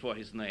S before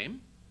his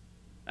name?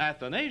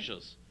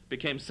 Athanasius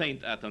became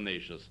Saint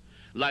Athanasius.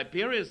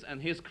 Liberius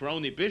and his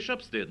crony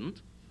bishops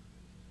didn't.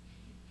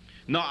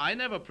 No, I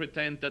never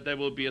pretend that there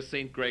will be a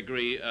Saint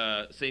Gregory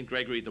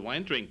the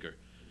wine drinker.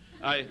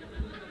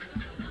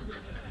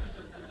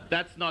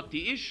 That's not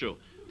the issue.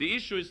 The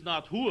issue is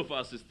not who of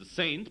us is the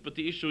saint, but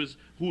the issue is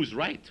who's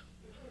right.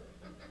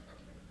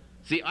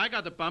 See, I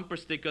got a bumper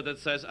sticker that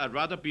says, I'd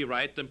rather be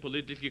right than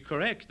politically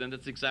correct, and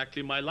that's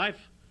exactly my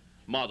life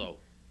motto.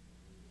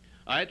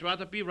 I'd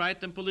rather be right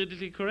than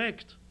politically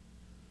correct.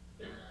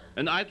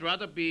 And I'd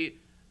rather be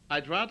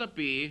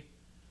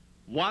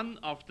one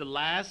of the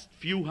last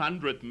few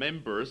hundred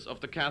members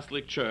of the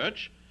Catholic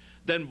Church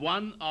than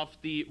one of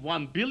the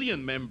 1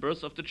 billion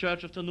members of the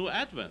Church of the New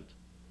Advent.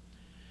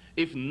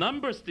 If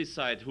numbers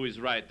decide who is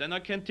right, then I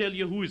can tell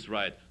you who is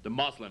right. The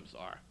Muslims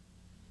are.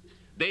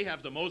 They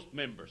have the most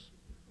members.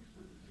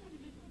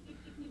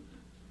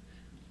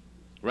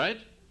 Right?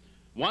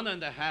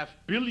 1.5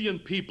 billion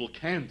people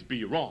can't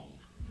be wrong.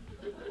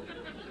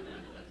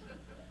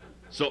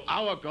 So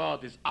our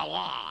God is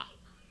Allah,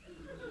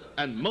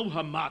 and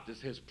Muhammad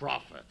is his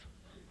prophet.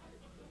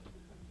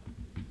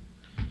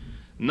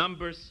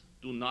 Numbers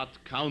do not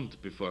count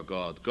before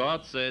God.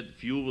 God said,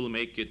 few will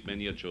make it,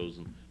 many are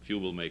chosen.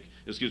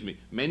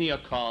 Many are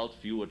called,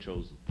 few are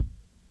chosen.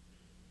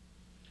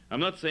 I'm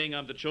not saying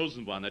I'm the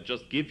chosen one, I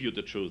just give you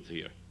the truth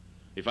here.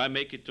 If I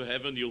make it to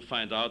heaven, you'll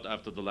find out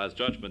after the last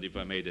judgment if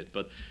I made it.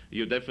 But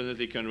you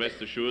definitely can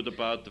rest assured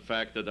about the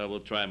fact that I will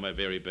try my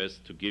very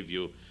best to give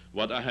you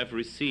what I have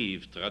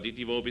received,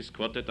 traditi vobis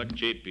quotet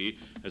accepi,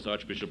 as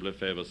Archbishop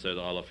Lefebvre said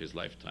all of his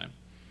lifetime.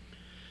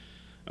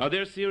 Are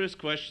there serious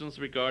questions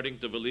regarding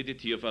the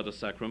validity of other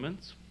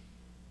sacraments?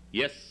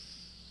 Yes,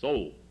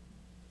 so.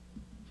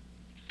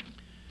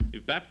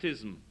 If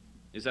baptism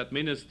is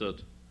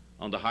administered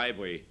on the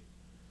highway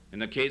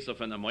in a case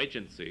of an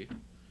emergency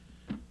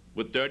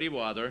with dirty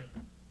water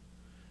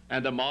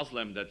and a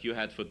Muslim that you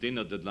had for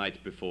dinner the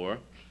night before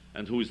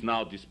and who is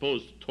now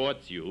disposed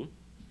towards you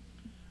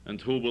and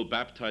who will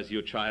baptize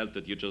your child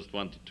that you just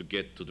wanted to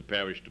get to the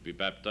parish to be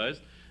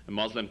baptized, a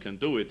Muslim can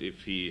do it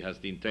if he has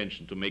the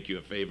intention to make you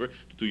a favor,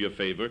 to do you a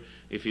favor,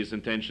 if his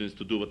intention is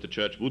to do what the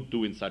church would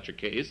do in such a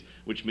case,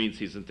 which means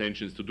his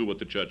intention is to do what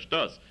the church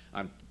does.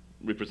 I'm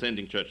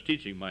representing church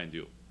teaching, mind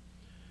you.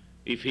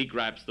 If he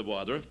grabs the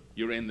water,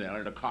 you're in there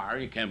in the car,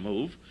 you can't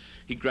move,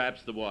 he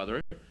grabs the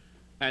water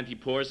and he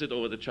pours it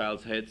over the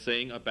child's head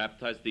saying, I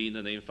baptize thee in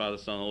the name of Father,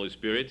 Son, and Holy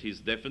Spirit,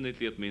 he's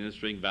definitely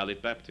administering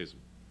valid baptism.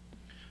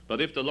 But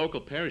if the local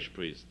parish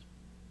priest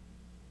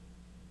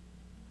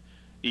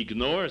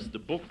ignores the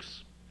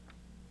books,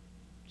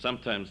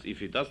 sometimes if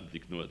he doesn't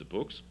ignore the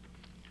books,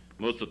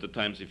 most of the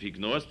times if he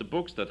ignores the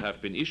books that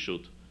have been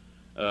issued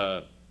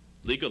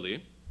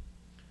legally,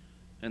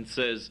 and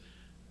says,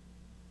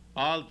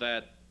 all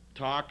that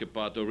talk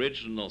about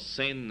original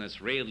sin is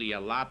really a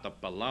lot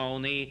of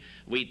baloney.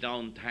 We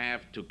don't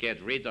have to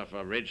get rid of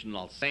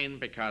original sin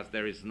because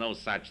there is no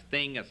such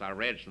thing as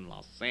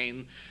original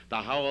sin. The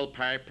whole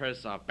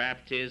purpose of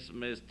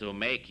baptism is to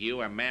make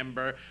you a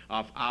member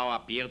of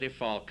our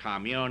beautiful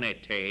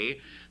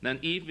community. Then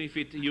even if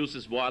it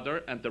uses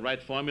water and the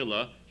right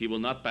formula, he will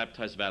not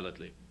baptize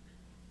validly.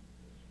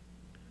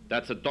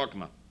 That's a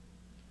dogma.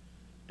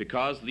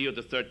 Because Leo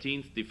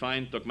XIII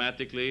defined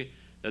dogmatically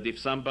that if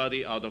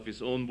somebody out of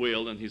his own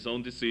will and his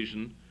own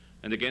decision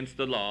and against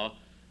the law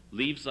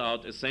leaves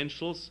out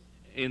essentials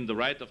in the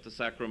rite of the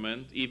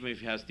sacrament, even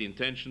if he has the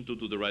intention to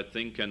do the right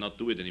thing, cannot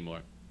do it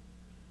anymore.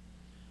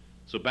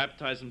 So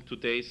baptism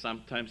today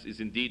sometimes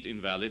is indeed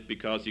invalid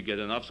because you get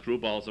enough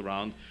screwballs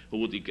around who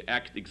would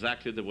act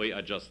exactly the way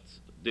I just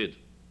did.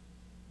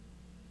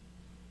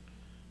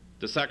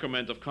 The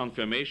sacrament of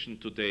confirmation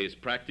today is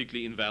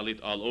practically invalid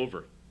all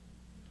over.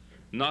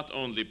 not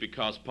only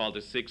because Paul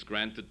VI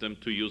granted them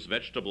to use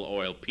vegetable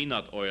oil,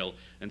 peanut oil,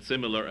 and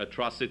similar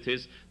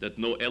atrocities that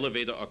no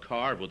elevator or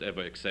car would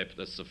ever accept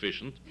as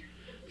sufficient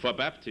for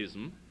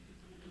baptism,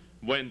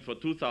 when for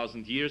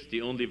 2,000 years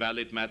the only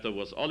valid matter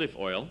was olive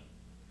oil.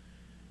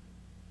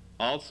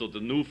 Also, the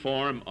new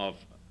form of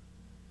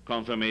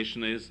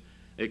confirmation is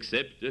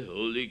accept the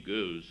Holy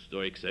Ghost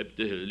or accept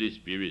the Holy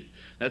Spirit.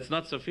 That's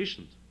not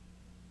sufficient.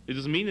 It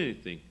doesn't mean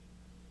anything.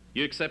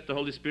 You accept the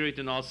Holy Spirit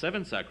in all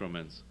 7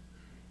 sacraments.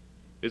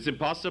 It's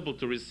impossible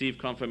to receive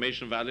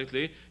confirmation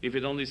validly if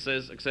it only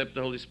says accept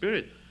the Holy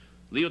Spirit.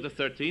 Leo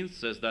XIII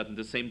says that in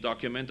the same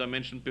document I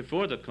mentioned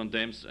before that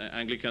condemns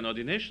Anglican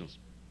ordinations.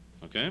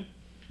 Okay?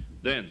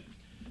 Then,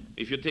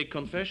 if you take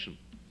confession,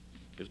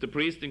 if the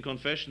priest in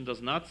confession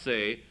does not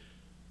say,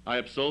 I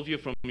absolve you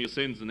from your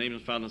sins in the name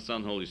of the Father,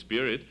 Son, Holy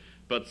Spirit,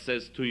 but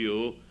says to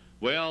you,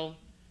 well,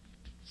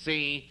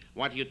 see,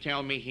 what you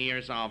tell me here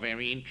is all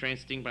very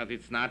interesting, but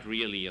it's not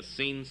really a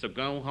sin, so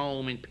go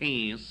home in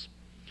peace.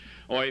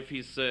 Or if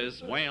he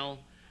says, well,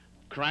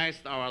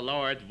 Christ our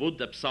Lord would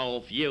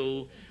absolve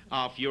you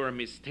of your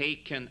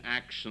mistaken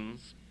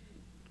actions,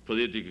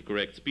 politically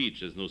correct speech,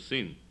 there's no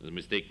sin, there's a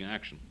mistaken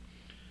action.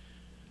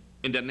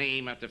 In the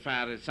name of the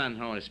Father, Son,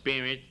 Holy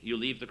Spirit, you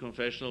leave the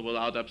confessional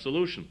without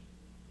absolution.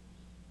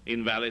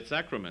 Invalid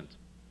sacrament.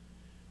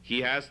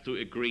 He has to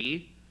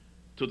agree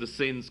to the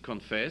sins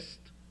confessed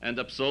and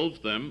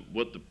absolve them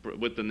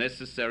with the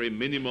necessary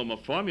minimum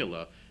of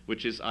formula,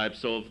 which is I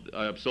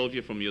absolve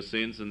you from your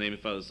sins in the name of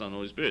the Father, Son,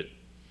 Holy Spirit.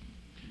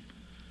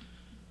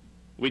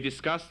 We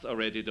discussed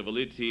already the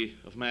validity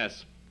of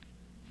Mass.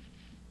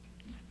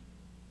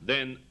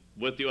 Then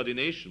with the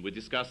ordination, we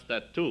discussed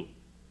that too.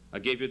 I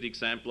gave you the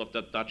example of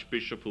that Dutch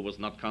bishop who was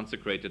not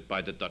consecrated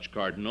by the Dutch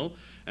cardinal,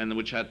 and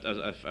which had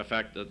a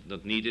fact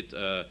that needed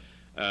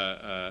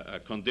a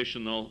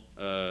conditional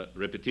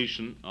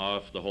repetition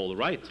of the whole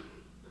rite.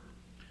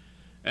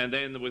 And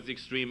then with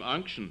extreme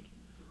unction,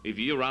 if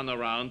you run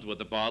around with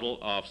a bottle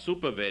of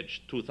Super Veg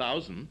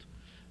 2000,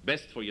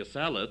 best for your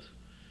salad,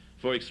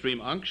 for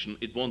extreme unction,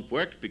 it won't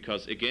work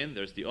because, again,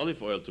 there's the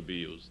olive oil to be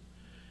used.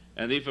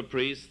 And if a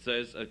priest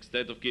says,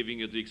 instead of giving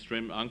you the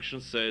extreme unction,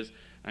 says,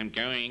 I'm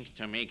going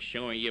to make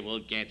sure you will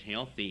get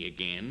healthy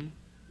again,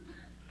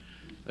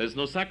 there's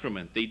no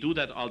sacrament. They do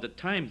that all the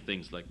time,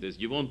 things like this.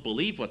 You won't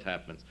believe what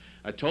happens.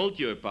 I told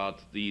you about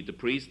the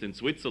priest in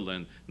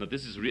Switzerland. Now,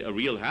 this is a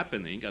real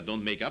happening. I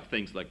don't make up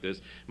things like this.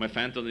 My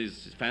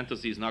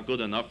fantasy is not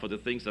good enough for the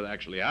things that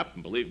actually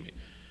happen, believe me.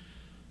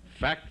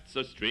 Facts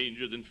are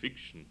stranger than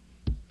fiction.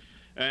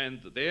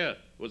 And there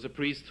was a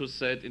priest who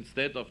said,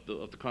 instead of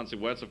the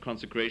words of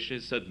consecration,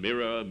 he said,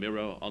 mirror,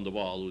 mirror on the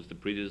wall, who's the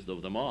prettiest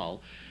of them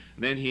all.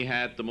 And then he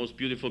had the most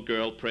beautiful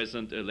girl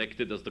present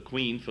elected as the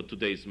queen for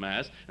today's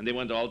Mass, and they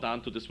went all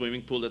down to the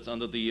swimming pool that's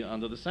under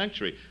the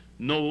sanctuary.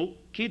 No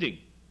kidding.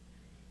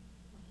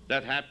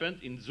 That happened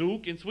in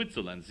Zug in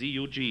Switzerland.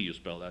 Z-U-G, you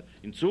spell that.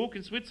 In Zug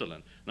in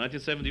Switzerland,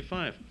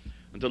 1975.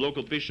 And the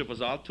local bishop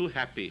was all too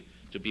happy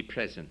to be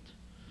present.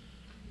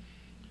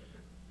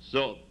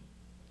 So,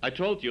 I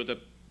told you that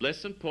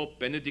Blessed Pope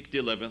Benedict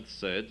XI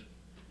said,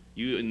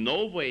 you in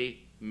no way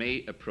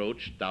may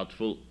approach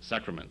doubtful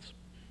sacraments.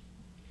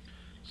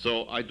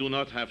 So I do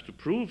not have to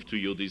prove to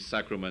you these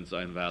sacraments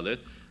are invalid.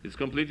 It's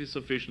completely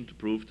sufficient to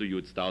prove to you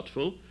it's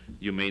doubtful.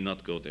 You may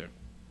not go there.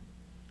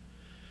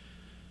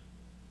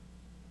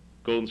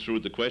 Going through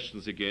the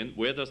questions again,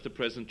 where does the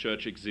present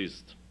church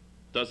exist?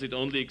 Does it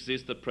only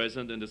exist at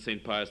present in the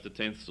St. Pius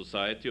X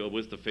Society or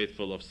with the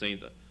faithful of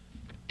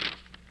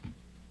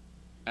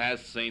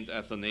as St.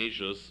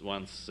 Athanasius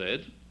once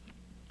said?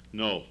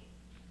 No.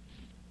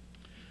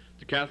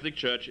 The Catholic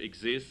Church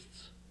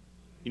exists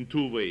in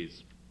 2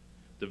 ways.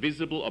 The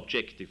visible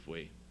objective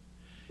way.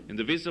 In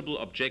the visible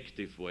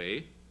objective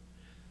way,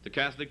 the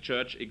Catholic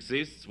Church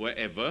exists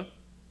wherever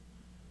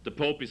the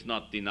Pope is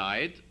not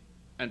denied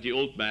and the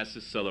old Mass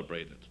is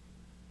celebrated.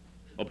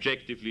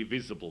 Objectively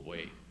visible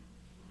way.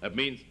 That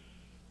means,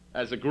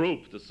 as a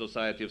group, the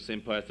Society of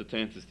St. Pius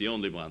X is the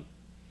only one.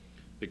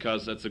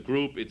 Because as a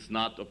group, it's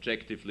not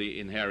objectively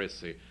in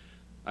heresy.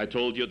 I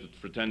told you that the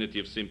Fraternity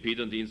of St.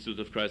 Peter and the Institute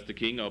of Christ the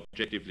King are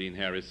objectively in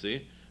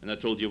heresy. And I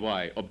told you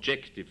why.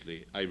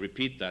 Objectively. I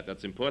repeat that.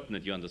 That's important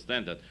that you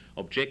understand that.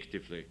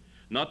 Objectively.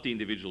 Not the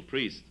individual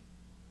priest.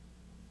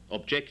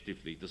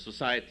 Objectively. The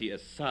society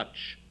as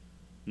such.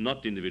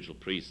 Not the individual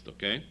priest,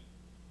 okay?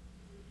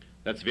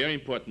 That's very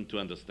important to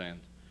understand.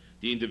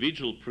 The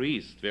individual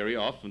priest very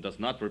often does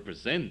not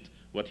represent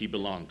what he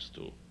belongs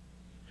to.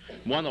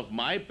 One of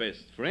my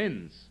best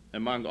friends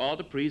among all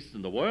the priests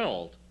in the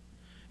world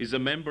is a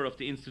member of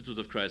the Institute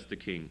of Christ the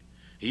King.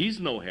 He's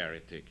no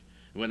heretic.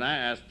 When I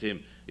asked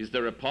him, is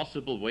there a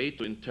possible way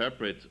to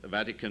interpret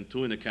Vatican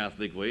II in a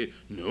Catholic way?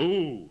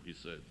 No, he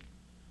said.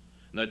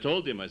 And I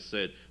told him, I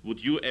said,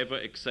 would you ever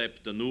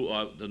accept the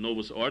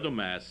Novus Ordo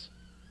Mass?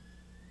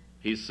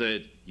 He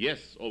said,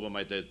 yes, over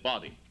my dead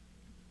body.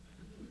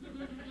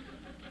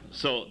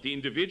 So the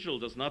individual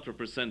does not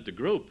represent the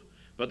group,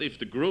 but if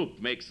the group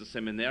makes a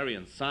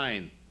seminarian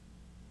sign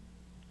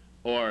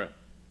or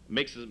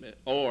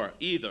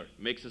either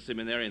makes a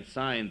seminarian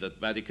sign that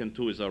Vatican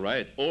II is all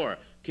right, or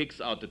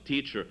kicks out the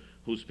teacher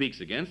who speaks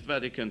against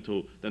Vatican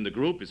II, then the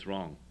group is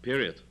wrong,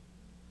 period.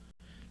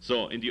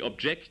 So in the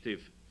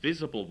objective,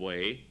 visible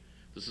way,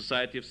 the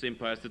Society of St.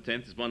 Pius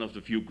X is one of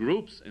the few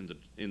groups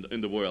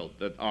in the world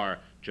that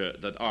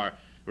are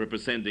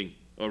representing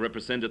or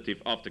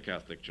representative of the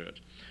Catholic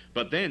Church.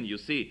 But then you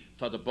see,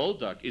 Father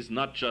Bolduc is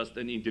not just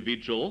an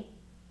individual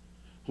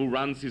who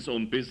runs his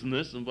own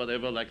business and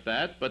whatever like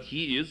that, but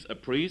he is a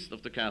priest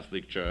of the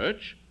Catholic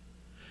Church,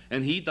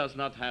 and he does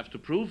not have to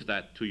prove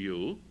that to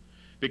you,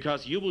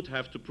 because you would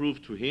have to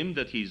prove to him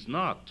that he's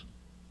not.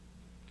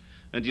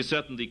 And you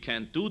certainly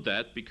can't do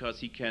that, because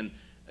he can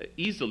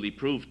easily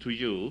prove to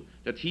you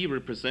that he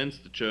represents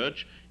the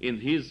Church in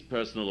his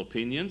personal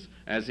opinions,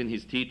 as in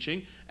his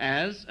teaching,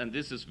 as, and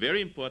this is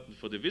very important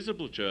for the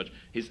visible Church,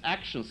 his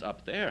actions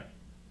up there.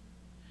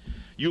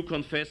 You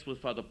confess with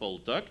Father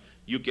Bolduc,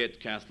 you get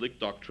Catholic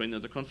doctrine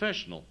in the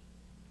confessional.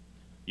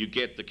 You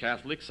get the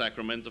Catholic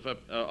sacrament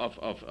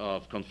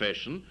of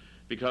confession,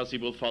 because he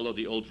will follow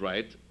the old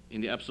rite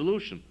in the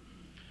absolution.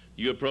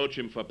 You approach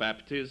him for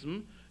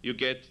baptism, you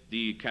get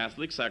the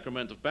Catholic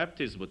sacrament of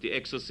baptism with the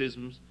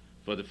exorcisms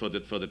for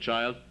the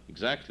child,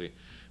 exactly,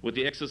 with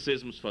the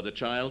exorcisms for the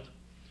child,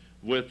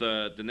 with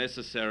the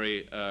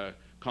necessary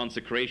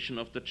consecration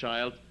of the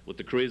child, with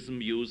the chrism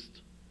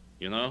used,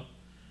 you know,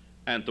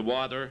 and the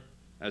water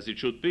as it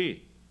should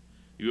be.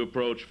 You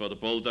approach Father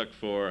Bolduc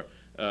for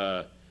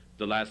the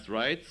last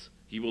rites.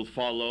 He will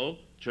follow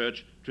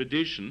Church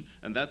tradition,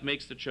 and that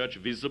makes the Church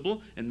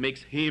visible and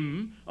makes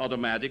him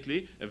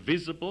automatically a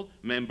visible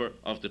member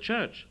of the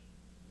Church,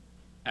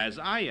 as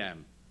I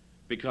am,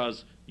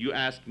 because you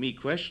ask me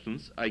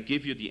questions, I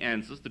give you the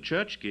answers the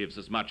Church gives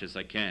as much as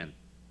I can.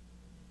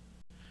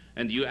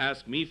 And you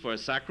ask me for a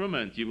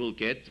sacrament, you will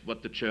get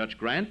what the Church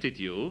granted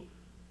you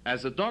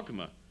as a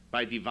dogma,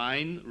 by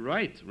divine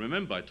right.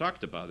 Remember, I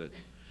talked about it.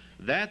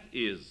 That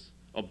is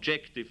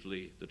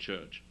objectively the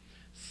Church.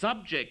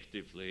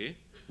 Subjectively,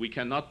 we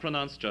cannot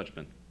pronounce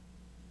judgment.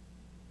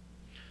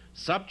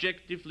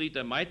 Subjectively,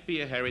 there might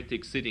be a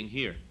heretic sitting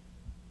here.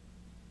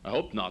 I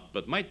hope not,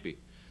 but might be.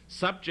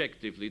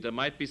 Subjectively, there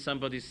might be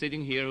somebody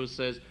sitting here who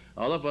says,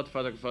 all of what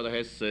Father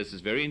Hesse says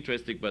is very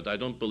interesting, but I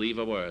don't believe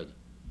a word.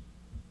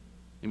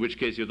 In which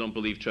case you don't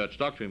believe church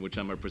doctrine, which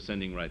I'm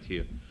representing right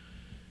here.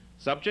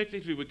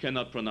 Subjectively, we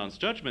cannot pronounce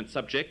judgment.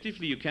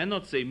 Subjectively, you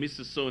cannot say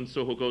Mrs.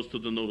 So-and-so who goes to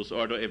the Novus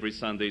Ordo every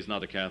Sunday is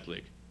not a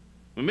Catholic.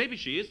 Well, maybe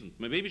she isn't.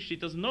 Maybe she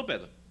doesn't know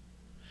better.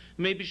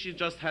 Maybe she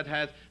just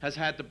has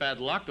had the bad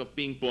luck of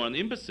being born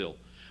imbecile.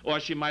 Or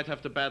she might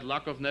have the bad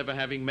luck of never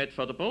having met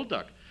Father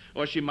Bolduc.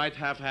 Or she might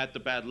have had the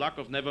bad luck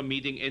of never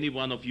meeting any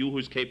one of you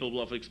who's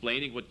capable of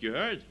explaining what you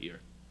heard here.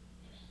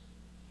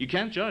 You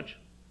can't judge.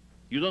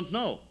 You don't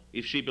know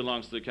if she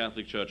belongs to the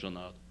Catholic Church or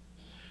not.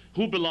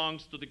 Who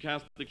belongs to the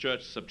Catholic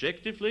Church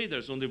subjectively?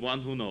 There's only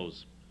one who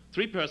knows.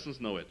 3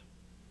 persons know it.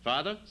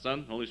 Father,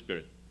 Son, Holy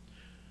Spirit.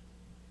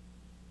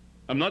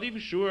 I'm not even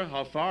sure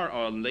how far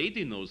Our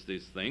Lady knows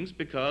these things,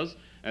 because,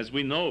 as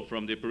we know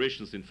from the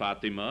apparitions in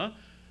Fatima,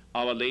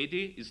 Our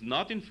Lady is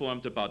not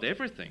informed about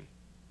everything.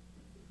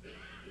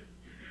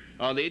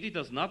 Our Lady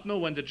does not know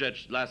when the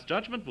last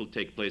judgment will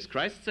take place.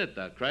 Christ said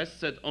that. Christ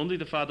said only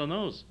the Father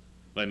knows.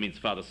 Well, it means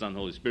Father, Son,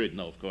 Holy Spirit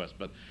know, of course,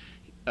 but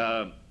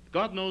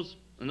God knows,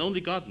 and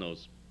only God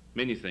knows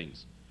many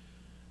things.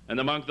 And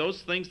among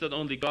those things that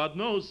only God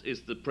knows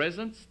is the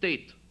present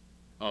state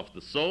of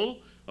the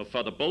soul of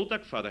Father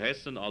Bolduc, Father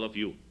Hesse, and all of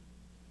you.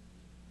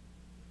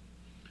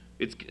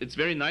 It's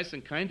very nice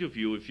and kind of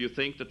you if you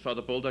think that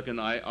Father Bolduc and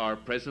I are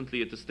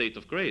presently at the state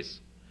of grace.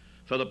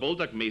 Father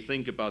Bolduc may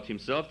think about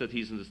himself that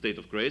he's in the state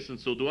of grace, and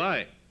so do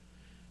I.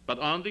 But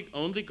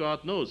only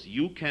God knows.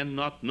 You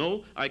cannot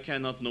know. I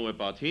cannot know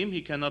about him.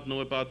 He cannot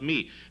know about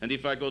me. And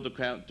if I go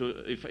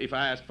if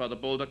I ask Father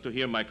Bolduc to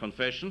hear my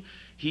confession,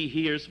 he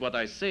hears what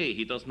I say.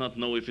 He does not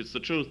know if it's the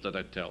truth that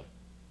I tell.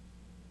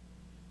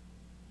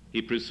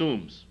 He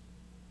presumes,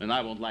 and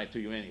I won't lie to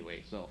you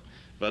anyway. So,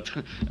 but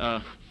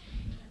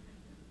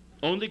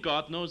only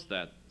God knows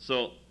that.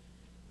 So,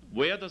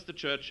 where does the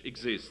church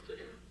exist?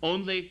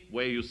 Only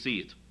where you see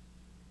it.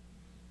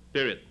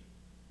 Period.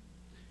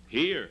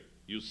 Here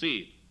you see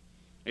it.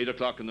 8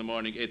 o'clock in the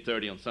morning,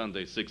 8:30 on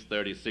Sunday,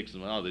 6:30, 6,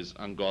 and all these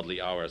ungodly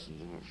hours.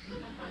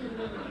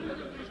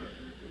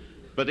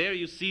 But there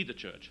you see the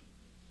church.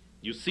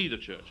 You see the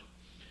church.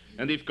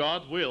 And if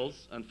God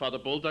wills, and Father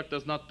Bolduc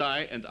does not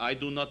die, and I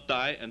do not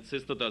die, and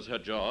Sister does her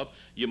job,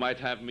 you might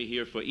have me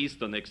here for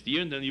Easter next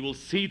year, and then you will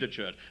see the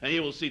church. And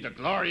you will see the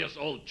glorious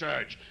old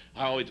church,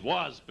 how it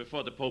was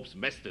before the popes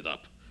messed it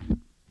up.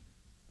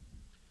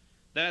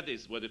 That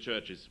is where the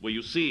church is, where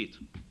you see it.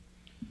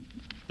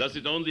 Does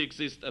it only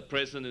exist at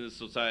present in the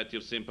Society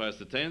of St.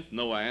 Pius X?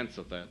 No, I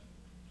answered that.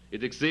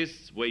 It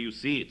exists where you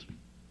see it.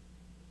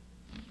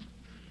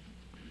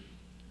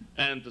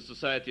 And the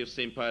Society of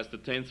St. Pius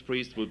X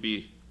priest will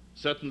be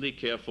certainly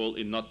careful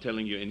in not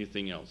telling you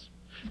anything else.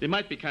 They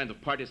might be kind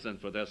of partisan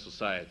for their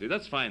society.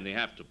 That's fine, they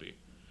have to be.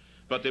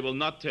 But they will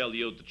not tell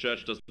you the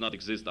church does not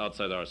exist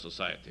outside our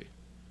society.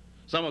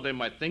 Some of them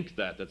might think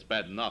that, that's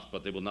bad enough,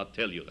 but they will not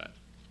tell you that.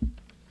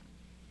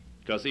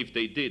 Because if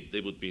they did,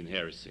 they would be in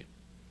heresy.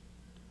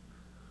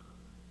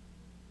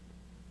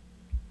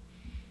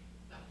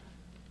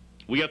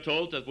 We are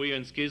told that we are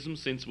in schism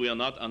since we are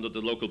not under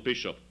the local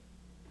bishop.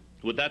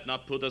 Would that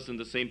not put us in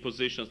the same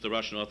position as the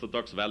Russian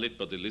Orthodox, valid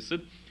but illicit?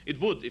 It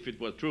would, if it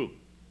were true.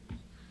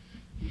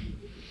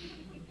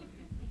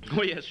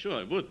 Oh yes,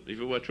 sure, it would, if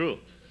it were true.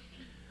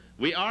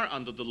 We are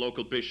under the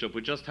local bishop.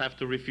 We just have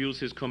to refuse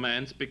his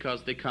commands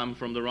because they come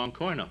from the wrong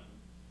corner.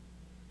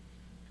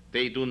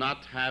 They do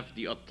not have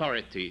the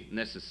authority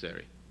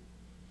necessary.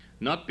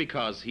 Not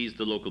because he's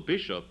the local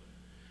bishop,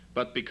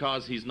 but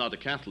because he's not a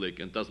Catholic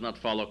and does not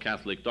follow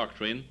Catholic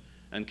doctrine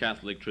and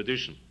Catholic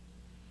tradition.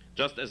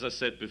 Just as I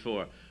said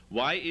before,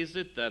 why is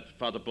it that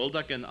Father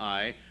Bolduc and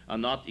I are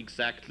not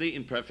exactly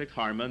in perfect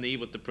harmony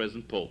with the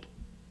present Pope?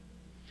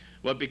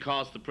 Well,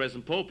 because the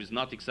present Pope is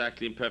not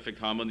exactly in perfect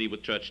harmony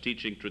with church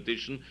teaching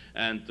tradition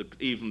and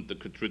even the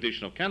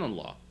tradition of canon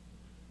law.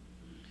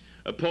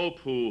 A Pope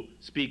who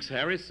speaks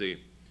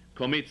heresy,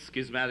 commits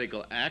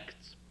schismatical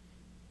acts,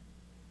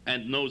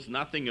 and knows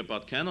nothing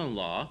about canon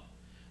law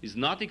is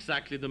not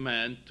exactly the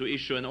man to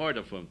issue an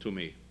order to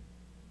me.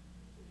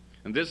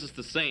 And this is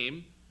the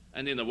same,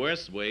 and in a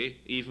worse way,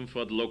 even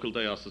for the local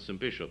diocesan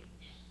bishop.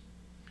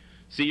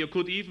 See, you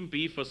could even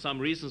be, for some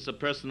reasons, a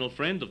personal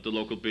friend of the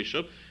local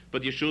bishop,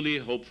 but you surely,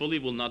 hopefully,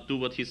 will not do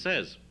what he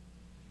says,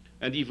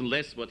 and even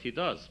less what he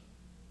does.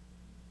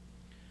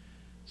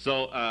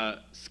 So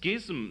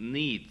schism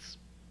needs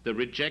the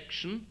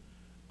rejection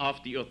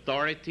of the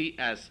authority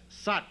as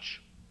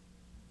such.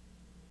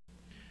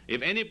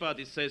 If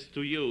anybody says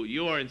to you,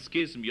 you are in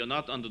schism, you're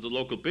not under the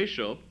local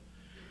bishop,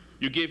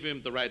 you give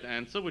him the right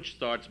answer, which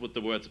starts with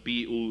the words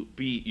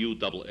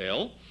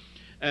B-U-L-L,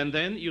 and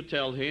then you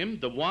tell him,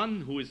 the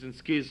one who is in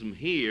schism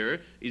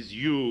here is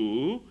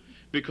you,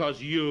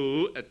 because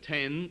you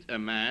attend a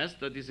mass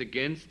that is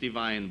against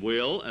divine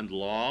will and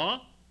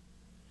law,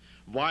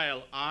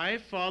 while I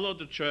follow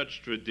the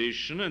church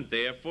tradition and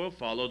therefore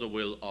follow the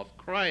will of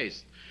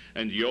Christ.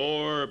 And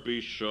your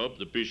bishop,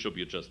 the bishop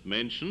you just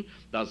mentioned,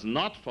 does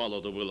not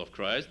follow the will of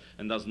Christ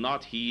and does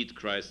not heed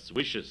Christ's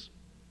wishes.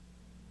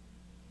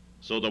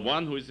 So the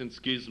one who is in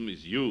schism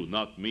is you,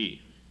 not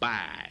me.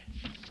 Bye.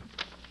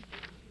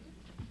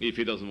 If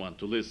he doesn't want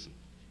to listen.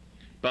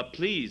 But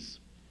please,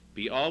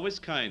 be always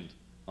kind,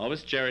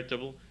 always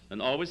charitable,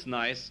 and always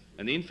nice,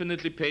 and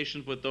infinitely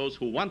patient with those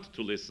who want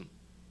to listen.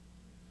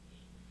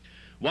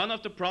 One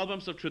of the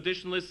problems of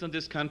traditionalists in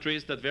this country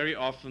is that very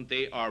often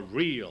they are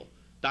real,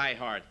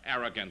 die-hard,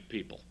 arrogant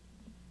people.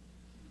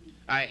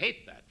 I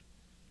hate that.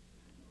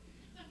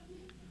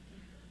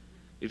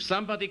 If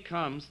somebody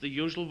comes the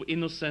usual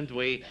innocent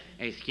way,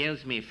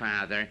 excuse me,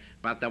 Father,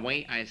 but the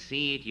way I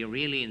see it, you're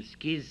really in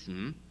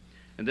schism.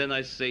 And then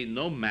I say,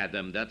 no,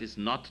 madam, that is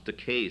not the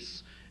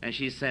case. And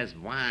she says,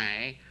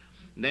 why?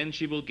 Then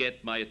she will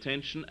get my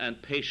attention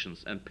and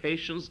patience, and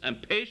patience,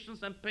 and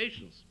patience, and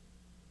patience.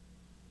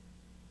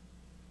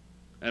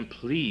 And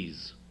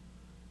please,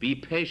 be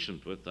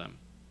patient with them.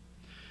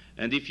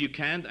 And if you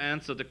can't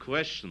answer the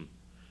question,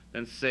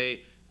 then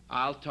say,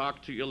 I'll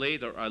talk to you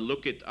later, I'll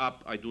look it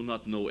up, I do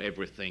not know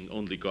everything,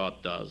 only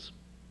God does.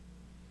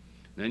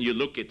 Then you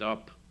look it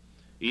up.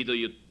 Either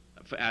you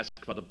ask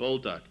Father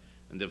Bolduc,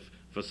 and if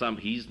for some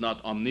he's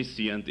not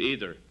omniscient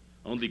either,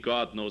 only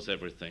God knows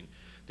everything.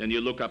 Then you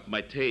look up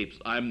my tapes,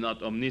 I'm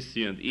not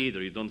omniscient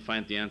either, you don't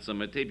find the answer on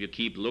my tape, you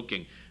keep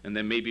looking, and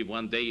then maybe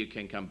one day you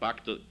can come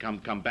back to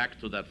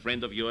that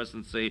friend of yours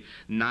and say,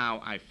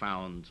 now I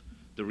found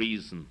the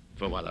reason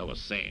for what I was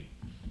saying.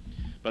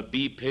 But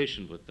be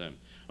patient with them.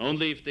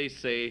 Only if they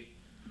say,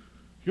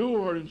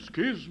 you are in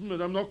schism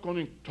and I'm not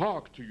going to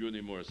talk to you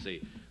anymore,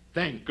 say,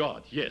 thank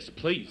God, yes,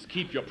 please,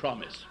 keep your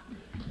promise.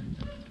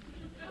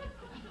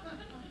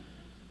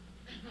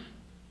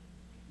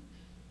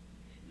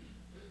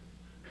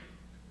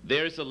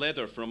 There is a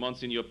letter from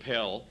Monsignor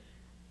Pell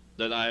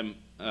that I'm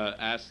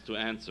asked to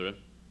answer.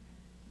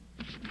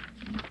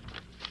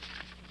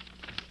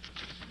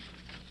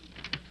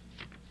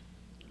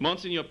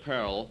 Monsignor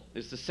Pearl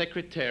is the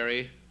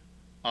secretary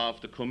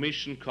of the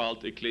commission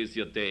called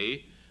Ecclesia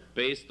Dei,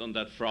 based on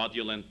that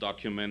fraudulent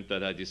document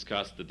that I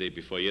discussed the day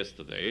before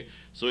yesterday.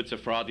 So it's a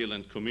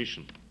fraudulent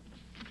commission.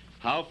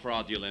 How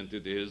fraudulent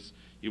it is,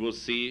 you will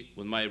see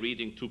when my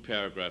reading 2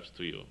 paragraphs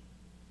to you.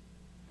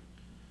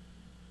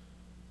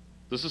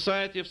 The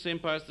Society of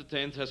St. Pius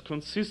X has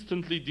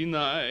consistently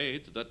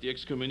denied that the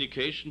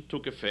excommunication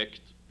took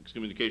effect,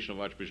 excommunication of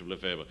Archbishop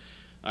Lefebvre.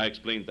 I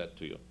explained that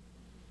to you,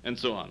 and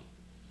so on.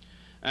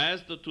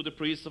 As to the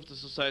priests of the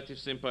Society of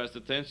St. Pius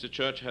X, the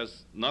Church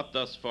has not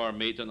thus far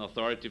made an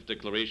authoritative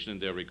declaration in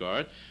their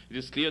regard. It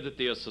is clear that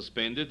they are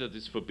suspended, that it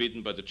is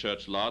forbidden by the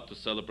Church law to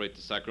celebrate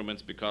the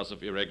sacraments because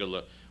of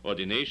irregular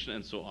ordination,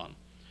 and so on.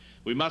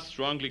 We must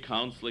strongly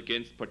counsel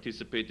against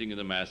participating in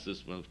the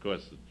Masses, well, of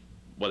course,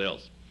 what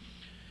else?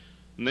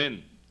 And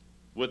then,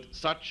 with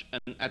such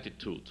an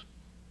attitude,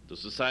 the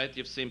Society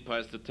of St.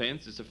 Pius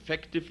X is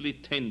effectively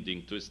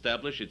tending to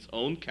establish its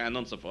own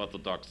canons of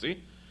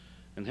orthodoxy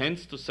and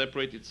hence to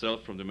separate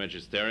itself from the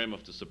magisterium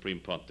of the Supreme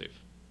Pontiff.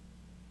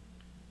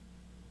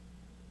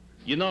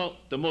 You know,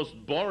 the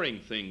most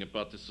boring thing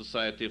about the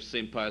Society of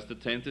St. Pius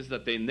X is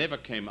that they never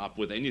came up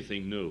with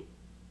anything new.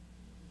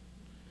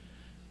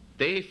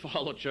 They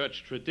follow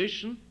church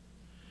tradition,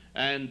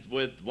 and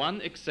with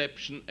one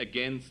exception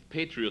against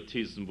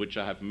patriotism, which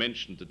I have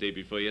mentioned the day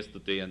before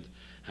yesterday and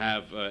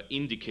have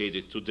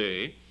indicated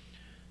today,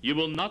 you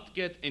will not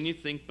get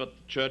anything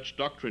but church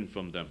doctrine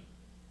from them.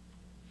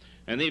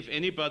 And if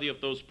any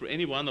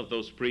one of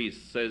those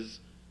priests says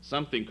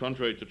something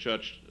contrary to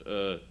church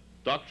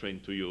doctrine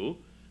to you,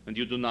 and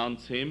you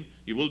denounce him,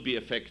 you will be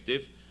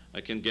effective.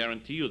 I can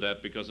guarantee you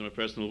that because I'm a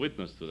personal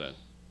witness to that.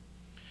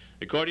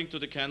 According to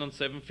the Canon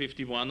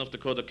 751 of the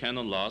Code of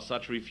Canon Law,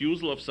 such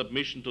refusal of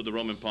submission to the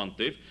Roman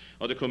Pontiff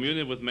or the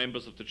communion with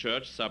members of the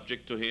Church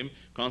subject to him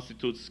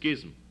constitutes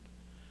schism.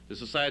 The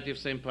Society of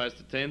St. Pius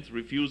X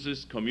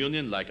refuses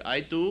communion, like I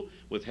do,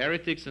 with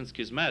heretics and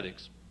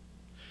schismatics.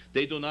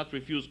 They do not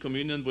refuse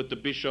communion with the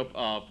Bishop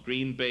of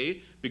Green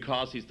Bay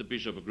because he's the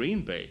Bishop of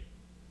Green Bay.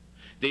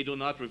 They do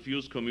not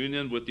refuse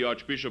communion with the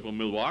Archbishop of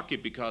Milwaukee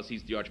because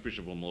he's the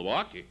Archbishop of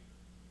Milwaukee.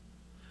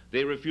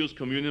 They refuse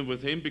communion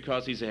with him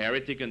because he's a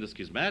heretic and a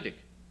schismatic.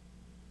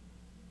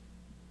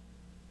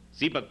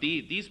 See, but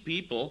these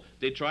people,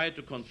 they try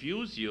to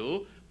confuse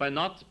you by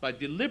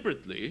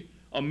deliberately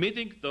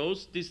omitting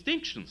those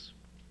distinctions.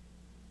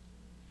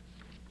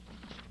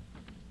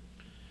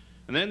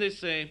 And then they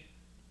say,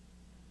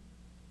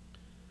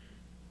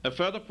 a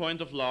further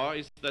point of law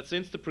is that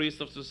since the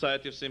priests of the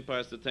Society of St.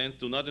 Pius X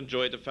do not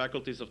enjoy the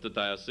faculties of the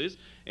diocese,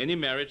 any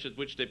marriage at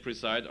which they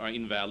preside are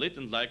invalid,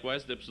 and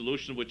likewise the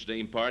absolution which they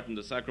impart in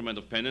the sacrament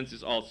of penance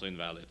is also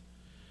invalid.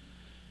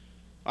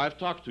 I've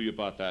talked to you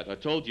about that. I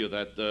told you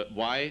that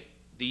why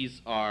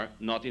these are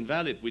not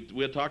invalid.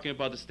 We're talking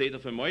about a state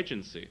of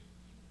emergency,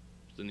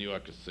 the New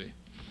Yorkers say.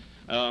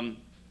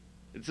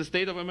 It's a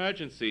state of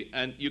emergency,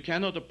 and you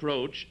cannot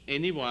approach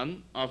any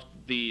one of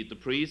the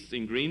priests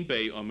in Green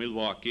Bay or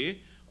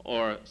Milwaukee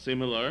or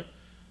similar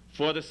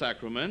for the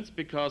sacraments,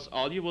 because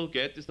all you will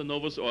get is the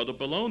Novus Ordo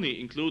baloney,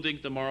 including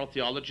the moral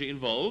theology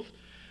involved,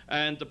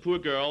 and the poor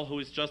girl who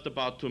is just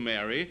about to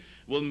marry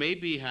will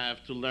maybe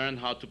have to learn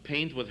how to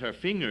paint with her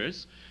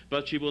fingers,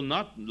 but she will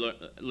not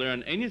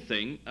learn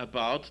anything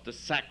about the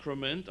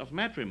sacrament of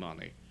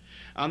matrimony.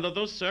 Under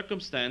those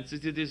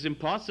circumstances, it is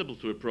impossible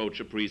to approach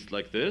a priest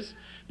like this,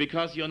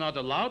 because you're not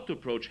allowed to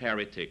approach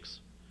heretics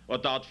or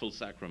doubtful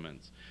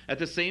sacraments. At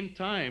the same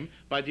time,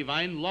 by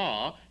divine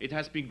law, it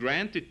has been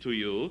granted to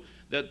you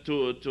that,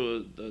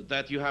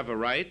 that you have a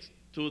right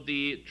to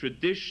the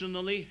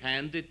traditionally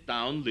handed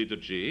down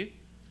liturgy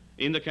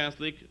in the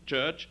Catholic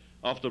Church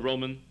of the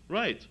Roman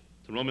Rite,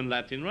 the Roman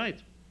Latin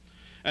Rite.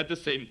 At the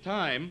same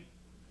time,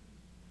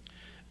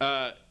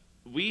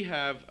 we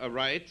have a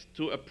right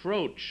to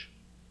approach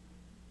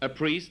a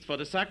priest for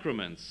the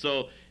sacraments.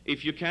 So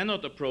if you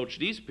cannot approach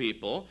these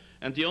people,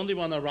 and the only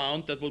one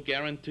around that will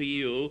guarantee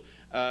you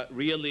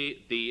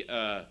really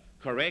the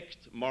correct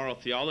moral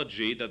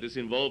theology that is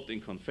involved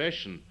in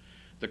confession,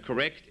 the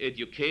correct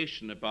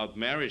education about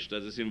marriage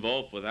that is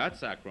involved with that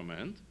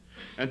sacrament,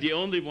 and the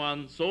only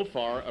one so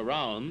far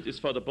around is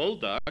Father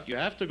Bolduc, you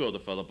have to go to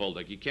Father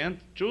Bolduc. You can't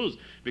choose,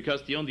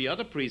 because the only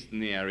other priest in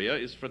the area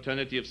is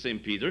Fraternity of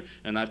St. Peter,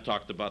 and I've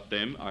talked about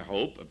them, I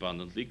hope,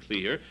 abundantly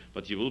clear,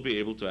 but you will be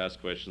able to ask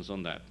questions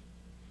on that.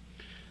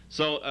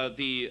 So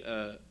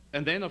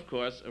and then, of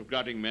course,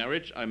 regarding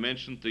marriage, I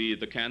mentioned the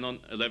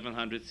Canon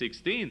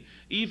 1116,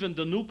 even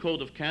the new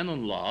Code of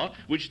Canon Law,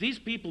 which these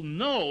people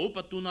know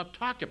but do not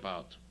talk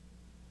about.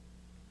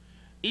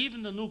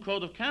 Even the new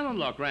Code of Canon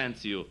Law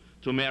grants you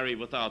to marry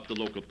without the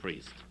local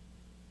priest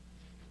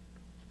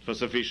for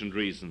sufficient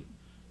reason.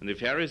 And if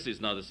heresy is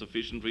not a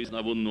sufficient reason,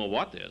 I wouldn't know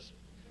what is.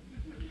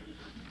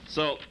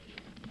 So,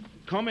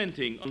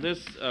 commenting on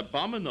this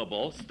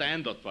abominable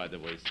standard, by the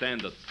way,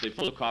 standard, they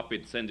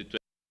photocopied, send it to